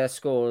sends me their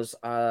scores,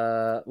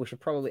 we should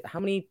probably... How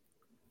many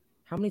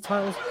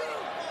titles?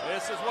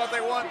 This is what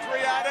they won. 3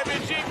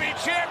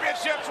 IWGP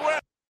championships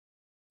with.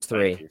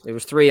 3. It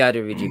was 3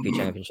 IWGP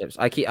championships.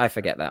 I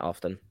forget that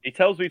often. He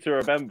tells me to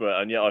remember,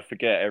 and yet I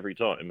forget every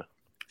time.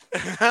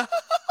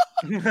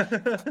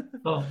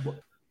 Oh,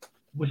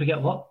 we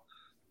forget what?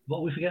 What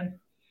are we forgetting?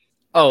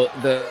 Oh,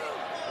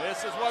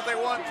 This is what they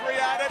won. 3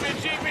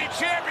 IWGP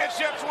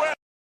championships with.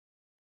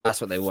 That's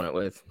what they won it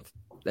with.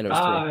 Then it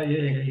was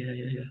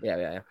 3.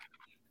 Yeah.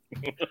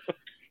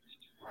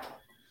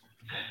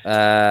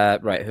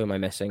 Right, who am I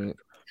missing?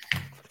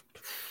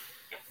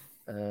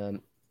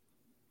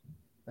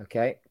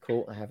 Okay,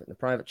 cool. I have it in the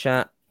private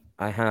chat.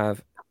 I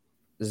have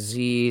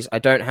Z's. I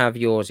don't have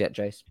yours yet,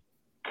 Jace.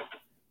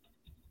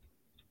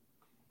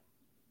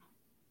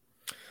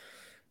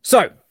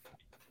 So,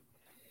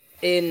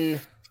 in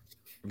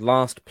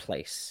last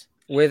place,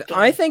 with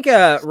I think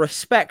a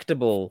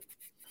respectable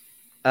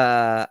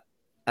 8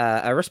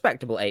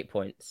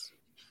 points,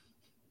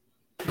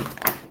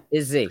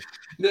 is Z.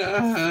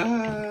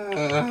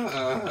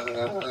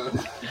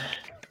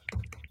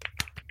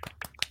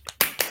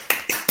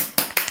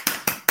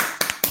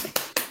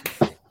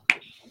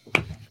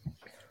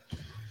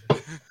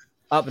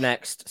 Up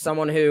next,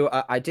 someone who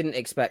I didn't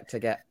expect to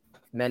get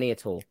many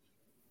at all.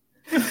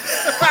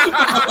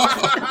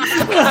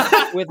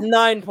 With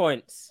 9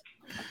 points.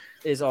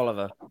 is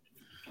Oliver.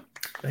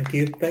 Thank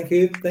you. Thank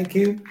you. Thank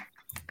you.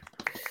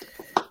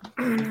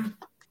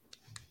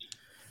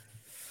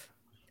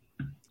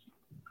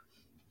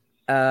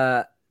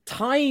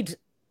 Tied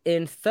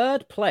in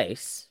third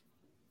place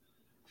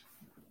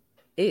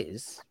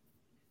is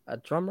a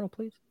drum roll,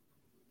 please.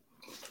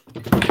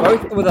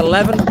 Both with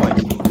 11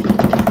 points.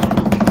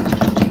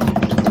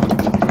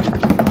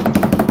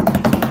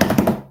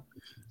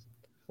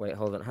 Wait,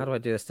 hold on. How do I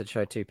do this to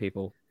show two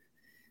people?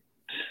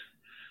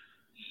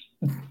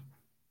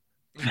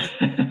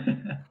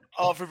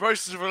 Oh, for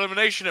process of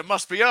elimination, it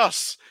must be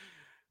us.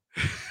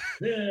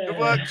 Good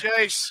work,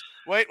 Chase.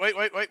 Wait.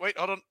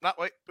 Hold on. That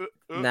way.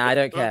 Nah, I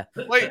don't care.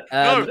 Wait,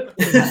 no.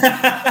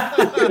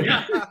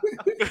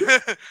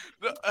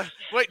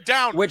 Wait,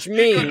 down. Which I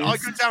means go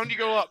down, you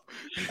go up.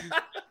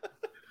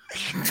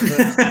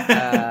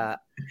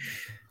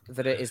 that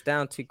it is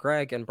down to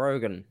Greg and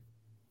Brogan.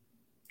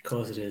 Of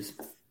course it is.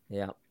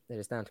 Yeah, it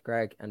is down to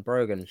Greg and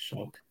Brogan.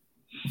 Shock.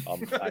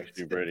 I'm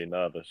actually really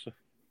nervous.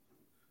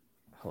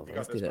 Hold on,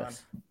 let's do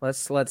this.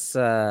 Let's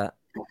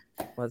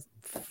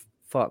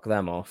fuck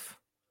them off.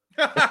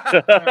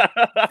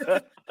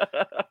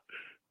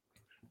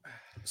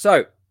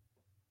 So,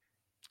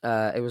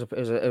 it was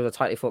a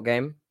tightly fought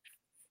game.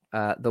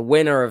 The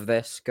winner of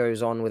this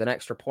goes on with an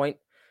extra point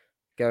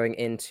going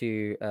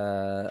into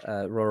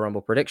Royal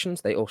Rumble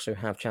predictions. They also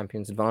have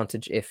champions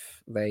advantage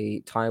if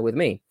they tie with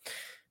me.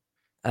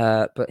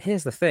 But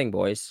here's the thing,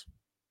 boys.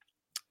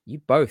 You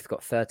both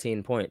got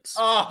 13 points.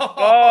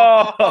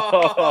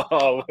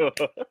 Oh!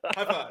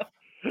 High five.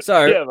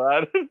 So yeah,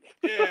 man.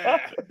 Yeah.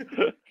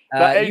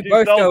 you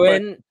both go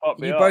in.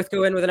 You both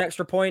go in with an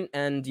extra point,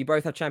 and you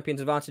both have champions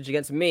advantage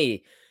against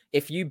me.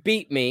 If you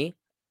beat me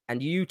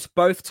and you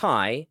both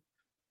tie,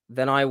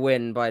 then I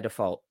win by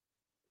default.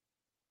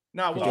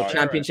 No, your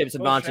championship's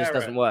advantage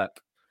doesn't work.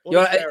 We'll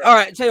all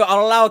right, tell you what,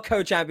 I'll allow a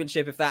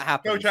co-championship if that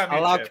happens. Co-championship. I'll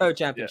allow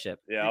co-championship.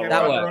 Yeah,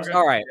 that works.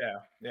 All right.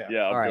 Yeah, I'm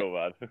all right. cool,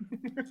 man.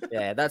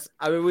 Yeah, that's.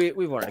 I mean,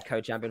 we wanted a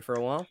co-champion for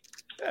a while.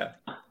 Yeah.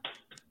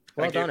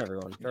 Well done,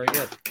 everyone. Very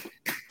good.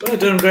 Well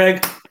done,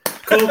 Greg.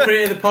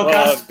 Co-created the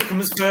podcast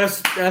comes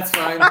first. That's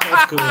fine.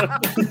 That's cool.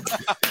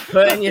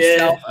 Putting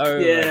yourself over.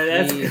 Yeah,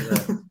 that's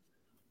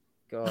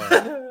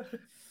God.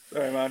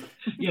 Sorry, man.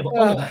 Yeah, but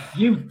Oliver,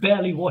 you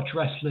barely watch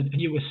wrestling,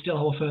 and you were still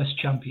our first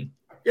champion.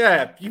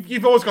 Yeah,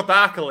 you've always got the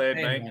accolade,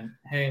 mate.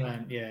 Hey,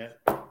 man. Yeah.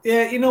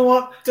 Yeah, you know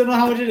what? Don't know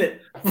how I did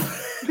it.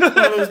 One of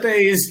those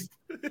days.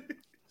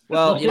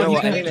 Well, you know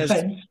what? I think there's. I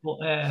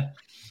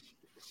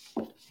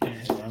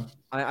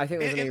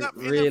think there's in that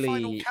really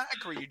final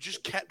category, you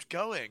just kept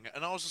going,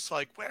 and I was just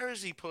like, "Where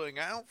is he pulling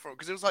out from?"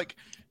 Because it was like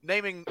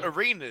naming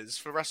arenas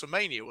for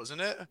WrestleMania,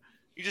 wasn't it?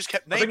 You just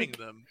kept naming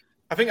them.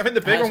 I think the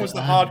big one was the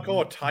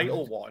hardcore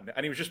title one,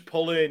 and he was just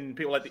pulling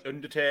people like the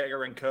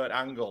Undertaker and Kurt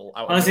Angle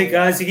out. Honestly,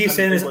 guys, you keep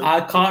saying this. I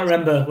can't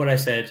remember what I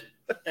said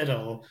at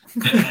all.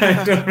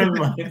 I don't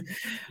remember.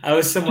 I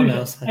was someone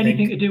else.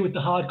 Anything to do with the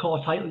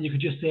hardcore title, you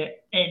could just say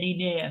any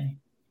name.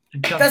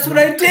 That's what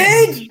I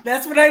did.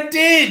 That's what I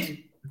did.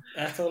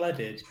 That's all I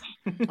did.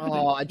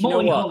 Oh, do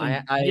you know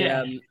what?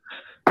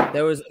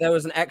 There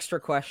was an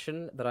extra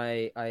question that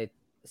I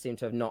seem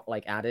to have not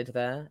added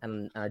there,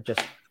 and I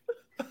just.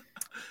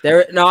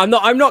 No,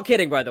 I'm not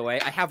kidding. By the way,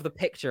 I have the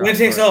picture. Winner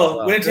takes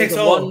all. Winner takes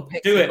all. One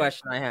picture Do it.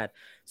 Question I had.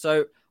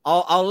 So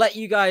I'll let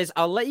you guys.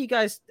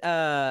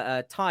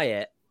 Tie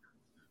it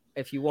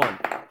if you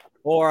want,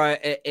 or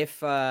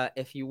if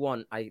you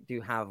want, I do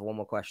have one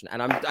more question,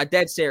 and I'm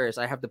dead serious.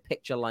 I have the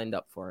picture lined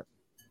up for it.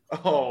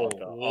 Oh,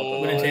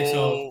 winner takes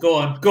all. Go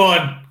on.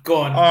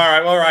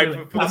 All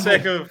right. For the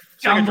sake of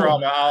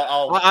drama,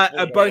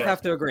 I both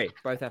have to agree.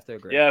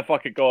 Yeah, if I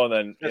could go on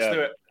then. Let's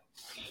do it.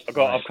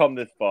 I've come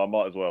this far. I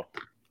might as well.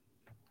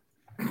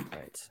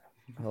 Right.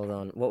 Hold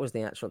on. What was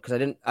the actual?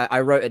 Because I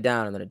wrote it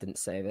down and then I didn't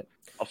save it.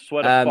 I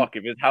swear to fuck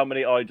if it's how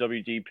many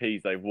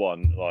IWGPs they've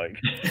won. Like,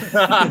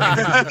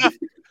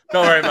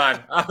 don't worry,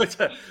 man.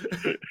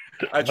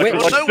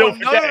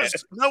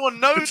 No one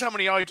knows how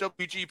many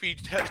IWGP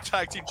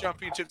Tag Team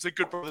Championships the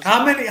Good Brothers.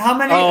 How many?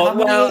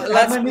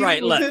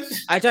 Look,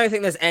 I don't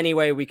think there's any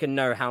way we can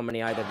know how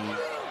many IWGP.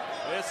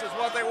 This is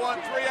what they won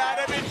 3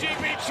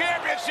 IWGP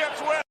Championships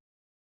with.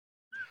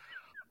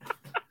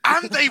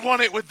 And they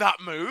won it with that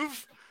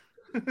move.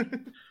 Who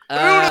would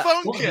have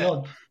thunk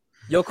it?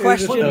 Your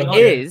question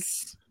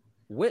is,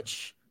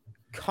 which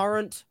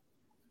current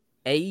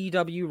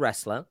AEW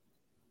wrestler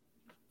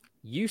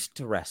used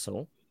to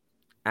wrestle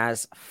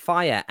as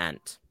Fire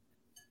Ant?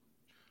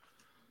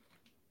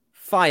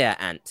 Fire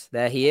Ant.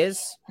 There he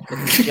is.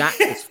 Jack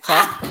is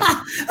fuck.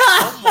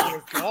 Oh my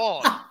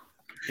god.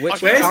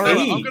 Which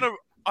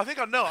I think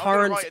I know.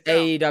 Current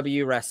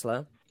AEW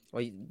wrestler.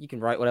 Well, you can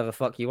write whatever the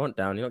fuck you want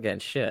down. You're not getting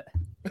shit.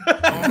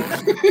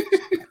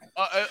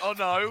 Oh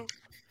no.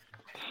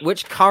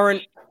 Which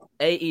current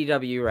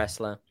AEW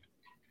wrestler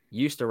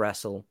used to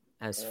wrestle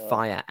as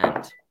Fire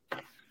Ant?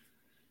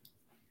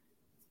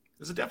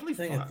 Is it definitely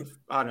fire?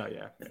 Oh no,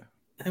 yeah.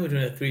 I think we're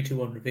doing a 3, 2,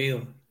 1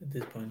 reveal at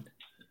this point.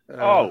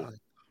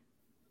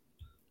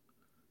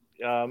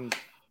 Yeah.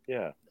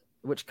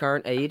 which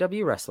current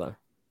AEW wrestler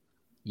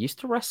used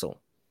to wrestle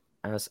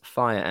as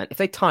Fire Ant? If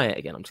they tie it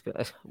again, I'm just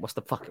gonna. What's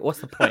the point?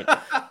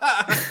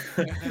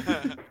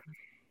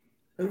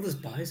 Who was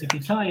Bison? If you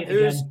tie it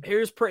again,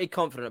 Who's pretty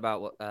confident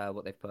about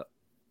what they've put?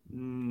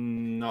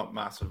 Not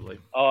massively.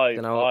 I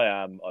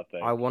am. I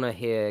think. I want to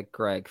hear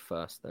Greg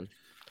first. Then,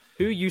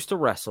 who used to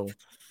wrestle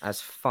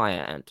as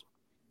Fire Ant?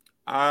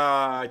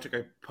 I took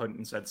a punt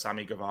and said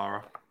Sammy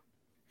Guevara.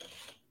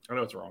 I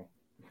know it's wrong.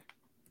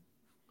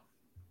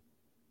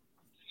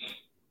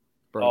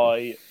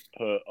 I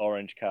put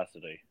Orange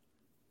Cassidy.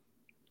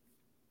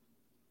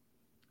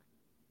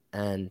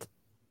 And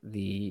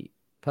the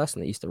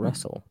person that used to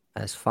wrestle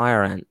as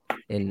Fire Ant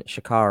in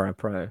Shikara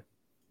Pro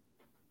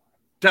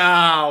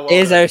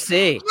is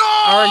OC. No!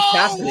 Orange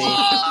Cassidy.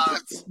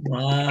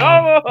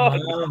 Wow.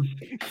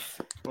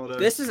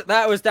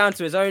 That was down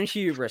to his own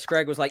hubris.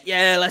 Greg was like,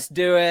 "Yeah, let's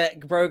do it."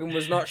 Brogan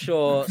was not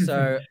sure,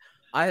 so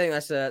I think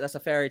that's a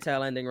fairy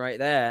tale ending right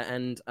there.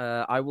 And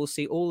I will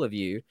see all of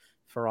you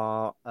for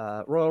our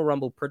Royal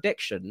Rumble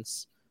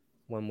predictions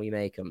when we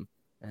make them,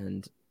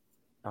 and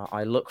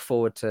I look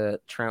forward to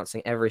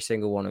trouncing every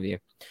single one of you.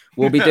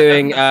 We'll be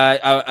doing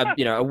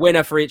a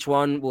winner for each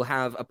one. We'll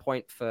have a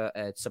point for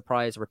a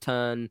surprise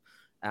return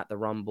at the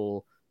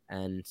Rumble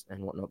and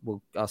whatnot.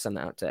 I'll send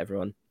that out to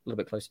everyone a little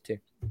bit closer too.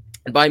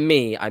 And by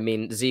me, I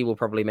mean Z will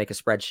probably make a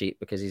spreadsheet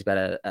because he's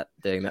better at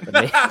doing that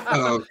than me.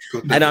 Oh,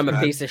 God, and I'm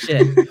a piece of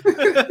shit.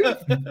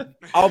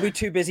 I'll be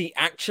too busy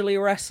actually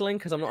wrestling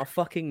because I'm not a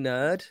fucking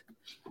nerd.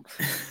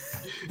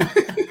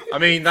 I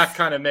mean, that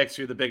kind of makes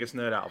you the biggest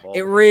nerd out of all.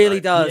 It really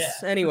right? does.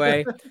 Yeah.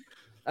 Anyway,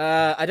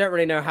 I don't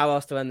really know how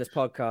else to end this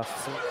podcast.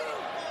 So.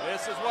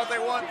 This is what they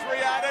won 3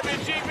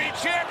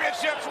 IWGP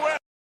championships with.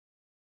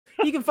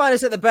 You can find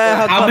us at the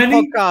Bearhug How Club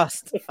many?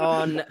 podcast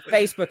on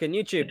Facebook and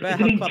YouTube.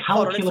 it's an Bearhug Club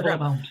Pod on incalculable Instagram.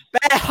 amount.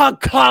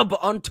 Bearhug Club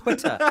on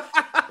Twitter.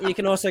 You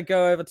can also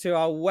go over to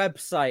our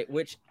website,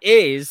 which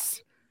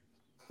is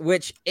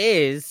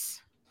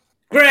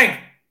Greg.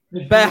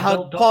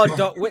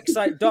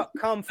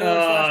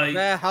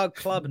 bearhugpod.wixsite.com/Bearhug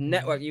Club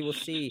Network. You will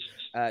see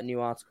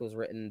new articles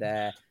written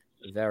there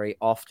very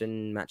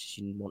often, matches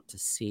you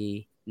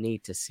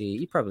need to see.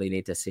 You probably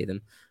need to see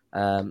them.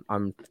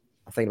 I'm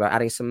thinking about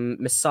adding some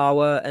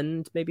Misawa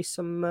and maybe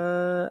some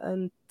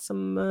Naomichi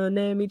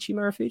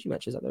Marufuji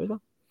matches out there as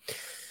well.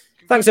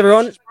 Thanks,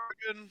 everyone.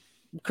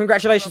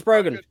 Congratulations,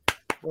 Brogan.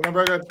 Well done,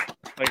 Brogan.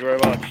 Thank you very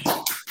much.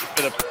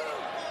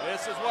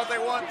 This is what they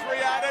won 3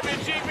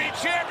 IWGP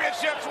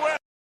championships with.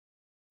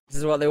 This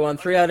is what they won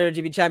 3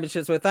 IWGP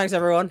championships with. Thanks,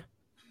 everyone.